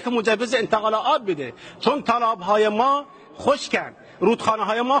نبوده که مجوز انتقال آب بده، چون تالاب‌های ما خشکن،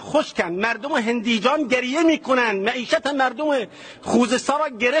 رودخانه‌های ما خشکن، مردم هندیجان گریه میکنن، معیشت مردم خوزستان را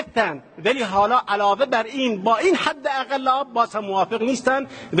گرفتن، ولی حالا علاوه بر این با این حد اقل آب باز هم موافق نیستن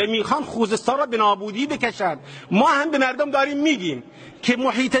و میخوان خوزستان را به نابودی بکشن. ما هم به مردم داریم میگیم که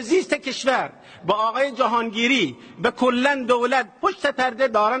محیط زیست کشور با آقای جهانگیری و کلن دولت پشت پرده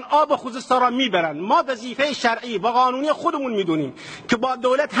دارن آب خوزستان را میبرن. ما وظیفه شرعی و قانونی خودمون میدونیم که با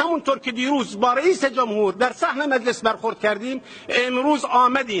دولت همونطور که دیروز با رئیس جمهور در صحن مجلس برخورد کردیم امروز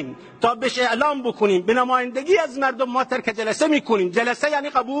آمدیم تا بهش اعلام بکنیم به نمایندگی از مردم ما ترک جلسه میکنیم. جلسه یعنی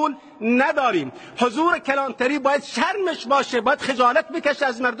قبول نداریم. حضور کلانتری باید شرمش باشه، باید خجالت بکشه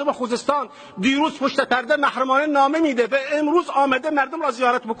از مردم خوزستان. دیروز پشت پرده محرمانه نامه میده و امروز آمده مردم را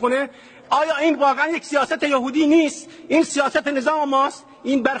زیارت بکنه. آیا این واقعا یک سیاست یهودی نیست؟ این سیاست نظام ماست؟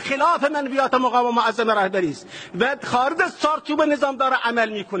 این برخلاف منویات مقام معظم رهبری است و خارج از چارچوب نظام داره عمل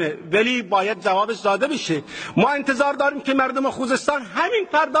میکنه، ولی باید جوابش داده بشه. ما انتظار داریم که مردم خوزستان همین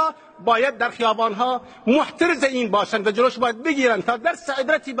فردا باید در خیابانها محترز این باشند و جلوش باید بگیرن تا درس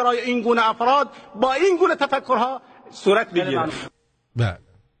عبرتی برای این گونه افراد با این گونه تفکرها صورت بگیره. بله،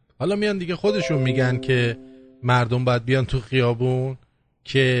 حالا میان دیگه خودشون میگن که مردم باید بیان تو خیابون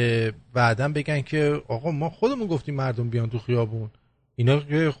که بعداً بگن که آقا ما خودمون گفتیم مردم بیان تو خیابون، اینا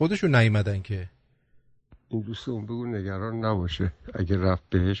که خودشون نیومدن که. این دوستون بگو نگران نباشه، اگه رفت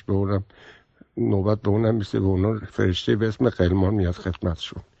بهش به اونم نوبت به اونم میسه، به اونم فرشته به اسم قلمان میاد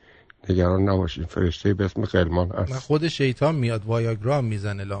خدمتشون. نگران نباشین، فرشته به اسم قلمان هست. من خود شیطان میاد وایاگرا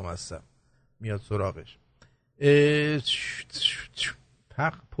میزنه لامصب میاد سراغش.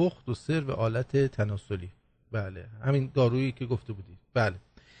 پخت و سرو آلت تناسلی. بله همین دارویی که گفته بودید. بله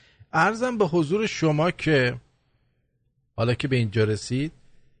عرضم به حضور شما که حالا که به اینجا رسید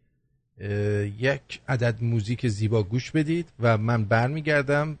یک عدد موزیک زیبا گوش بدید و من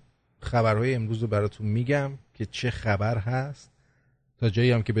برمیگردم خبرهای امروز رو براتون میگم که چه خبر هست، تا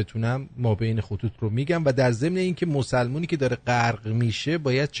جایی هم که بتونم ما بین خطوط رو میگم و در ضمن این که مسلمونی که داره غرق میشه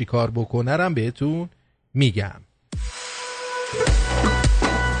باید چی کار بکنه رم بهتون میگم.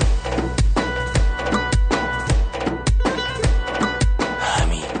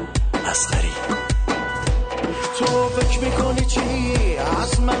 تو فکر میکنی چی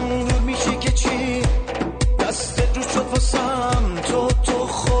از من دور میشی که چی دستت رو شد واسم تو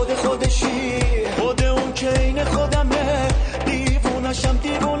خودشی خود اون که این خودمه دیوونشم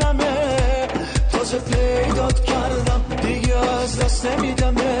دیوونمه تازه پیدات کردم دیگه از دست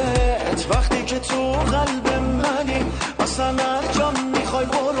نمیدمت وقتی که تو قلب منی اصلا هر جا میخوای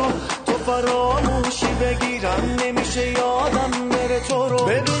برو تو فراموشی بگیرم نمیشه یادم بره تو رو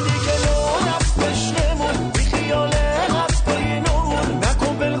ببینی که لو رفتش نمون خیال هفته نور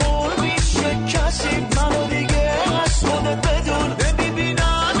نکن بلغور میشه کسی منو دیگه از خودت بدون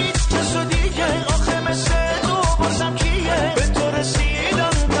نمیبینم هیچ کس رو دیگه آخه مثل تو بازم کیه به تو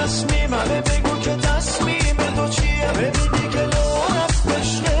رسیدم تصمیمه بگو که تصمیم تو چیه ببینی که لو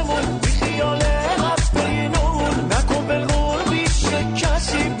رفتش نمون خیال هفته نور نکن بلغور میشه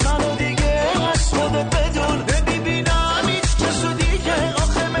کسی منو دیگه از خودت بدون نمیبینم هیچ کس رو دیگه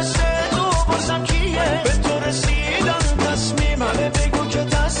آخه مثل تو بازم کیه به تو رسیدم تصمیمه بگو که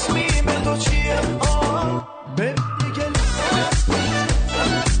تصمیم تو چیه ببینی که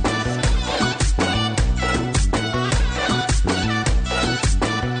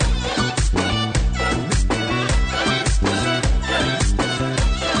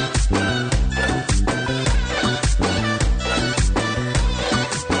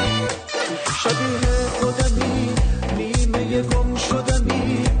شبیه خودمی نیمه گم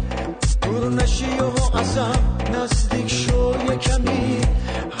شدمی دور نشی و ازم نزدیک شو یکمی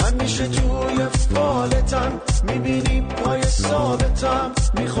همیشه توی فالتم میبینی پای ثابتم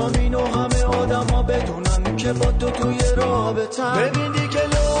میخوام اینو همه آدم ها بدونن که با تو توی رابطم ببینی که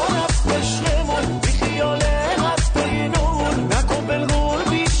لو رفتش نمون بی خیال هفته نور نکن بلغور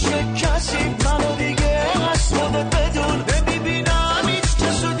بیشه کسی منو دیگه از خودت بدون نمیبینم هیچ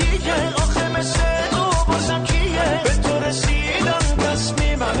کس رو دیگه آخه مثل تو بازم کیه به تو رسیدم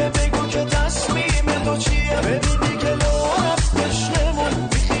تصمیمه بگو که تصمیم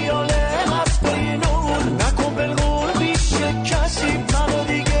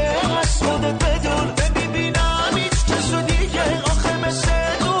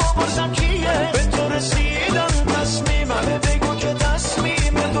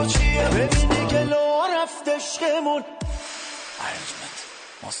عشقمون. ارجمند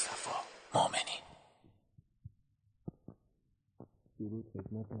مصطفی مومنی. درود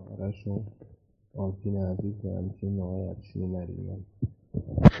خدمت آرش و آرتین عزیز و همچنین آقای افشین نریمان.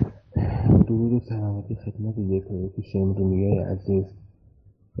 درود و سلامتی خدمت یک شمرونیای عزیز.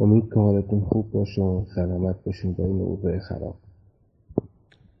 امید که حالتون خوب باشه و سلامت باشین با این اوضاع خراب.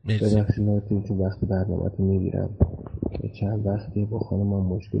 ببخشید آرتین چون وقتی برنامه‌تون میگیرم، چند وقتی با خانمم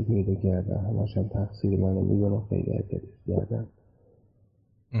مشکل پیدا کردم، همش هم تقصیر منو میدونم، خیلی اذیتش کردم.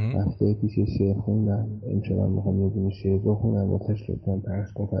 هفته پیش شعر خوندم، امشب هم میخوام یه دونه شعر بخونم واسش، لطفاً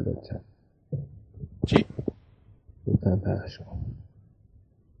پخش کن فدات شم. چی؟ لطفاً پخش کن.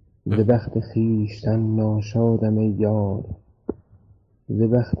 ز بخت خویشتن ناشادم ای یار، ز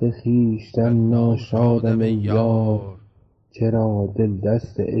بخت خویشتن ناشادم ای یار، چرا دل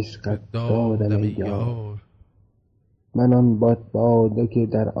دست عشقت دادم ای یار. من آن باده که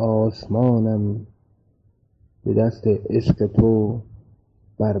در آسمانم، به دست عشق تو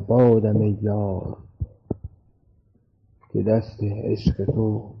بربادم ای یار، که دست عشق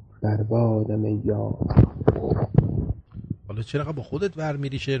تو بربادم ای یار. حالا چرا با خودت ور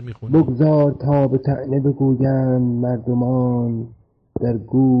میری شعر میخونی؟ بگذار تا به طعنه بگویند مردمان، در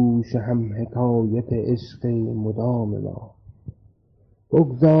گوش هم حکایت عشق مدام ما.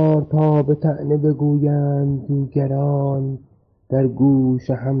 بگذار تا به طعنه بگویند دیگران، در گوش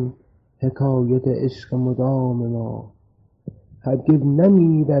هم حکایت عشق مدام ما. هرگز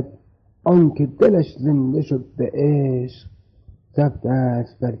نمیرد آن که دلش زنده شد به عشق، ضبط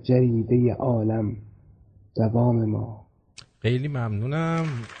است بر جریده عالم دوام ما. خیلی ممنونم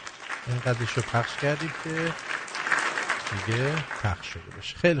اینقدرش رو پخش کردید که دیگه پخش شده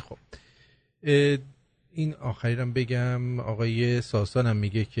باشه. خیلی خوب، این آخری رو بگم. آقای ساسان هم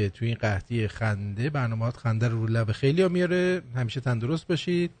میگه که توی این قحطی خنده برنامه‌ات خنده رو لب خیلی ها میاره، همیشه تندرست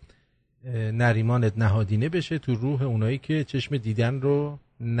باشید، نریمانت نهادینه بشه تو روح اونایی که چشم دیدن رو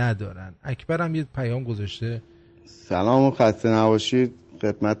ندارن. اکبر هم یه پیام گذاشته. سلام و خسته نباشید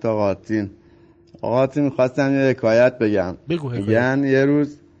خدمت آقاتین میخواستم یه حکایت بگم. میگن یه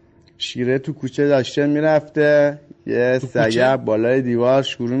روز شیره تو کوچه داشته میرفته، یه سگه بالای دیوار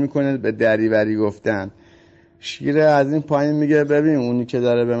شروع میکنه به دریوری گفتن. شیره از این پایین میگه ببین اونی که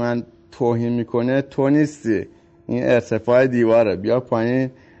داره به من توهین میکنه تو نیستی، این ارتفاع دیواره، بیا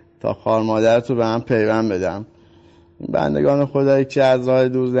پایین تا خال مادرتو به من پیوند بدم. این بندگان خدایی که از راه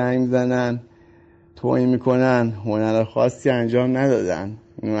دور زنگ میزنن توهین میکنن، هنر خاصی انجام ندادن.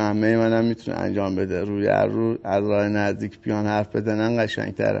 اینو همه منم میتونه انجام بده، روی رو از راه نزدیک بیان حرف بزنن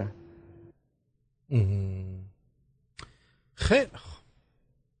قشنگ تره. خیلی خوب،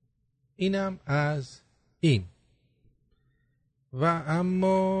 اینم از این. و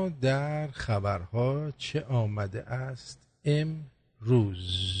اما در خبرها چه آمده است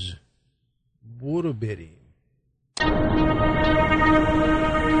امروز؟ برو بریم.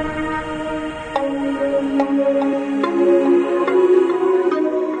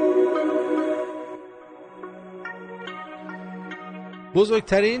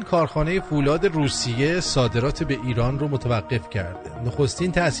 بزرگترین کارخانه فولاد روسیه صادرات به ایران رو متوقف کرده.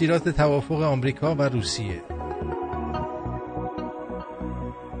 نخستین تأثیرات توافق آمریکا و روسیه.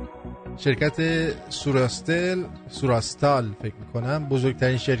 شرکت سوراستال فکر میکنم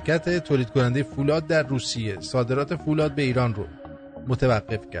بزرگترین شرکت تولید کننده فولاد در روسیه صادرات فولاد به ایران رو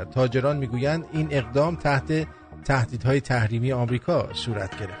متوقف کرد. تاجران میگویند این اقدام تحت تهدیدهای تحریمی آمریکا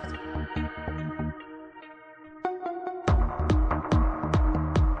صورت گرفت.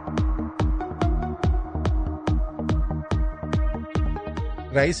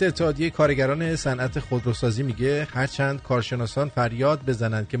 رئیس اتحادیه کارگران صنعت خودروسازی میگه هرچند کارشناسان فریاد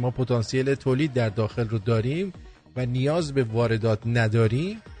بزنند که ما پتانسیل تولید در داخل رو داریم و نیاز به واردات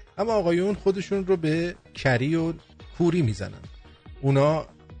نداریم، اما آقایون خودشون رو به کری و کوری میزنن. اونا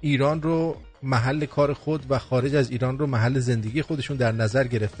ایران رو محل کار خود و خارج از ایران رو محل زندگی خودشون در نظر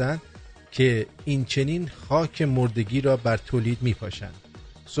گرفتن که این چنین خاک مردگی را بر تولید میپاشن.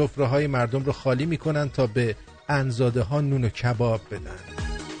 سفره‌های مردم رو خالی میکنن تا به انزاده ها نون و کباب بدن.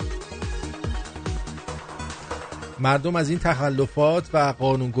 مردم از این تخلفات و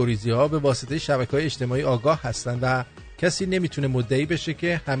قانونگریزی ها به واسطه شبکه‌های اجتماعی آگاه هستند و کسی نمیتونه مدعی بشه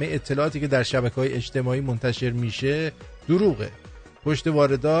که همه اطلاعاتی که در شبکه‌های اجتماعی منتشر میشه دروغه. پشت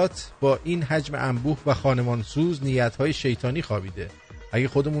واردات با این حجم انبوه و خانمانسوز نیت‌های شیطانی خوابیده. اگه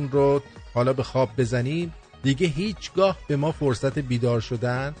خودمون رو حالا به خواب بزنیم دیگه هیچگاه به ما فرصت بیدار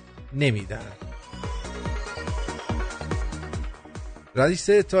شدن نمیدن. رئیس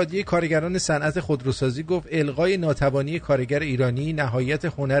اتحادیه کارگران صنعت خودروسازی گفت الغای ناتوانی کارگر ایرانی نهایت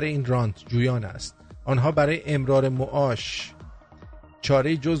هنر این رانت جویان است. آنها برای امرار معاش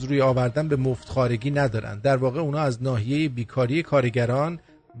چاره جز روی آوردن به مفتخارگی ندارن. در واقع اونا از ناحیه بیکاری کارگران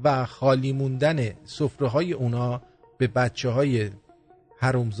و خالی موندن سفره‌های اونا به بچه‌های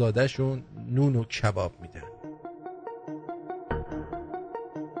حرومزاده‌شون نون و کباب میدن.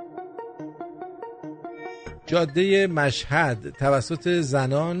 جاده مشهد توسط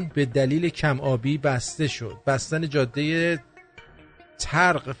زنان به دلیل کم آبی بسته شد. بستن جاده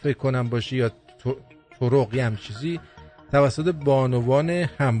طرق فکر کنم باشه یا طرق هم چیزی توسط بانوان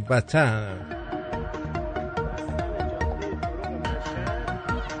هموطن.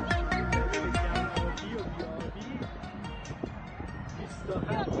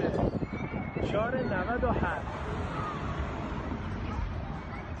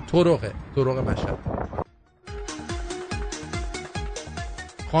 طرق مشهد.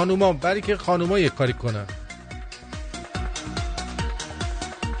 خانوما برای که خانوما یک کاری کنن.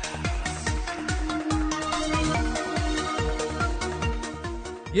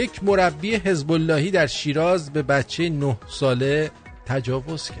 یک مربی حزب اللهی در شیراز به بچه 9 ساله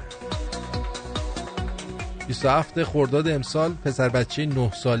تجاوز کرد. 27 خرداد امسال پسر بچه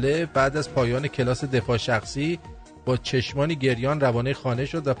 9 ساله بعد از پایان کلاس دفاع شخصی با چشمان گریان روانه خانه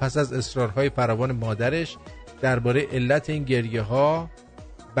شد و پس از اصرارهای فراوان مادرش درباره علت این گریه‌ها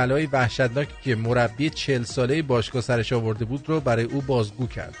بلای وحشتناکی که مربی 40 ساله باشگاه سرش آورده بود رو برای او بازگو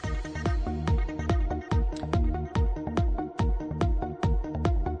کرد.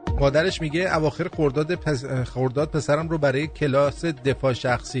 مادرش میگه اواخر خرداد پسرم رو برای کلاس دفاع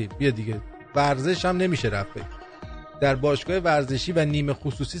شخصی بیا دیگه ورزش هم نمیشه رفت در باشگاه ورزشی و نیمه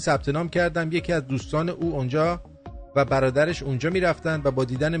خصوصی ثبت نام کردم. یکی از دوستان او اونجا و برادرش اونجا میرفتن و با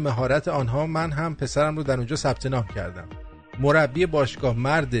دیدن مهارت آنها من هم پسرم رو در اونجا ثبت نام کردم. مربی باشگاه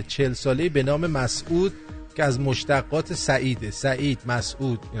مرد 40 ساله‌ای به نام مسعود که از مشتقات سعید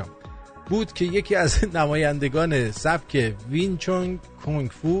مسعود اینا بود که یکی از نمایندگان سبک وین چونگ کونگ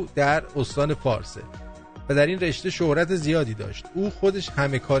فو در استان فارسه و در این رشته شهرت زیادی داشت. او خودش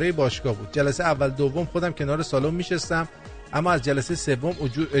همه کاره باشگاه بود. جلسه اول دوم خودم کنار سالن میشستم اما از جلسه سوم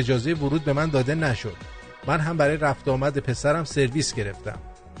اجازه ورود به من داده نشد. من هم برای رفت آمد پسرم سرویس گرفتم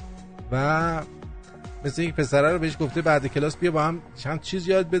و مثل این پسره رو بهش گفته بعد کلاس بیا با هم چند چیز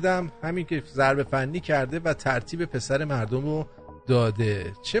یاد بدم. همین که ضرب فنی کرده و ترتیب پسر مردم رو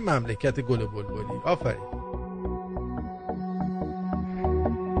داده. چه مملکت گل بلبلی. آفرین.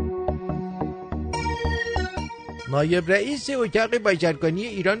 نایب رئیس اتاق بازرگانی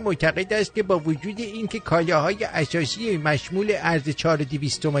ایران معتقد است که با وجود اینکه کالاهای اساسی مشمول ارز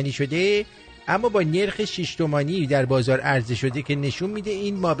 4200 تومانی شده اما با نرخ 6 تومانی در بازار عرضه شده که نشون میده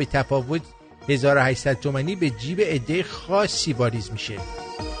این ما به تفاوت 1800 تومانی به جیب عده خاصی واریز میشه.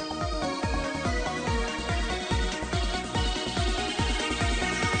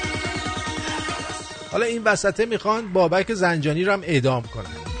 حالا این وسطه میخوان بابک زنجانی رو هم اعدام کنن.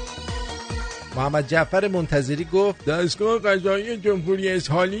 محمد جعفر منتظری گفت دستگاه قضایی جمهوری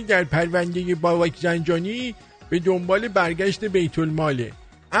اسحاقی در پرونده بابک زنجانی به دنبال برگشت بیت الماله،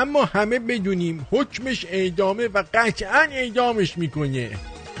 اما همه بدونیم حکمش اعدامه و قطعاً اعدامش میکنه.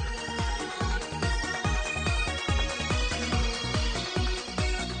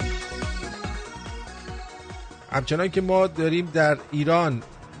 همچنان که ما داریم در ایران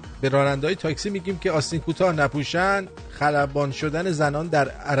به راننده‌های تاکسی میگیم که آستین کوتاه نپوشن، خلبان شدن زنان در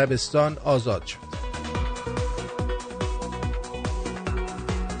عربستان آزاد شد.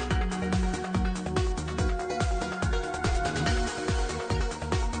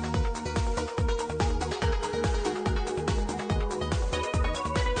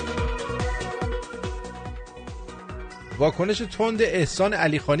 واکنش تند احسان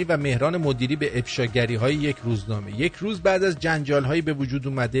علیخانی و مهران مدیری به افشاگری‌های یک روزنامه. یک روز بعد از جنجال‌هایی به وجود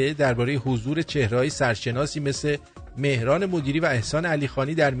اومده درباره حضور چهره‌های سرشناسی مثل مهران مدیری و احسان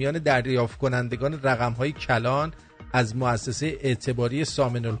علیخانی در میان دریافت کنندگان رقم‌های کلان از مؤسسه اعتباری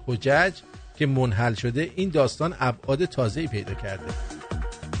سامن الحجج که منحل شده، این داستان ابعاد تازه‌ای پیدا کرده.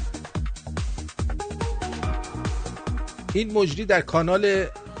 این مجری در کانال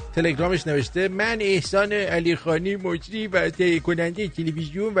تلگرامش نوشته من احسان علیخانی مجری و تهیه کننده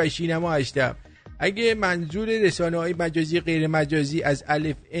تلویزیون و سینما هستم. اگه منظور رسانه‌های مجازی غیر مجازی از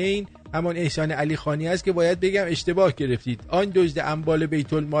الف عین همان احسان علیخانی است که باید بگم اشتباه گرفتید. آن دزد اموال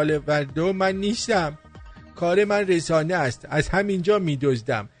بیت المال مردم من نیستم. کار من رسانه است. از همینجا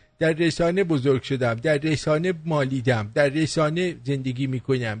می‌دزدم. در رسانه بزرگ شدم، در رسانه مالیدم، در رسانه زندگی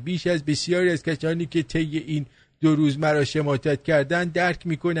می‌کنم. بیش از بسیاری از کسانی که طی این 2 روز مرا شماتت کردن درک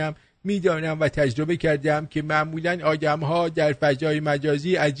میکنم، میدانم و تجربه کردم که معمولا آدم‌ها در فضای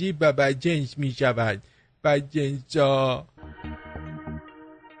مجازی عجیب و بدجنس میشوند. بدجنسا.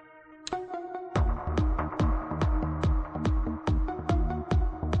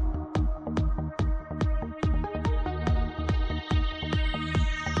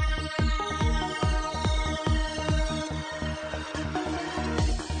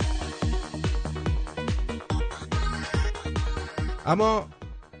 اما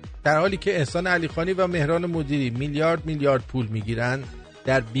در حالی که احسان علیخانی و مهران مدیری میلیارد پول میگیرن،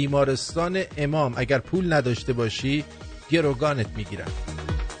 در بیمارستان امام اگر پول نداشته باشی گروگانت میگیرن.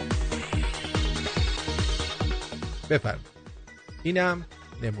 بفرم. اینم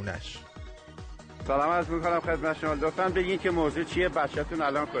نمونش. سلام عرض میکنم خدمت شما. لطفاً بگین که موضوع چیه، بچه‌تون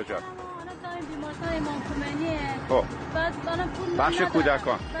الان کجاست؟ بیمارستان امام خمینیه. خب بعد الان پول بخش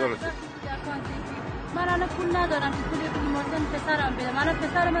کودکان. درسته. من الان پول ندارم که پول بیمارستان پسرم بدم. الان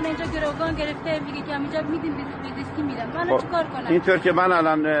پسر من اینجا گروگان گرفته، میگه که اینجا میدیم بیزیستی میدم. من چیکار کنم؟ اینطور که من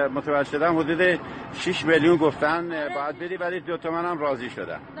الان متوجه شدم حدود 6 میلیون گفتن باید بدی، ولی 2 تومن هم راضی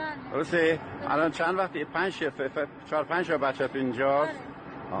شدن. درسته؟ الان چند وقت 4-5 تا بچه‌تون اینجاست؟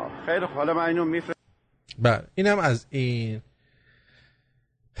 خیلی خوب، حالا من اینو میفرستم. بله اینم از این.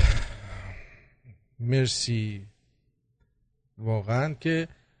 مرسی واقعا که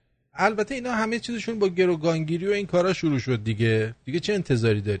البته اینا همه چیزشون با گروگانگیری و این کارا شروع شد دیگه چه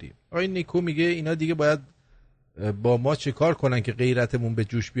انتظاری داری؟ آقای نیکو میگه اینا دیگه باید با ما چه کار کنن که غیرتمون به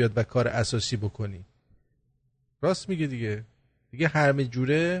جوش بیاد و کار اساسی بکنی. راست میگه دیگه هر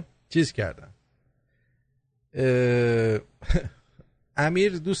جوره چیز کردن.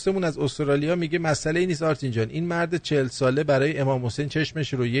 امیر دوستمون از استرالیا میگه مسئله ای نیست آرتین جان، این مرد 40 ساله برای امام حسین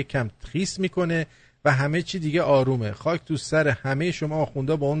چشمش رو یک کم خیس میکنه و همه چی دیگه آرومه. خاک تو سر همه شما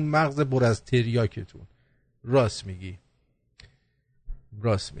آخوندا با اون مغز پر از تریاکتون. راست میگی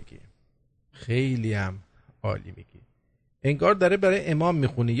خیلی هم عالی میگی. انگار داره برای امام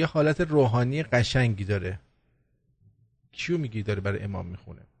میخونه، یه حالت روحانی قشنگی داره. کیو میگی داره برای امام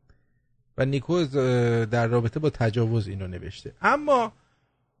میخونه؟ و نیکو در رابطه با تجاوز اینو نوشته. اما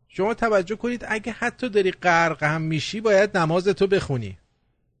شما توجه کنید اگه حتی داری غرق هم میشی باید نماز تو بخونی.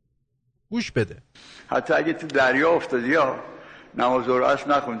 گوش بده. حتی اگه تو دریا افتادی ها نماز ظهر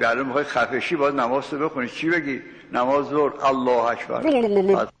اصل نخون، در الان میخوای خفشی باید نماز تو بخونی. چی بگی؟ نماز ظهر الله اکبر.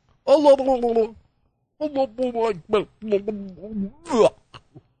 الله اکبر.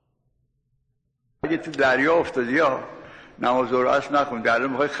 اگه تو دریا افتادی ها نماز ظهر اصل نخون، در الان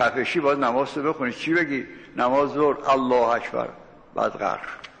میخوای خفشی باید نماز تو بخونی. چی بگی؟ نماز ظهر الله اکبر. بعد غرق.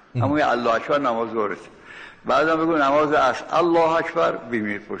 اما یه الله اکبر نماز ظهرت. بعدم بگو نماز اصل الله اکبر،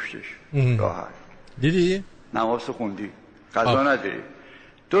 بیمیر پشتش. راحت. دیدی؟ نماز خوندی. قضا نداری.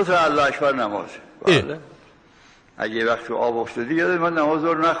 2 تا الله اکبر نماز. بله. اگه وقت تو آب افتادی یادت من نماز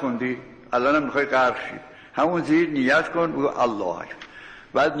رو نخوندی، الانم میخوای غرق شی، همون زیر نیت کن بگو الله اکبر.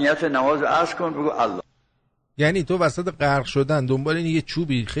 بعد نیت نماز اصل کن بگو الله. یعنی تو وسط غرق شدن دنبال این یه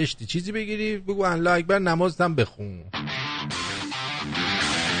چوبی خشتی چیزی بگیری بگو الله اکبر، نمازت هم بخون.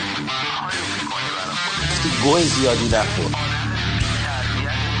 گوه زیادی نخور.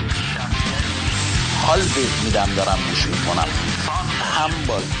 حال بهت میدم دارم گوش میکنم. هم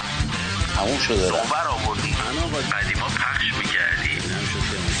باز تموم شده را اوبر آوردی قدیما پخش میکردی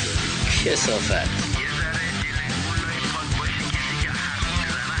کسافت.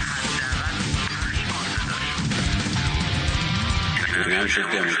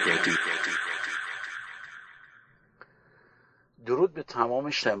 درود به تمام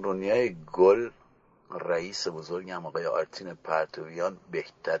شمرونیای گل. رئیس بزرگم آقای آرتین پرتویان،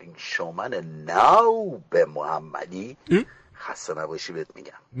 بهترین شومن نو به محمدی. خسته نباشی بهت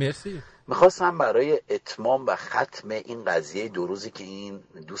میگم. مرسی. میخواستم برای اتمام و ختم این قضیه 2 روزی که این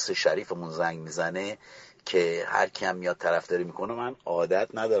دوست شریفمون زنگ میزنه که هر کی هم میاد طرفداری میکنه، من عادت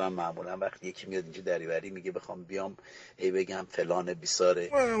ندارم معمولا وقتی یکی میاد اینجا دریوری میگه بخوام بیام بگم فلان بیساره،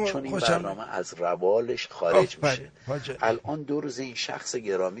 چون این برنامه از روالش خارج میشه. الان 2 روز این شخص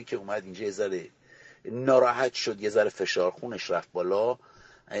گرامی که اومد اینجا یه ذره ناراحت شد، یه ذره فشار خونش رفت بالا،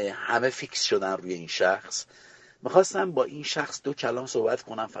 همه فیکس شدن روی این شخص. میخواستم با این شخص 2 کلام صحبت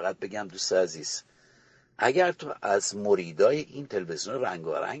کنم. فقط بگم دوست عزیز، اگر تو از مریدای این تلویزیون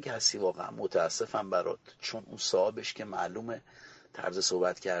رنگارنگ هستی واقعا متاسفم برات، چون اون صاحبش که معلومه طرز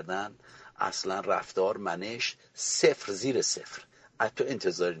صحبت کردن، اصلا رفتار، منش 0 زیر 0. از تو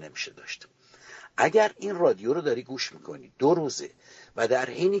انتظاری نمیشه داشت. اگر این رادیو رو داری گوش میکنی 2 روزه و در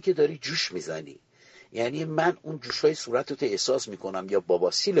حینی که داری جوش میزنی، یعنی من اون جوشای صورتت احساس میکنم یا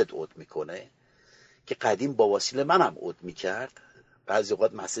باباسیلت عود میکنه، که قدیم باباسیل منم عود میکرد، بعضی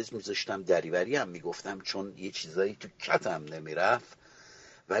اوقات مسیج میذاشتم دریوری هم میگفتم چون یه چیزایی تو کتم نمیرفت،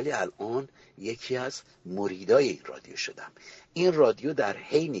 ولی الان یکی از مریدای این رادیو شدم. این رادیو در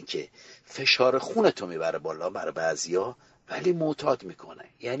حینی که فشار خونتو میبره بالا برای بعضیا، ولی معتاد میکنه.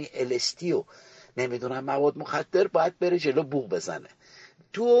 یعنی LSD و نمیدونم مواد مخدر باید بره جلو بوق بزنه.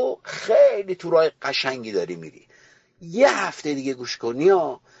 تو خیلی تو راه قشنگی داری میری، 1 هفته دیگه گوش کنی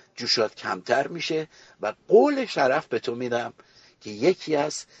ها جوشات کمتر میشه و قول شرف به تو میدم که یکی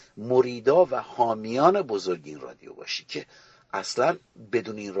از مریدا و حامیان بزرگ این رادیو باشی، که اصلا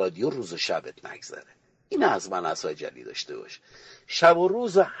بدون این رادیو روز و شبت نگذره. این از من عصاجلی داشته باش. شب و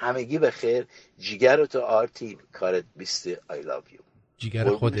روز همگی به خیر. جیگرت آرتین، کارت 20. I love you. جیگر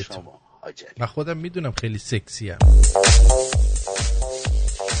خودت. من خودم میدونم خیلی سکسیم.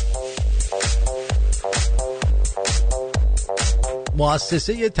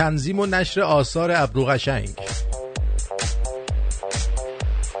 مؤسسه تنظیم و نشر آثار ابروقشنگ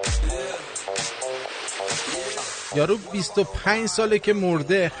یارو 25 ساله که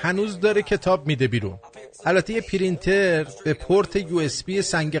مرده، هنوز داره کتاب میده بیرون. البته یه پرینتر به پورت یو اس بی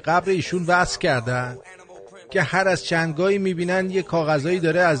سنگ قبر ایشون وصل کردن که هر از چندگاهی میبینن یه کاغذایی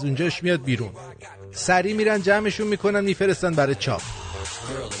داره از اونجاش میاد بیرون. سری میرن جمعشون میکنن میفرستن برای چاپ.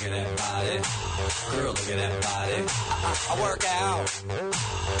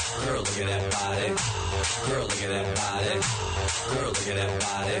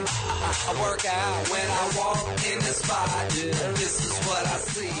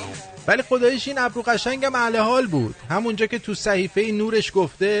 ولی خدایش این ابرو قشنگم اهل حال بود. همونجا که تو صحیفه نورش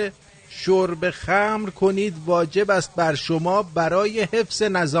گفته شرب خمر کنید واجب است بر شما برای حفظ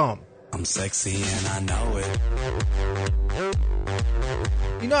نظام.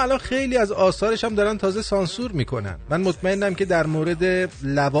 اینا الان خیلی از آثارش هم دارن تازه سانسور میکنن. من مطمئنم که در مورد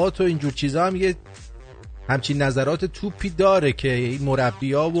لواط و اینجور چیزا هم یه همچین نظرات توپی داره که این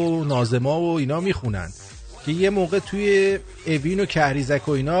مربی‌ها و ناظما و اینا میخونن که یه موقع توی اوین و کهریزک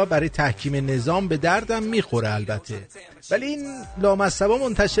و اینا برای تحکیم نظام به دردم میخوره البته. ولی این لامصبا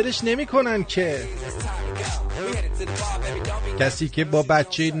منتشرش نمیکنن که کسی که با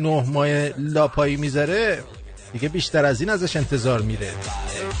بچه 9 ماه لاپایی میذاره دیگه بیشتر از این ازش انتظار میره.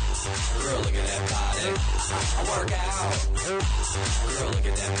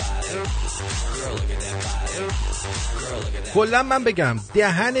 کلا من بگم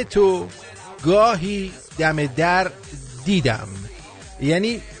دهن تو گاهی دم در دیدم.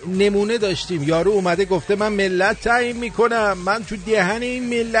 یعنی نمونه داشتیم یارو اومده گفته من ملت تعیین میکنم، من تو دهن این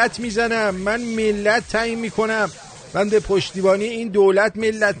ملت میزنم، من ملت تعیین میکنم، من به پشتیبانی این دولت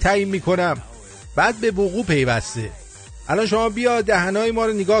ملت تعیین میکنم. بعد به وقوع پیوسته. الان شما بیا دهنای ما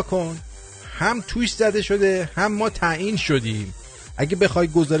رو نگاه کن، هم توش زده شده هم ما تعیین شدیم. اگه بخوای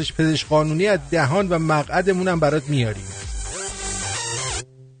گزارش پزشک قانونی از دهان و مقعدمون هم برات میاریم.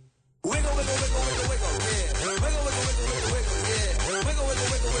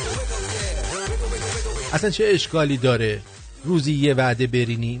 اصلا چه اشکالی داره روزی یه وعده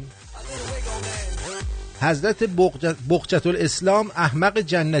برینیم؟ حضرت بقجة الاسلام احمق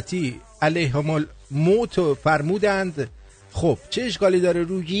جنتی علیهم الموت فرمودند خب چه اشکالی داره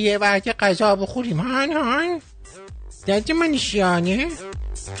روزی یه وعده غذا بخوریم؟ هان داد منشیانه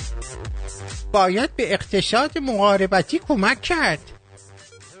باید به اقتصاد مقاربتی کمک کرد.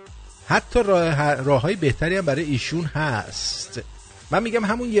 حتی راههای بهتری هم برای ایشون هست. من میگم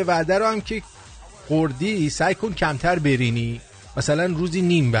همون یه وعده رو هم که خوردی سعی کن کمتر برینی، مثلا روزی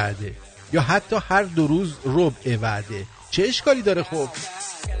نیم وعده یا حتی هر 2 روز ربع وعده. چه اشکالی داره؟ خب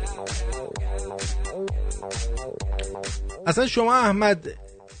اصلا شما احمد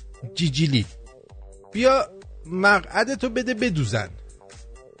جیجیلی بیا مقعدتو بده بدوزن،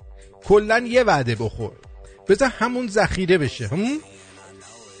 کلن یه وعده بخور، بذار همون ذخیره بشه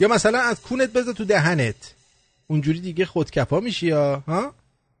یا مثلا از کونت بذار تو دهنت، اونجوری دیگه خودکفا میشی یا ها.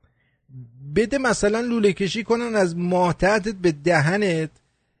 بده مثلا لوله کشی کنن از ماهتتت به دهنت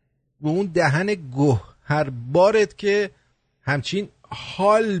و اون دهن گوهر بارت که همچین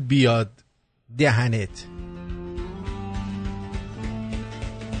حال بیاد دهنت.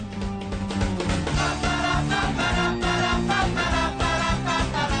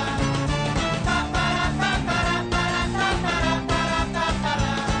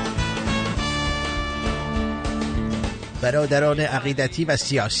 برادران عقیدتی و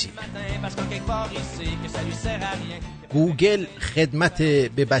سیاسی، گوگل خدمت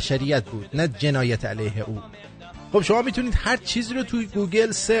به بشریت بود نه جنایت علیه او. خب شما میتونید هر چیزی رو توی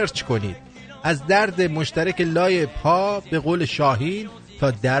گوگل سرچ کنید، از درد مشترک لای پا به قول شاهین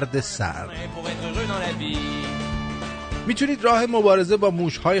تا درد سر. میتونید راه مبارزه با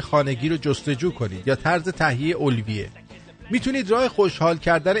موش‌های خانگی رو جستجو کنید یا طرز تهیه الویه. میتونید راه خوشحال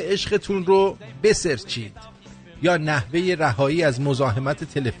کردن عشقتون رو بسرچید یا نحوه رهایی از مزاحمت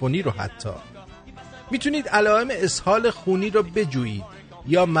تلفنی رو. حتی میتونید علائم اسهال خونی رو بجویید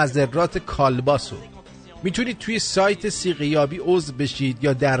یا مضرات کالباس رو. میتونید توی سایت سیغیابی عضو بشید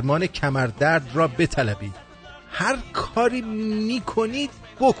یا درمان کمردرد را بطلبید. هر کاری میکنید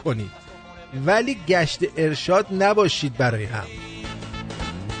بکنید، ولی گشت ارشاد نباشید برای هم.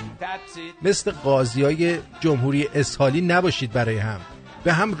 مثل قاضیای جمهوری اسهالی نباشید برای هم.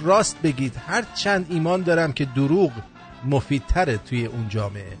 به هم راست بگید. هر چند ایمان دارم که دروغ مفیدتره توی اون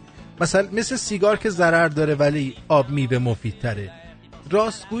جامعه. مثلا مثل سیگار که ضرر داره ولی آب میوه مفیدتره.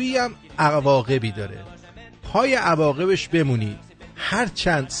 راستگویی هم عواقبی داره. پای عواقبش بمونید،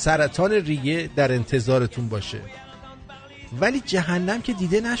 هرچند سرطان ریه در انتظارتون باشه. ولی جهنم که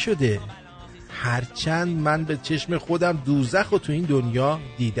دیده نشده، هرچند من به چشم خودم دوزخ رو تو این دنیا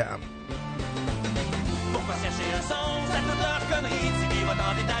دیدم.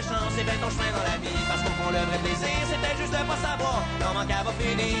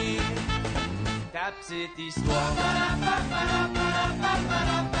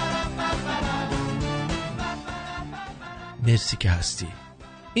 مرسی که هستی.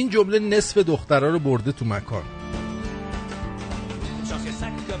 این جمله نصف دخترها رو برده تو مکان.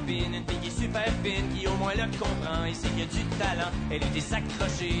 Une fille qui est super fine, qui au moins le comprend, ici qu'il y a du talent. Elle est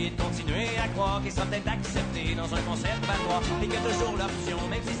s'accrocher et continuer à croire qu'il sera peut-être accepté dans un conservatoire. Et qu'il y a toujours l'option,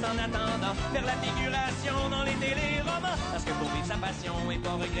 même si c'est en attendant, faire la figuration dans les téléromans. Parce que pour vivre sa passion et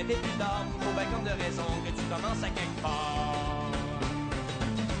pas regretter plus tard, faut bien comme de raison que tu commences à quelque part.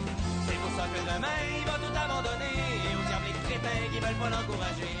 C'est pour ça que demain il va tout abandonner aux diables les crétins qui veulent pas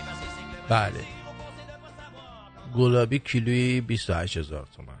l'encourager. بله، گلابی کیلویی 28,000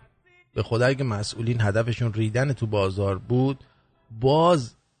 تومان. به خدا اگه مسئولین هدفشون ریدن تو بازار بود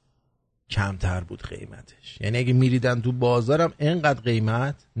باز کمتر بود قیمتش. یعنی اگه میریدن تو بازارم اینقدر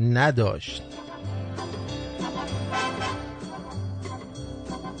قیمت نداشت.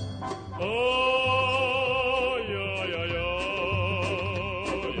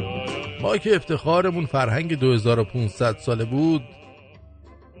 ما که افتخارمون فرهنگ 2500 ساله بود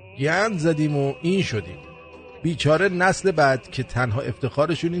گند زدیم و این شدیم. بیچاره نسل بعد که تنها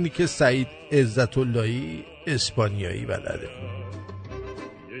افتخارشون اینه که سعید عزت اللهی اسپانیایی بلده.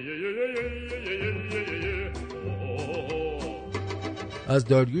 از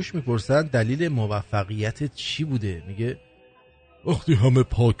داریوش میپرسن دلیل موفقیت چی بوده؟ میگه وقتی همه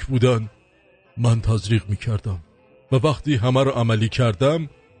پاک بودن من تزریق میکردم و وقتی همه رو عملی کردم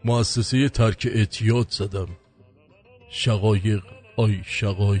مؤسسه ترک اعتیاد زدم. شقایق آی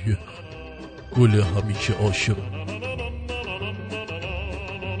شقایق، گل همیشه عاشق.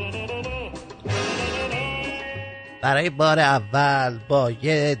 برای بار اول با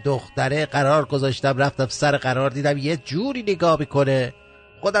یه دختره قرار گذاشتم، رفتم سر قرار دیدم یه جوری نگاه میکنه،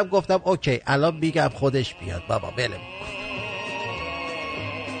 خودم گفتم اوکی الان میگم خودش بیاد بابا بله.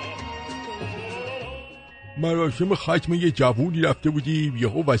 مراسم ختم یه جوونی رفته بودیم،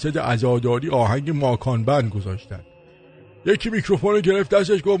 یهو وسط عزاداری آهنگ ماکان بند گذاشتن. یکی میکروفون رو گرفت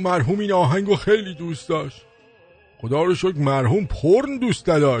دستش گفت مرحوم این آهنگو خیلی دوست داشت. خدا رو شکر مرحوم پورن دوست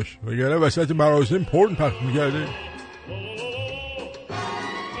نداشت، وگرنه وسط مراسم پورن پخش میکرده.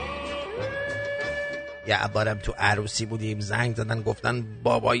 یه بارم تو عروسی بودیم، زنگ زدن گفتن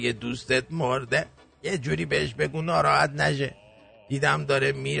بابای دوستت مرده، یه جوری بهش بگو ناراحت نشه. دیدم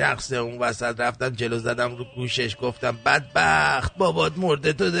داره میرقصه اون وسط، رفتم جلو زدم رو گوشش گفتم بدبخت بابات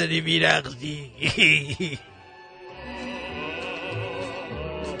مرده تو داری میرقصی.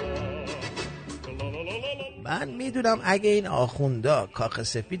 من میدونم اگه این آخوندا کاخ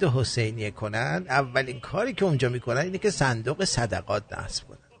سفید و حسینیه کنن اولین کاری که اونجا میکنن اینه که صندوق صدقات نصب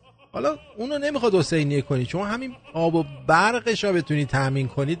کنن. حالا اونو نمیخواد حسینیه کنی، چون همین آب و برقش رو بتونی تامین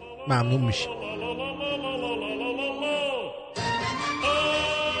کنید ممنون میشی.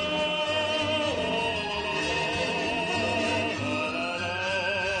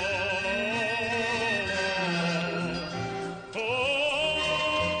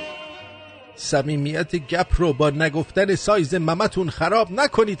 صمیمیت گپ رو با نگفتن سایز ممتون خراب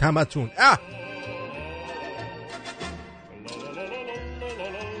نکنید همتون.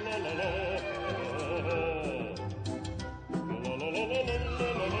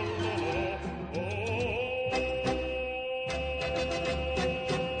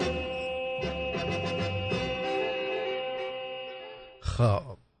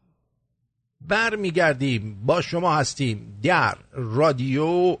 خب برمیگردیم، با شما هستیم در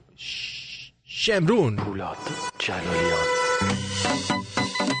رادیو شمرون. فولاد جلالیان.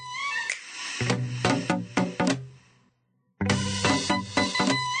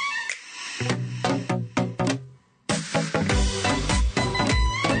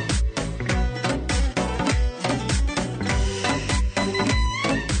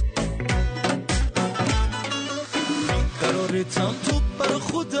 قرارتم تو بر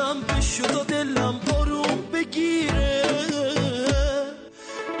خودم بشد دلم آروم بگیره،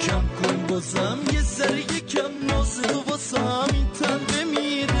 کم کن بازم یه ذره یکم ناز تو واسم این تن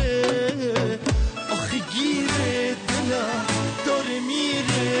بمیره، آخه گیره دلم داره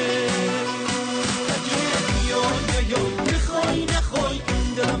میره. اگه یا بخوای نخوای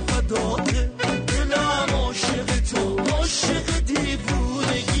این دلم فداته، دلم عاشق تو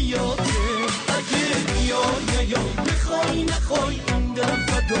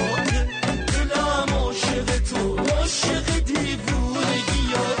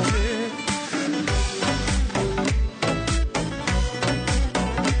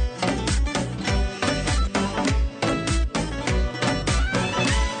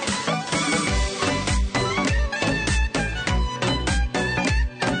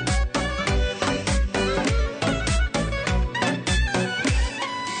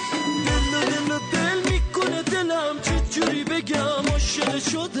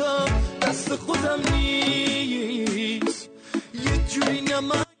شدم دست خودم نیست یه جوری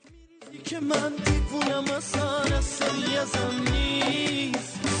نمک میریزی که من دیوونم اصلا سری ازم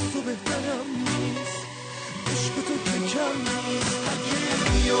نیست تو بهترم نیست عشق تو بکم نیست اگه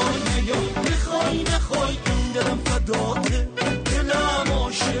بیای بخوای نخوای این دلم فداته دلم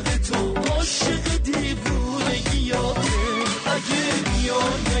عاشق تو عاشق دیوونگیاته اگه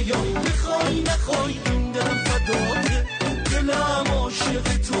بیای بخوای نخوای این دلم فداته دلم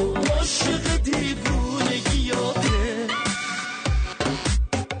عاشق تو عاشق دیوونگیاته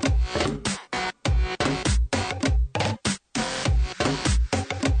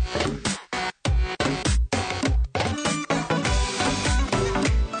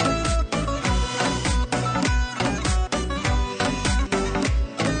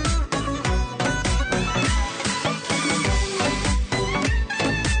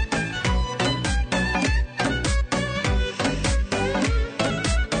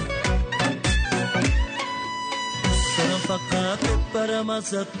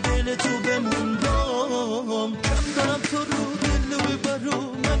ازت دل تو بموندم کم دارم تو رو دل ببرو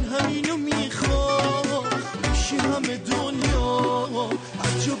من همینو میخوام بشی همه دنیا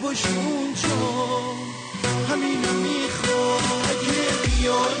هر جا باش اونجا همینو میخوام اگه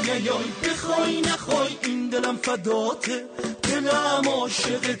بیای بخوای نخوای این دلم فداته دلم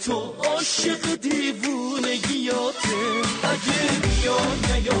عاشق تو عاشق دیوونگیاته اگه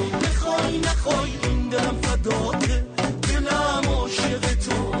بیای بخوای نخوای این دلم فداته دلم عاشق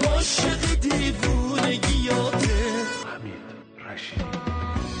تو عاشق دیوونگیاته حمید رشیدی.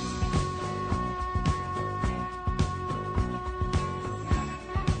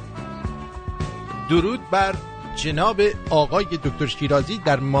 درود بر جناب آقای دکتر شیرازی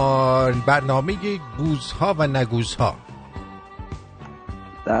در برنامه گوزها و نگوزها،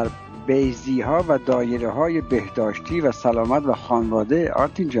 در بیزی‌ها و دایره‌های بهداشتی و سلامت و خانواده.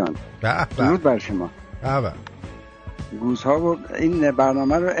 آرتین جان درود بر شما. گوزها و این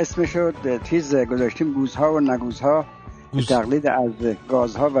برنامه رو اسمشو چیز گذاشتیم، گوزها و نگوزها، تقلید از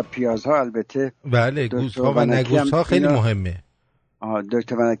گازها و پیازها. البته بله گوزها و نگوزها خیلی مهمه.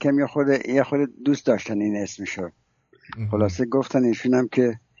 دکتر ونکم یه خود دوست داشتن این اسمشو. خلاصه گفتن ایشون هم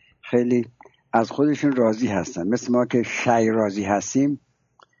که خیلی از خودشون راضی هستن، مثل ما که شی راضی هستیم.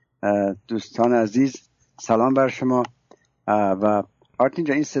 دوستان عزیز سلام بر شما. و آرتین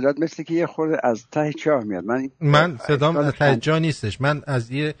جان این صدات مثل که یه خورده از ته چاه میاد. من صدام از ته چاه نیستش، من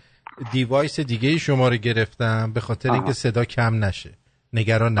از یه دیوایس دیگه شما رو گرفتم به خاطر اینکه صدا کم نشه،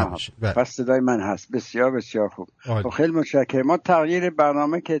 نگران نباشید. پس صدای من هست. بسیار بسیار خوب. خیلی متشکرم. ما تغییر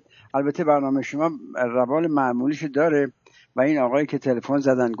برنامه که البته برنامه شما روال معمولیش داره و این آقایی که تلفن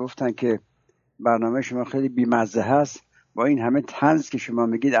زدن گفتن که برنامه شما خیلی بیمزه هست، با این همه طنز که شما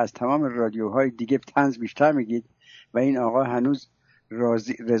میگید از تمام رادیوهای دیگه طنز بیشتر میگید و این آقا هنوز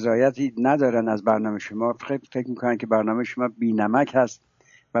رضایتی ندارن از برنامه شما. فکر میکنن که برنامه شما بی‌نمک هست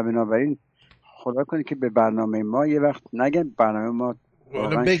و بنابراین خدا کنه که به برنامه ما یه وقت نگن برنامه ما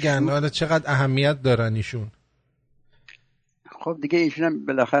بگن حالا چقدر اهمیت دارن ایشون. خب دیگه ایشون هم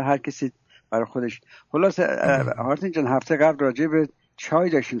بالاخره هر کسی برای خودش. خلاصه آرتین جان هفته قبل راجع به چای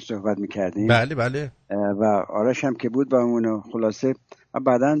داشتیم صحبت میکردیم. بله و آرش هم که بود با اونو. خلاصه و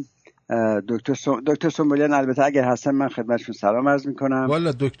بعداً دکتر سنبولیان البته اگر هستن من خدمتشون سلام عرض میکنم.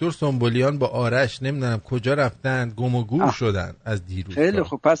 والا دکتر سنبولیان با آرش نمیدونم کجا رفتن، گم و گور شدن از دیروز. خیلی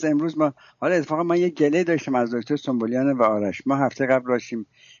خوب. پس امروز ما حالا اتفاقا من یه گله داشتم از دکتر سنبولیان و آرش. ما هفته قبل داشتیم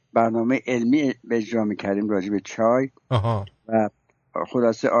برنامه علمی به اجرا میکردیم راجع به چای. و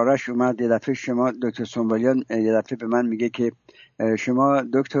خلاصه آرش اومد یه دفعه شما دکتر سنبولیان یه دفعه به من میگه که شما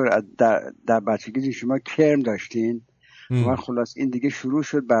دکتر در بچگی شما کرم داشتین. و خلاص این دیگه شروع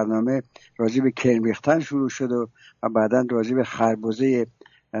شد برنامه راجع به کرم ریختن شروع شد و بعداً راجع به خربزه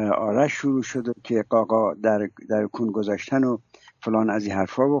آرش شروع شد و که قاقا در کون گذاشتن و فلان از این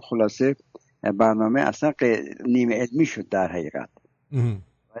حرفا و خلاصه برنامه اصلا نیمه علمی شد در حقیقت.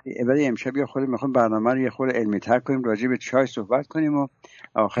 ولی امشب یه خورده میخوام برنامه رو یه خورده علمی تر کنیم، راجع به چای صحبت کنیم و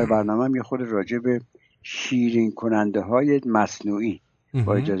آخر برنامه هم یه خورده راجع به شیرین کننده های مصنوعی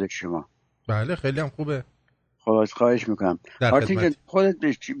با اجازه شما. بله خیلی هم خوبه. خواهش میکنم. آرتین خودت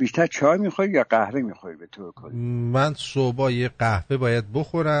بیشتر چای میخوری یا قهوه میخوری به طور کلی؟ من صبح یه قهوه باید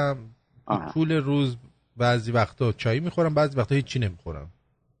بخورم. طول روز بعضی وقتا چای میخورم، بعضی وقتا هیچی نمیخورم.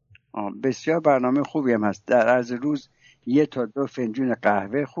 بسیار برنامه خوبی هم هست. در عرض روز 1 تا 2 فنجون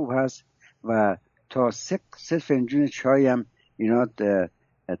قهوه خوب هست و تا 3 فنجون چای هم اینا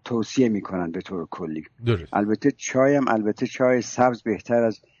توصیه میکنن به طور کلی. درست. البته چای سبز بهتر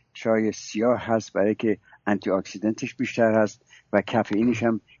از چای سیاه هست برای که آنتی اکسیدنتش بیشتر هست و کافئینش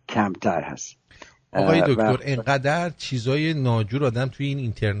هم کمتر هست. آقای دکتر انقدر چیزای ناجور آدم توی این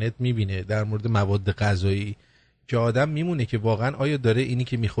اینترنت میبینه در مورد مواد غذایی که آدم میمونه که واقعا آیا داره اینی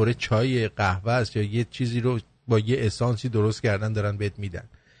که میخوره چای قهوه است یا یه چیزی رو با یه اسانسی درست کردن دارن بهت میدن.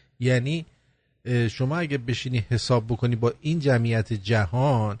 یعنی شما اگه بشینی حساب بکنی با این جمعیت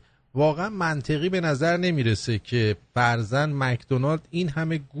جهان واقعا منطقی به نظر نمیرسه که فرضاً مکدونالد این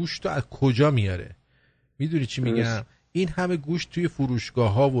همه گوشت رو از کجا میاره. میدونی چی میگم؟ این همه گوشت توی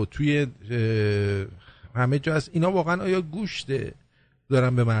فروشگاه ها و توی همه جا هست. اینا واقعا آیا گوشته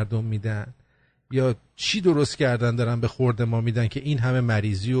دارن به مردم میدن یا چی درست کردن دارن به خورد ما میدن که این همه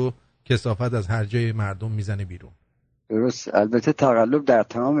مریضی و کثافت از هر جای مردم میزنه بیرون؟ درست. البته تقلب در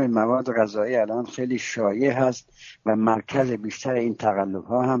تمام مواد غذایی الان خیلی شایع هست و مرکز بیشتر این تقلب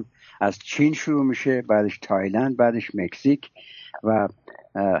ها هم از چین شروع میشه، بعدش تایلند، بعدش مکزیک و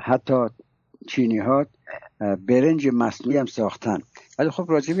حتی چینی ها برنج مصنوعی هم ساختن. ولی خب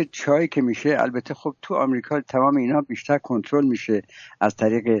راجع به چای که میشه، البته خب تو آمریکا تمام اینا بیشتر کنترل میشه از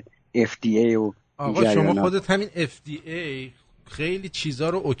طریق FDA و آقا شما خودت همین FDA خیلی چیزا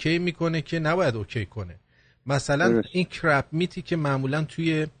رو اوکی میکنه که نباید اوکی کنه. مثلا این کرپ میتی که معمولا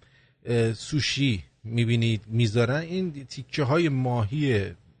توی سوشی میبینید میذارن، این تیکه های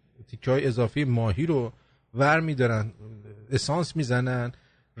ماهی، تیکه های اضافی ماهی رو ور میدارن، اسانس میزنن،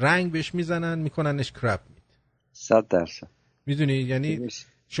 رنگ بهش میزنن، میکننش کرپ میت. 100%. میدونی یعنی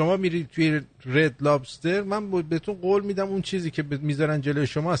شما میرید توی رد لابستر، من بهتون قول میدم اون چیزی که میذارن جلوی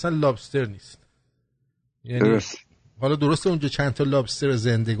شما اصلا لابستر نیست. یعنی حالا درسته اونجا چند تا لابستر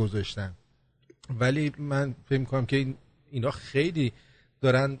زنده گذاشتن، ولی من فکر می‌کنم که اینا خیلی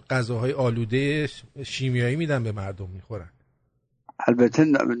دارن غذاهای آلوده شیمیایی میدن به مردم میخورن. البته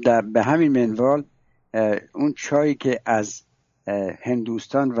به همین منوال اون چایی که از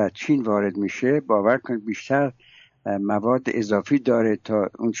هندوستان و چین وارد میشه باور کنید بیشتر مواد اضافی داره تا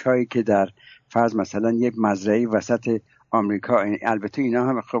اون چایی که در فرض مثلا یک مزرعه وسط آمریکا. البته اینا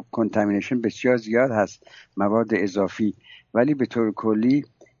هم خب کنتامینیشن بسیار زیاد هست، مواد اضافی، ولی به طور کلی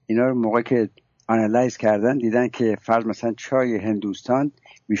اینا رو موقع که آنالایز کردن دیدن که فرض مثلا چای هندوستان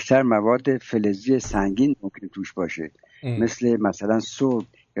بیشتر مواد فلزی سنگین ممکن توش باشه، مثلا سرب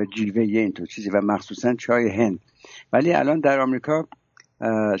یا جیوه یه اینطور چیزی، و مخصوصا چای هند. ولی الان در آمریکا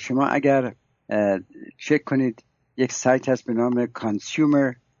شما اگر چک کنید یک سایت هست به نام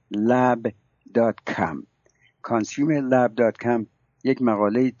consumerlab.com. consumerlab.com یک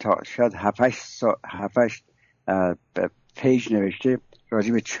مقاله تا شاید 7-8 پیج نوشته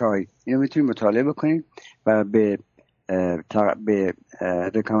راجع به چای. اینو میتونید مطالعه بکنید و به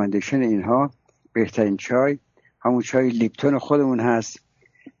ریکامندیشن اینها بهترین چای همون چای لیپتون خودمون هست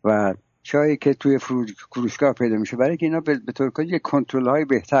و چایی که توی فروشگاه پیدا میشه، برای که اینا به طور کلی کنترل های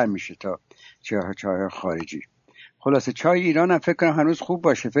بهتر میشه تا چای خارجی. خلاصه چای ایران هم فکر کنم هنوز خوب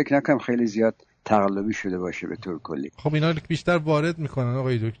باشه، فکر نکنم خیلی زیاد تقلبی شده باشه به طور کلی. خب اینا رو بیشتر وارد میکنن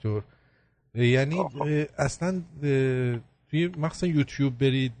آقای دکتر. یعنی اصلا توی مثلا یوتیوب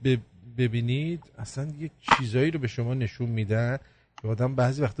برید ببینید اصلا یک چیزایی رو به شما نشون میدن که آدم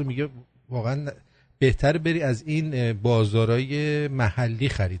بعضی وقتا میگه واقعا بهتر بری از این بازارهای محلی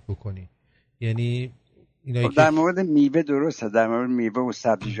خرید بکنی. یعنی اینایی در مورد میوه درسته، در مورد میوه و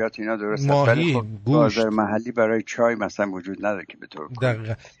سبزیجات اینا درسته، ولی خب بازار محلی برای چای مثلا وجود نداره که به طور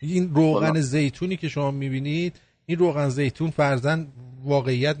کلی. این روغن زیتونی که شما میبینید، این روغن زیتون فرضاً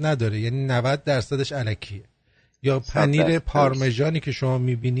واقعیت نداره، یعنی 90% الکیه. یا پنیر پارمژانی که شما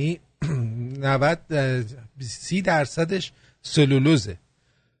میبینی 30% سلولوزه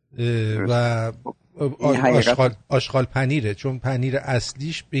و آشغال پنیره، چون پنیر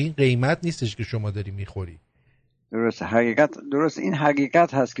اصلیش به این قیمت نیستش که شما داری میخوری. درست این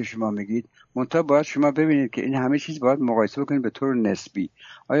حقیقت هست که شما میگید، منتها باید شما ببینید که این همه چیز باید مقایسه بکنید به طور نسبی.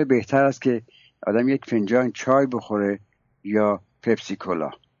 آیا بهتر است که آدم یک فنجان چای بخوره یا پپسی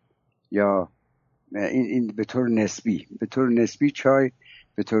کولا؟ یا این به طور نسبی چای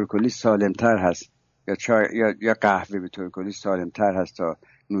به طور کلی سالمتر هست یا چای یا قهوه به طور کلی سالمتر هست تا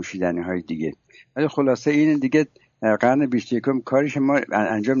نوشیدنی های دیگه. ولی خلاصه این دیگه قرن 21 کاریش ما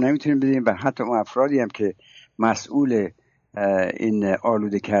انجام نمیتونیم بدیم و حتی اون افرادی هم که مسئول این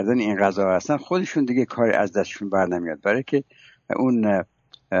آلوده کردن این غذا هستن خودشون دیگه کاری از دستشون بر نمیاد، برای که اون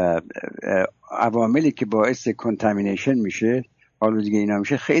عواملی که باعث کنتامینیشن میشه، آلودگی اینا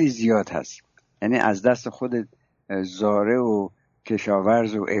میشه، خیلی زیاد هست. یعنی از دست خود زاره و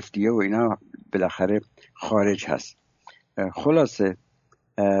کشاورز و FDA و اینا بالاخره خارج هست. خلاصه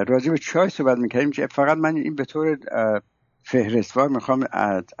راجع به چای صحبت میکردیم که فقط من این به طور فهرستوار میخوام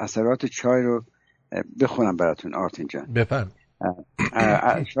اثرات چای رو بخونم براتون آرتین جان. بفرم.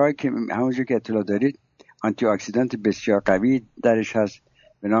 چای که همونجور که اطلاع دارید آنتی اکسیدانت بسیار قوی درش هست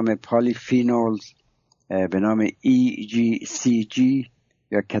به نام پالیفینولز به نام EGCG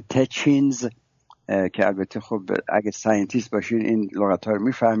یا کاتچینز که البته خب اگه ساینتیست باشین این لغت ها رو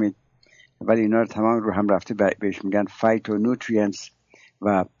میفهمید، ولی اینا رو تمام رو هم رفته بهش میگن فایتونوتریانتس.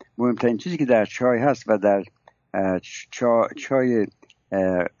 و مهمترین چیزی که در چای هست و در چای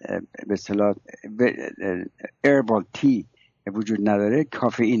به اصطلاح هربال تی وجود نداره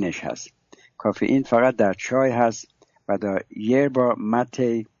کافئینش هست. کافئین فقط در چای هست و در yerba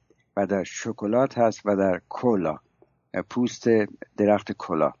mate و در شکلات هست و در کولا، پوست درخت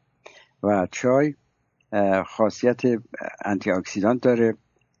کولا. و چای خاصیت آنتی اکسیدانت داره.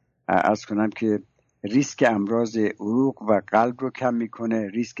 عرض کنم که ریسک امراض عروق و قلب رو کم میکنه،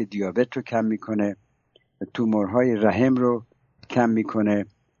 ریسک دیابت رو کم میکنه، تومورهای رحم رو کم میکنه،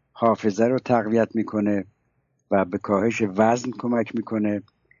 حافظه رو تقویت میکنه و به کاهش وزن کمک میکنه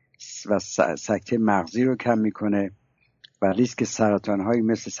و سکته مغزی رو کم میکنه و ریسک سرطانهایی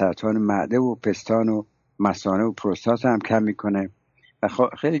مثل سرطان معده و پستان و مثانه و پروستات هم کم میکنه. و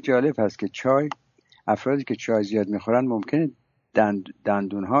خیلی جالب هست که چای، افرادی که چای زیاد میخورن ممکنه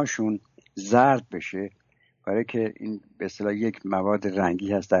دندونهاشون زرد بشه، برای که این به اصطلاح یک مواد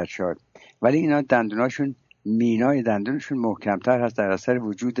رنگی هست در چای، ولی اینا دندونهاشون، مینای دندونشون محکمتر هست در اثر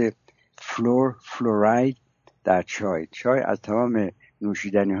وجود فلوراید در چای. چای از تمام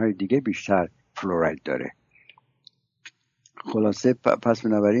نوشیدنی های دیگه بیشتر فلوراید داره. خلاصه پس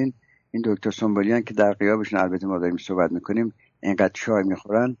بنابراین این دکتر سنبولیان که در غیابشون البته ما داریم صحبت میکنیم اینقدر چای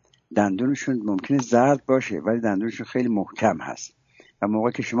میخورن، دندونشون ممکنه زرد باشه ولی دندونشون خیلی محکم هست. و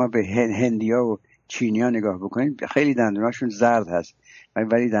موقع که شما به هندیا و چینیا نگاه بکنید خیلی دندوناشون زرد هست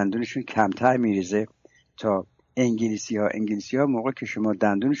ولی دندونشون کمتر میریزه تا انگلیسی ها موقع که شما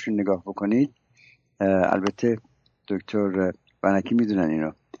دندونشون نگاه بکنید، البته دکتر بنکی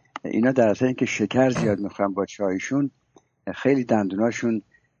میدونن اینا در اصل اینکه شکر زیاد میخورن با چایشون خیلی دندوناشون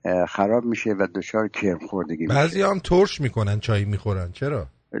خراب میشه و دچار کرم خوردگی میشه. بعضی هم ترش میکنن چای میخورن. چرا؟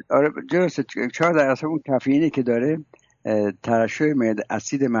 آره درسته. چای در اصل اون کافئینی که داره ترشح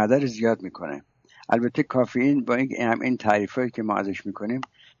اسید معده رو زیاد میکنه. البته کافئین با این تعریفایی که ما ازش میکنیم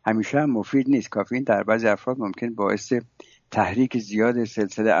همیشه هم مفید نیست. کافئین در بعضی افراد ممکن باعث تحریک زیاد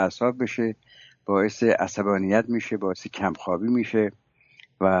سلسله اعصاب بشه، باعث عصبانیت میشه، باعث کمخوابی میشه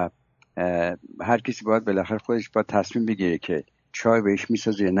و هر کسی باید بالاخره خودش باید تصمیم بگیره که چای بهش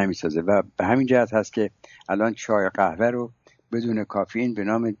میسازه یا نمیسازه. و به همین جهت هست که الان چای قهوه رو بدون کافئین به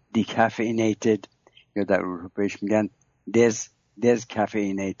نام دیکافئینیتد یا در اروپا بهش میگن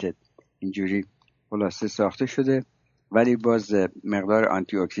دزکافئینیتد اینجوری خلاصه ساخته شده، ولی باز مقدار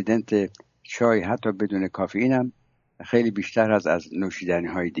آنتی اکسیدنت چای حتی بدون کافئین هم خیلی بیشتر از نوشیدنی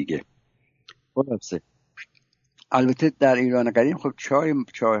های دیگه. خلاصه البته در ایران قدیم خب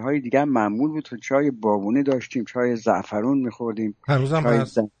چای‌های دیگه هم معمول بود. چای بابونه داشتیم، چای زعفرون می‌خوردیم،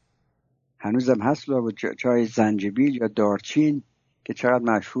 هنوزم هست چای زنجبیل یا دارچین که چقدر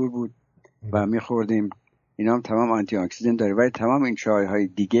مشهور بود و می‌خوردیم. اینا هم تمام آنتی اکسیدنت داره، ولی تمام این چای‌های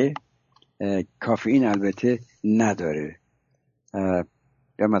دیگه کافئین البته نداره.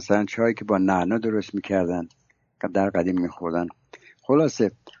 یا مثلا چای که با نعنا درست می‌کردن که در قدیم می‌خوردن.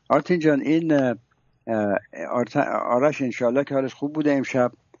 خلاصه آرتین جان، این آرش انشالله که حالش خوب بوده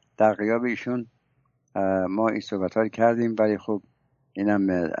امشب. در غیاب ایشون ما این صحبت ها رو کردیم، ولی خب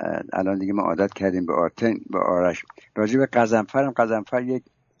اینم الان دیگه ما عادت کردیم به آرش. راجع به قزنفر یک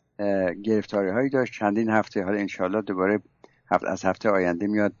گرفتاری هایی داشت چندین هفته. حالا انشالله دوباره از هفته آینده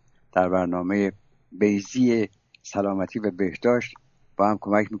میاد در برنامه بیضی سلامتی و بهداشت با هم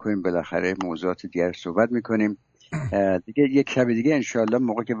کمک میکنیم، بالاخره موضوعات دیگر صحبت میکنیم دیگه. یک شب دیگه انشالله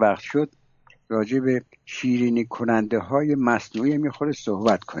موقع که وقت شد راجع به شیرینی کننده های مصنوعی میخوره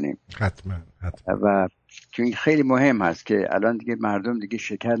صحبت کنیم. حتما. و که این خیلی مهم هست که الان دیگه مردم دیگه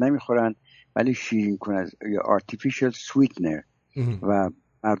شکر نمیخورن ولی شیرین کننده یا artificial sweetener و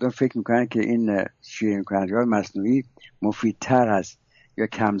مردم فکر میکنن که این شیرین کننده های مصنوعی مفیدتر هست یا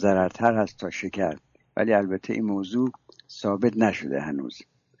کم ضررتر هست تا شکر، ولی البته این موضوع ثابت نشده هنوز.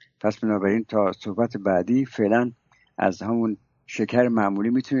 پس بنابراین تا صحبت بعدی فعلا از همون شکر معمولی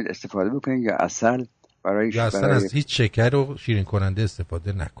میتونید استفاده بکنید یا عسل یا اصلا از هیچ شکر و شیرین کننده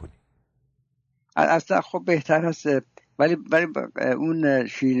استفاده نکنید. اصلا خب بهتر هست، ولی اون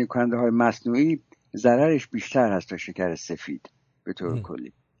شیرین کننده های مصنوعی ضررش بیشتر هست تا شکر سفید به طور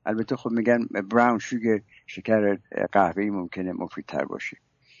کلی. البته خب میگن براون شوگر، شکر قهوه‌ای ممکنه مفیدتر باشه.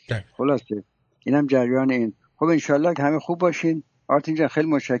 خلاصه اینم جریان این. خب انشالله که همه خوب باشین. آرتین جان خیلی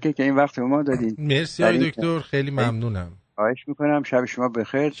متشکرم که این وقت به ما دادین. مرسی آقای دکتر، خیلی ممنونم. خواهش میکنم. شب شما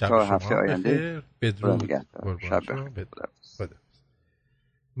بخیر تا هفته آینده. بدرود. شب بخیر.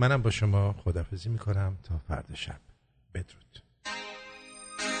 منم با شما خداحافظی میکنم تا فردا شب. بدرود.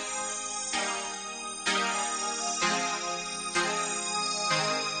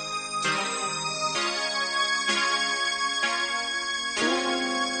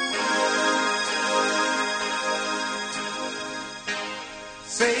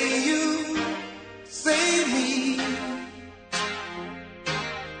 Say you, say me,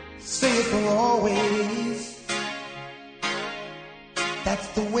 say it for always. That's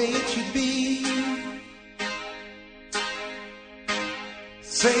the way it should be.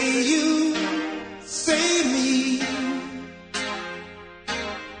 Say you, say me,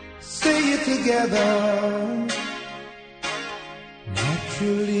 say it together,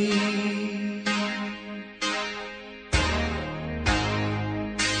 naturally.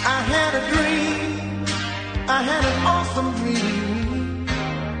 I had a dream, I had an awesome dream.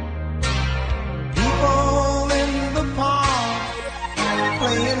 People in the park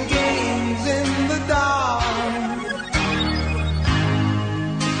playing games in the dark,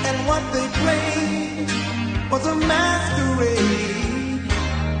 and what they played was a masquerade.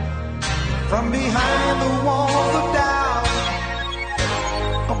 From behind the walls of doubt,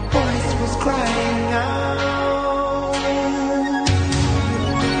 a voice was crying out.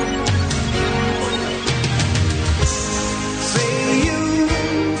 Say you,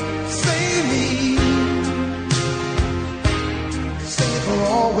 say me, say it for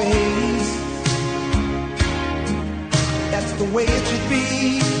always. That's the way it should be.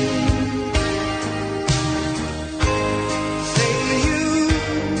 Say you,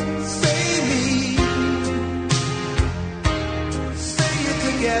 say me, say it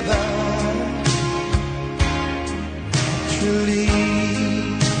together, naturally.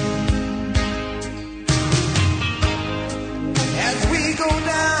 As we go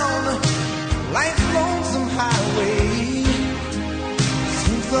down life's lonesome highway,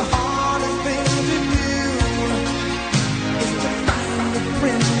 seems the hardest thing to do is to find a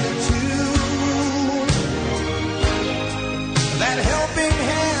friend or two. That helping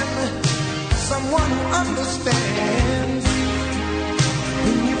hand, someone who understands.